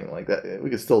Fighter thing? Like that,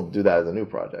 we could still do that as a new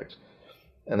project.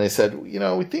 And they said,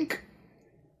 we think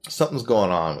something's going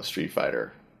on with Street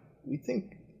Fighter. We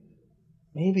think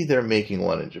maybe they're making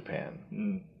one in Japan.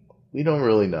 Mm. We don't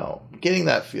really know. I'm getting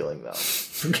that feeling, though.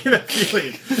 I'm getting that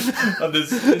feeling on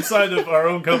this inside of our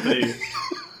own company.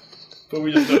 But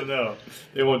we just don't know.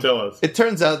 They won't tell us. It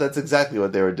turns out that's exactly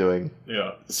what they were doing.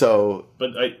 Yeah. So,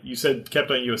 but you said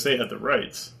Capcom USA had the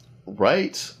rights.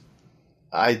 Right.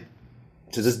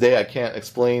 To this day, I can't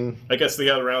explain. I guess they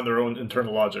got around their own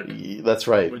internal logic. That's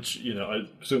right. Which,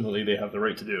 presumably they have the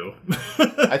right to do.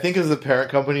 I think as a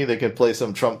parent company, they can play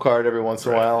some trump card every once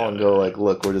in a while and go like,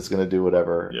 look, we're just going to do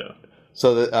whatever. Yeah.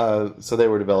 So they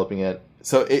were developing it.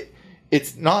 So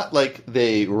it's not like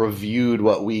they reviewed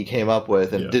what we came up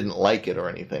with and didn't like it or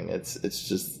anything. It's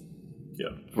just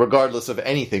regardless of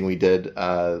anything we did,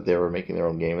 they were making their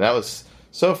own game. And that was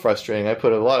so frustrating. I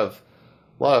put a lot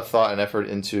of thought and effort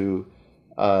into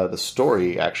the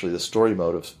story, actually, the story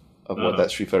mode of what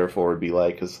that Street Fighter 4 would be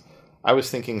like. Because I was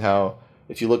thinking how,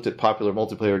 if you looked at popular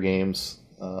multiplayer games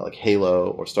like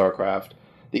Halo or StarCraft,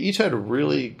 they each had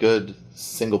really good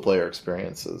single-player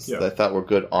experiences that I thought were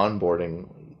good onboarding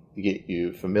to get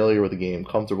you familiar with the game,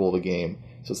 comfortable with the game,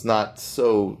 so it's not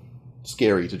so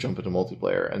scary to jump into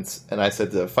multiplayer. And I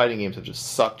said the fighting games have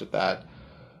just sucked at that.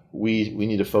 We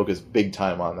need to focus big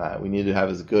time on that. We need to have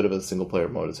as good of a single-player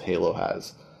mode as Halo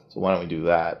has. So why don't we do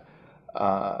that?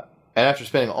 And after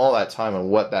spending all that time on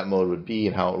what that mode would be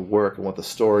and how it would work and what the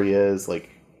story is, like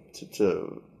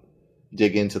to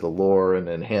dig into the lore and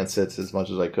enhance it as much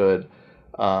as I could,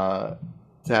 to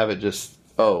have it just,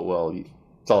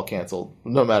 it's all canceled,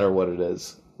 no matter what it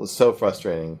is, was so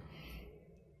frustrating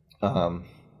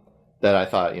that I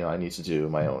thought, I need to do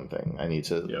my own thing. I need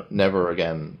to never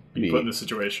again be put in a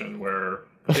situation where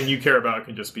the thing you care about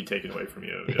can just be taken away from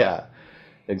you. Yeah,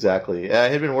 exactly. I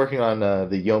had been working on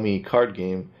the Yomi card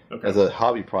game as a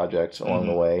hobby project along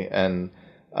the way, and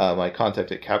my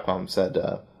contact at Capcom said,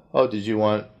 do you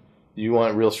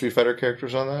want real Street Fighter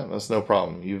characters on that? That's no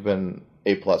problem. You've been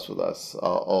A+ with us.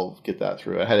 I'll get that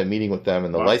through. I had a meeting with them,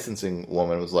 and the licensing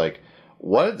woman was like,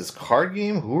 what? This card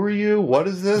game? Who are you? What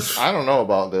is this? I don't know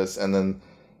about this. And then,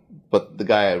 but the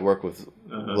guy I'd worked with,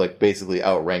 basically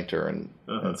outranked her and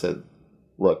said,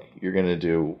 look, you're going to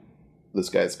do this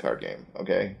guy's card game,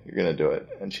 okay? You're going to do it.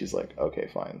 And she's like, okay,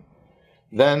 fine.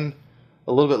 Then,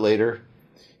 a little bit later,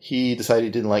 he decided he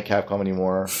didn't like Capcom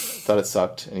anymore, thought it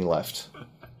sucked, and he left.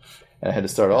 And I had to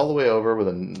start all the way over with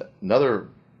another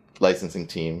licensing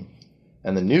team.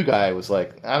 And the new guy was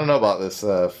like, I don't know about this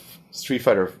Street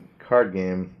Fighter card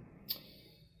game.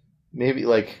 Maybe,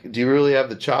 do you really have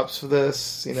the chops for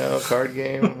this, card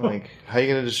game? How are you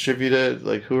going to distribute it?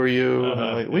 Who are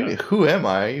you? Who am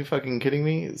I? Are you fucking kidding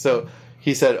me? So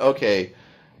he said, okay,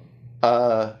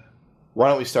 why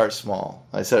don't we start small?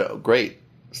 I said, oh, great.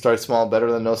 Start small, better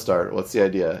than no start. What's the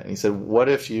idea? And he said, what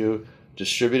if you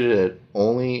distributed it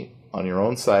only on your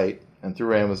own site and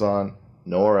through Amazon,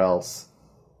 nowhere else,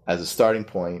 as a starting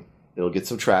point? It'll get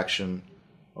some traction.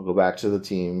 I'll go back to the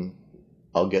team.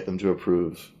 I'll get them to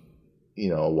approve,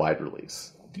 a wide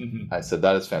release. I said,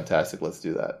 that is fantastic. Let's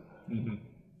do that. Can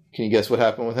you guess what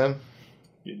happened with him?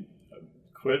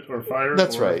 Quit or fired?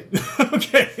 That's right.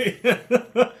 Okay.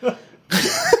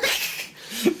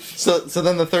 So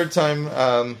then the third time...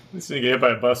 He's going to get hit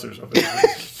by a bus or something.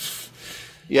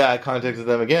 Yeah, I contacted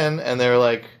them again, and they were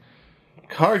like,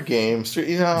 card games?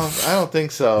 I don't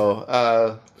think so.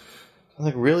 I'm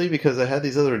like, really? Because I had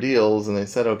these other deals, and they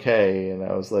said okay, and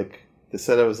I was like... They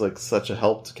said I was such a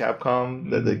help to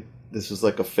Capcom that this was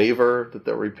a favor that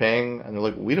they're repaying, and they're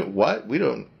like,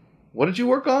 what did you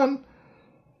work on?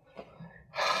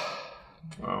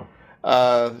 Wow.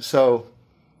 So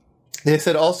they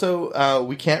said also,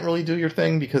 we can't really do your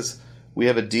thing because we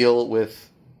have a deal with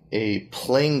a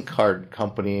playing card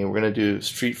company. We're going to do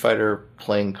Street Fighter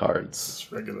playing cards.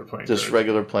 Just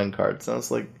regular playing cards. And I was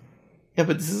like, yeah,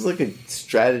 but this is a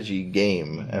strategy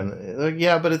game. And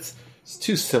yeah, but it's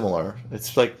too similar.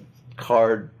 It's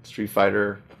card Street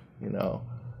Fighter,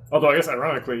 Although I guess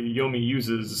ironically, Yomi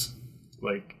uses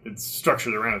it's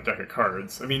structured around a deck of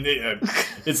cards. I mean,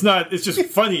 it's not. It's just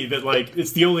funny that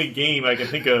it's the only game I can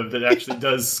think of that actually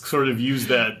does sort of use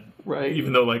that. Right.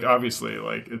 Even though obviously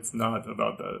it's not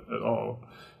about that at all.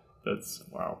 That's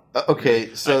wow.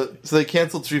 Okay, so they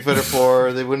canceled Street Fighter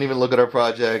 4. They wouldn't even look at our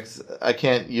projects. I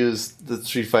can't use the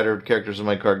Street Fighter characters in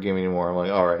my card game anymore. I'm like,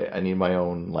 all right, I need my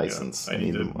own license. I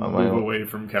need to move away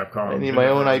from Capcom. I need my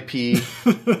own IP.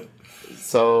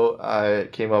 So I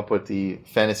came up with the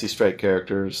Fantasy Strike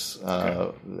characters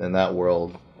in that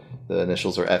world. The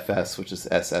initials are FS, which is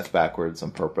SF backwards on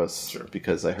purpose,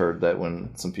 because I heard that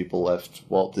when some people left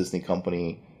Walt Disney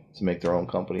Company to make their own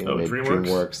company, they made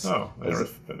DreamWorks. Oh, I never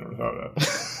thought of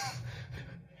that.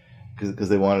 Because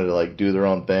they wanted to do their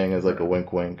own thing as a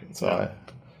wink wink. And so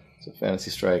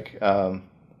Fantasy Strike. And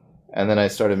then I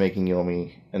started making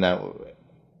Yomi, and that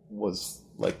was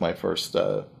my first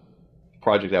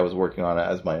project I was working on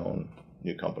as my own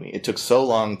new company. It took so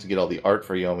long to get all the art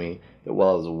for Yomi that while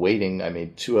I was waiting, I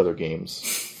made 2 other games,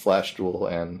 Flash Duel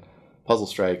and Puzzle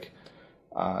Strike.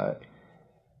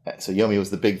 So Yomi was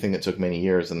the big thing that took many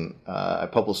years, and I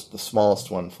published the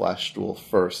smallest one, Flash Duel,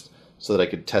 first, so that I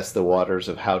could test the waters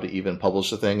of how to even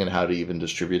publish the thing and how to even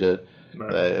distribute it.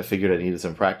 Right. I figured I needed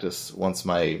some practice once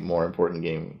my more important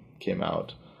game came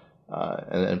out.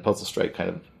 And Puzzle Strike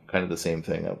kind of the same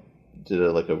thing. I did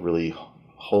a really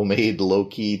homemade,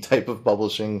 low-key type of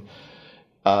publishing.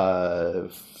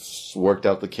 Worked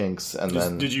out the kinks, and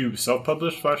then... Did you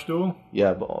self-publish Flash Duel?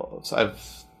 Yeah, but I've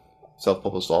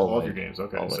self-published all of your games.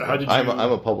 Okay, so how did you...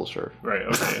 I'm a publisher. Right,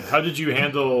 okay. How did you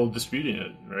handle disputing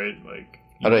it, right? Like,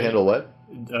 how did I handle what?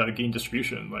 Getting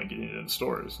distribution, like getting it in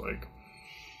stores. Like,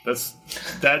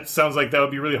 that sounds like that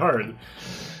would be really hard.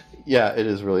 Yeah, it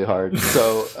is really hard.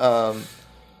 So,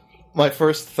 my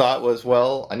first thought was,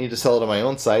 well, I need to sell it on my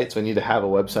own site, so I need to have a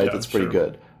website that's pretty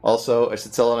good. Also, I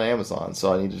should sell it on Amazon,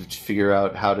 so I need to figure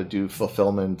out how to do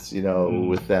fulfillment,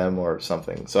 with them or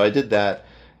something. So I did that,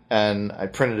 and I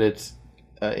printed it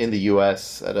in the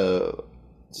U.S. at a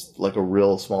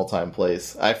real small-time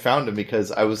place. I found them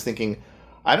because I was thinking,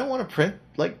 I don't want to print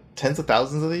like tens of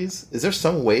thousands of these. Is there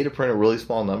some way to print a really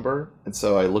small number? And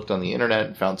so I looked on the internet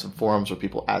and found some forums where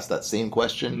people asked that same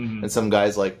question, and some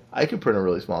guy's like, I can print a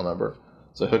really small number.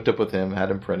 So I hooked up with him,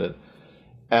 had him printed.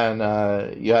 And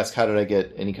you ask, how did I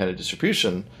get any kind of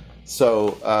distribution?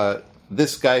 So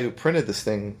this guy who printed this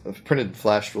thing, printed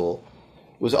Flash Duel,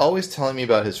 was always telling me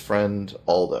about his friend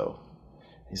Aldo.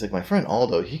 He's like, my friend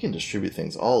Aldo, he can distribute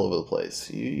things all over the place.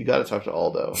 You got to talk to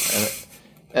Aldo.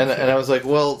 And I was like,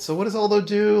 well, so what does Aldo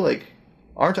do? Like,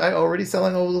 aren't I already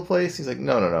selling all over the place? He's like,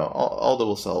 no. Aldo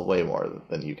will sell way more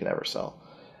than you can ever sell.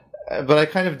 But I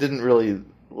kind of didn't really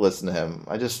listen to him.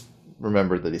 I just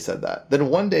remembered that he said that. Then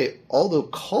one day, Aldo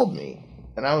called me,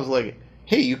 and I was like,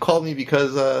 hey, you called me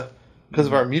because of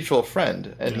our mutual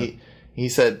friend. And he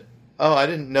said, oh, I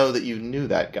didn't know that you knew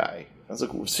that guy. I was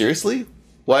like, well, seriously?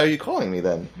 Why are you calling me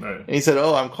then? Right. And he said,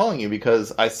 oh, I'm calling you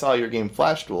because I saw your game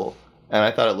Flash Duel, and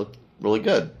I thought it looked really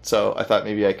good. So I thought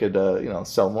maybe I could,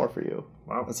 sell more for you.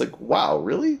 Wow. It's like, wow,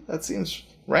 really? That seems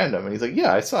random. And he's like,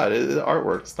 yeah, I saw it. The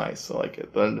artwork's nice. I like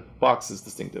it. The box is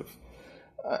distinctive.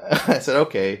 I said,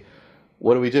 okay,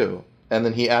 what do we do? And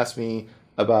then he asked me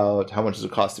about how much does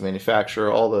it cost to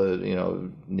manufacture, all the,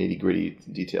 nitty-gritty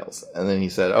details. And then he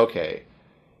said, okay,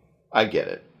 I get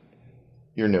it.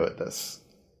 You're new at this.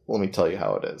 Let me tell you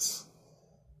how it is.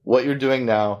 What you're doing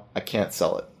now, I can't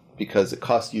sell it because it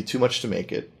costs you too much to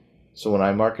make it. So when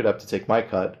I mark it up to take my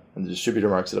cut, and the distributor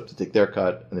marks it up to take their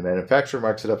cut, and the manufacturer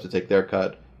marks it up to take their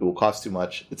cut, it will cost too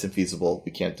much. It's infeasible.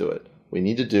 We can't do it. What you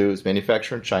need to do is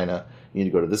manufacture in China. You need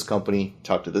to go to this company,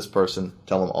 talk to this person,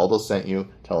 tell them Aldo sent you,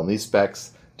 tell them these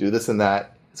specs, do this and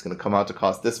that. It's going to come out to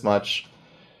cost this much.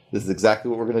 This is exactly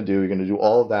what we're going to do. You're going to do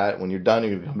all of that. When you're done,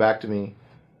 you're going to come back to me.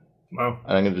 Wow.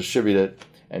 And I'm going to distribute it.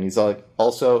 And he's like,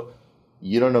 also,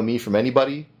 you don't know me from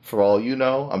anybody. For all you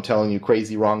know, I'm telling you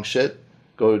crazy wrong shit.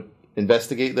 Go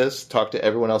investigate this. Talk to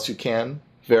everyone else you can.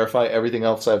 Verify everything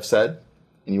else I've said.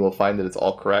 And you will find that it's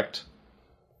all correct.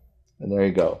 And there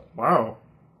you go. Wow.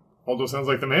 Aldo sounds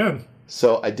like the man.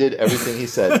 So I did everything he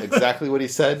said. Exactly what he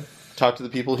said. Talked to the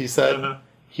people he said. Uh-huh.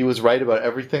 He was right about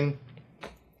everything.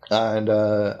 And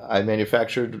I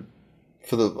manufactured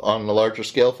on a larger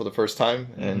scale for the first time.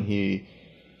 Mm-hmm. And he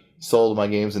sold my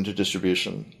games into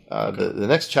distribution. Okay. The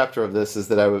next chapter of this is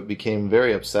that I became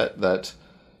very upset that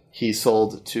he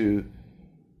sold to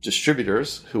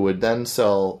distributors who would then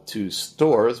sell to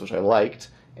stores, which I liked,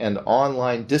 and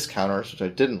online discounters, which I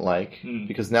didn't like,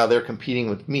 because now they're competing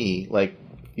with me. Like,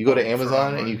 you go to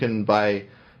Amazon and you can buy,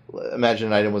 imagine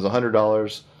an item was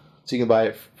 $100, so you can buy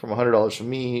it from $100 from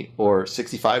me or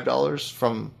 $65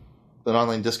 from an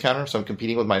online discounter, so I'm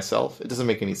competing with myself. It doesn't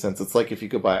make any sense. It's like if you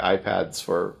could buy iPads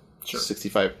for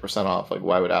 65% off. Like,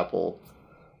 why would Apple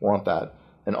want that?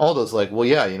 And Aldo's like, well,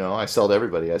 yeah, I sell to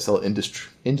everybody. I sell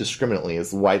indiscriminately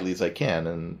as widely as I can,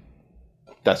 and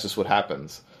that's just what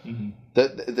happens. Mm-hmm.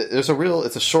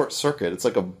 It's a short circuit. It's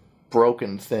like a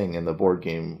broken thing in the board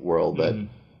game world that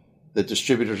the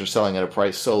distributors are selling at a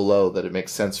price so low that it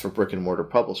makes sense for brick and mortar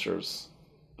publishers,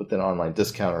 but then online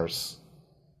discounters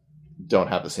don't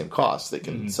have the same cost. They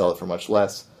can sell it for much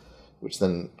less, which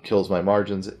then kills my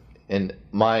margins. And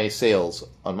my sales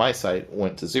on my site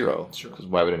went to zero. Because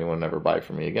why would anyone ever buy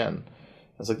from me again? I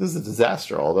was like, this is a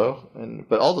disaster, Aldo.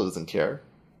 But Aldo doesn't care.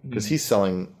 Because he's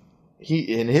selling...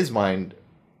 in his mind,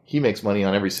 he makes money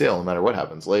on every sale no matter what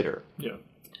happens later. Yeah.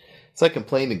 So I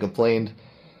complained.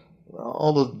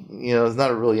 Aldo, is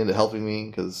not really into helping me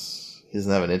because he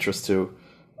doesn't have an interest to.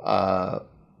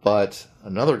 But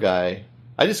another guy...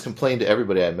 I just complained to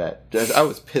everybody I met. I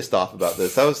was pissed off about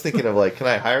this. I was thinking of, can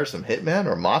I hire some hitman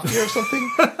or mafia or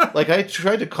something? I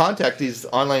tried to contact these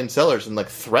online sellers and,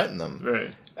 threaten them.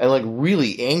 Right. And,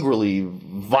 really angrily,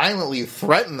 violently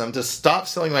threaten them to stop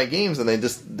selling my games. And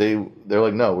they're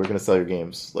like, no, we're going to sell your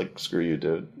games. Screw you,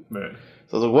 dude. Right.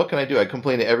 So I was like, what can I do? I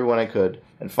complained to everyone I could.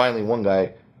 And finally, one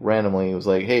guy randomly was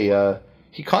like, hey,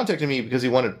 he contacted me because he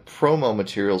wanted promo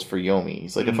materials for Yomi.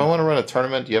 He's like, if I want to run a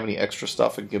tournament, do you have any extra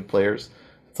stuff I can give players?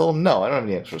 I told him, no, I don't have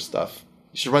any extra stuff.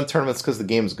 You should run tournaments because the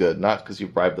game's good, not because you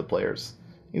bribe the players.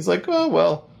 He's like, oh,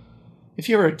 well, if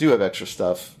you ever do have extra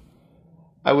stuff,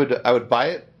 I would buy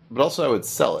it, but also I would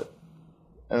sell it.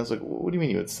 And I was like, what do you mean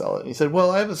you would sell it? And he said,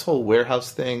 well, I have this whole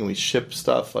warehouse thing, and we ship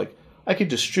stuff. Like, I could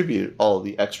distribute all of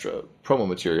the extra promo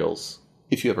materials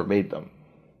if you ever made them.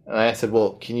 And I said,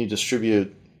 well, can you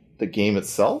distribute the game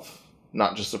itself,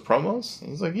 not just the promos? And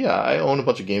he's like, yeah, I own a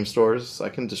bunch of game stores. I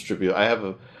can distribute. I have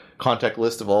a contact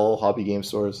list of all hobby game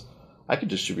stores. I could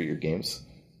distribute your games.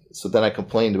 So then I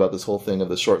complained about this whole thing of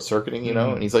the short-circuiting,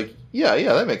 and he's like, yeah,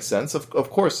 that makes sense. Of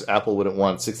course Apple wouldn't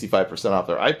want 65% off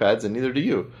their iPads, and neither do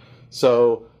you.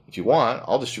 So if you want,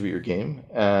 I'll distribute your game,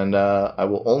 and I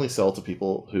will only sell to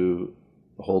people who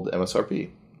hold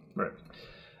MSRP. Right.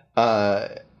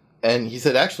 And he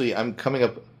said, actually, I'm coming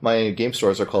up, my game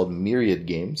stores are called Myriad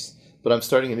Games, but I'm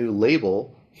starting a new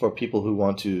label for people who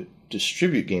want to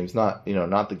distribute games, not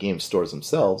the game stores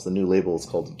themselves. The new label is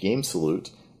called Game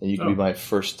Salute, and you can be my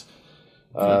first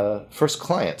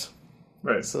client.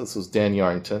 Right. So this was Dan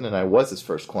Yarrington, and I was his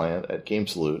first client at Game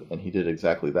Salute, and he did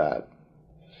exactly that.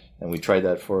 And we tried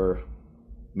that for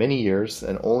many years,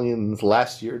 and only in the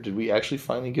last year did we actually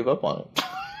finally give up on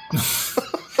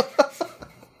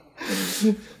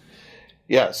it.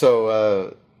 Yeah,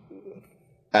 so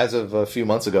as of a few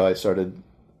months ago, I started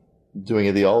doing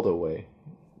it the Aldo way,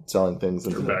 selling things.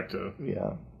 You're back to...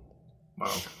 Yeah.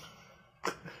 Wow.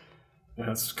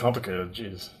 Yeah, it's complicated.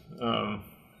 Jeez.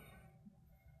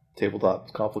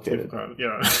 Tabletop's complicated.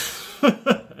 Yeah.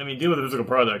 I mean, deal with a physical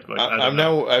product. Like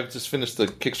I've just finished the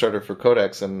Kickstarter for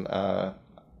Codex, and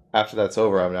after that's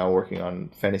over, I'm now working on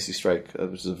Fantasy Strike,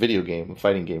 which is a video game,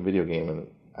 and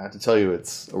I have to tell you,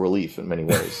 it's a relief in many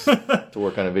ways to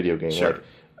work on a video game. Sure.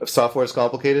 Like, software is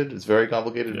complicated; it's very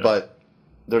complicated, but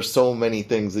there's so many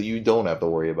things that you don't have to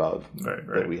worry about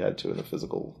that we had to in the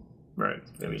physical. Right.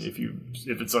 I mean,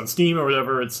 if it's on Steam or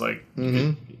whatever, it's like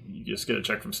you just get a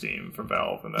check from Steam, from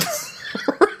Valve, and that's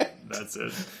that's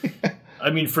it. Yeah. I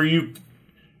mean,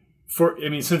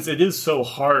 since it is so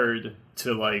hard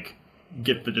to like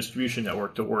get the distribution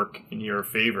network to work in your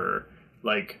favor,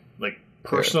 like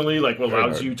personally, like what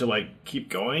allows you to like keep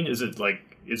going? Is it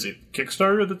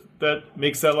Kickstarter that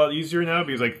makes that a lot easier now?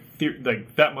 Because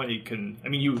like that money can. I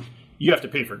mean, you have to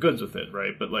pay for goods with it,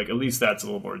 right? But like at least that's a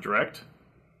little more direct.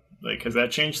 Like, has that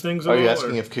changed things? Are you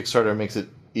asking if Kickstarter makes it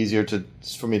easier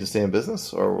for me to stay in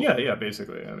business? Or yeah,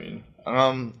 basically. I mean,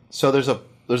 so there's a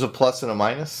plus and a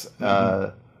minus.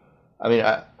 I mean,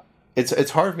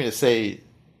 it's hard for me to say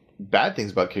bad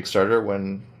things about Kickstarter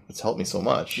when it's helped me so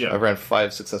much. Yeah. I've ran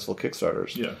 5 successful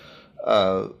Kickstarters. Yeah.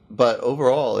 But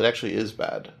overall, it actually is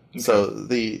bad. Okay. So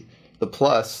the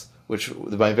plus, this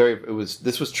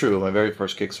was true. My very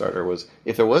first Kickstarter was,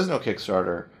 if there was no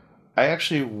Kickstarter, I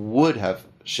actually would have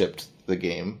shipped the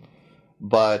game,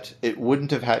 but it wouldn't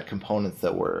have had components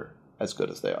that were as good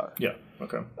as they are. Yeah.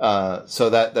 Okay. So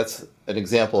that's an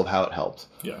example of how it helped.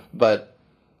 Yeah. But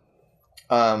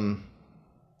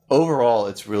overall,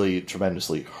 it's really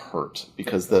tremendously hurt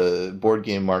because the board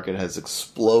game market has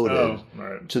exploded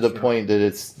to the point that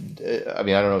it's. I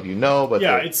mean, I don't know if you know, but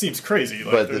it seems crazy.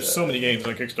 Like, there's so many games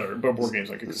on Kickstarter, board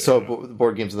games on Kickstarter. So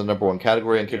board games are the number one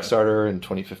category on Kickstarter. In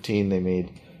 2015, they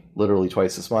made literally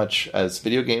twice as much as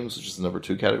video games, which is the number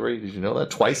 2 category. Did you know that?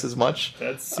 Twice as much.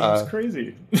 That seems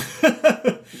crazy.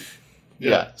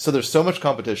 Yeah. So there's so much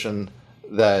competition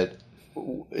that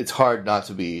it's hard not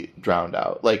to be drowned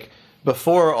out. Like,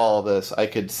 before all this, I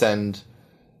could send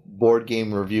board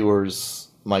game reviewers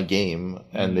my game,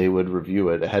 and they would review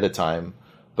it ahead of time.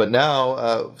 But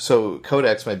now, so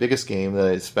Codex, my biggest game that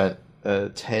I spent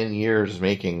 10 years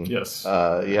making. Yes.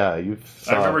 I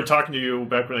remember talking to you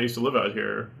back when I used to live out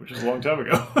here, which is a long time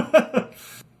ago.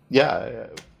 Yeah.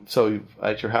 So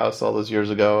at your house all those years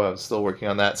ago, I was still working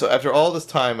on that. So after all this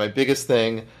time, my biggest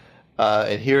thing,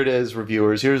 and here it is,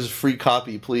 reviewers, here's a free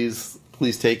copy, please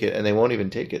take it. And they won't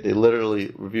even take it.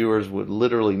 Reviewers would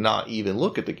literally not even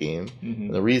look at the game. Mm-hmm.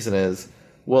 And the reason is,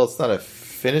 well, it's not a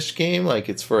finished game, like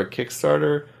it's for a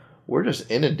Kickstarter. We're just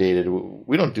inundated.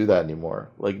 We don't do that anymore.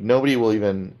 Like, nobody will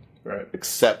even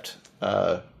accept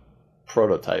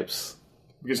prototypes.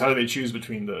 Because how do they choose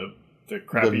between the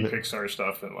crappy Kickstarter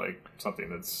stuff and like something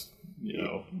that's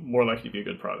more likely to be a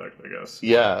good product? I guess.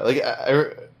 Yeah, like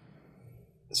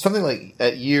something like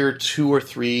at year 2 or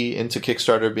 3 into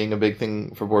Kickstarter being a big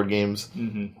thing for board games.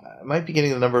 Mm-hmm. I might be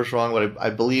getting the numbers wrong, but I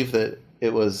believe that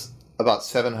it was about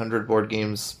 700 board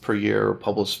games per year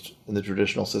published in the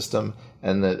traditional system,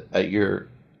 and that at year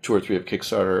 2 or 3 of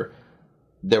Kickstarter,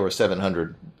 there were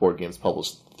 700 board games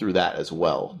published through that as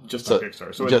well. Just on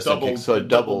Kickstarter. So it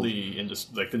doubled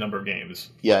the number of games.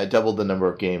 Yeah, it doubled the number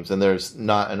of games, and there's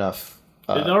not enough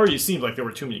It already seemed like there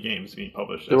were too many games being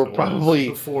published. There were probably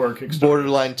before Kickstarter.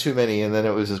 Borderline too many, and then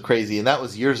it was just crazy. And that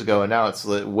was years ago, and now it's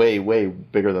way, way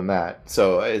bigger than that.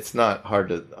 So it's not hard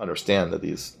to understand that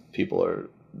these people are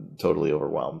totally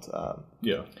overwhelmed.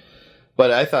 Yeah.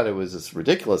 But I thought it was just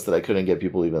ridiculous that I couldn't get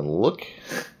people to even look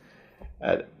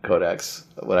at Codex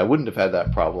when I wouldn't have had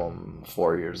that problem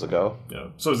 4 years ago. Yeah.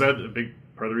 So is that a big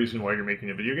part of the reason why you're making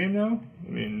a video game now? I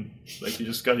mean, like you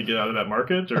just got to get out of that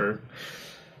market, or...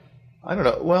 I don't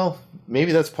know. Well,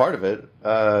 maybe that's part of it.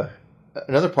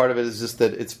 Another part of it is just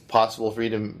that it's possible for you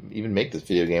to even make this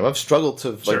video game. I've struggled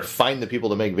to find the people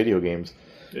to make video games.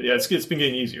 Yeah, it's been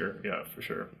getting easier. Yeah, for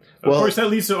sure. Of course,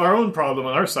 that leads to our own problem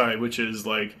on our side, which is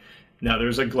like now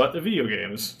there's a glut of video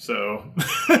games. So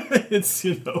it's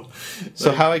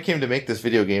So how I came to make this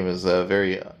video game is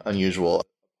very unusual.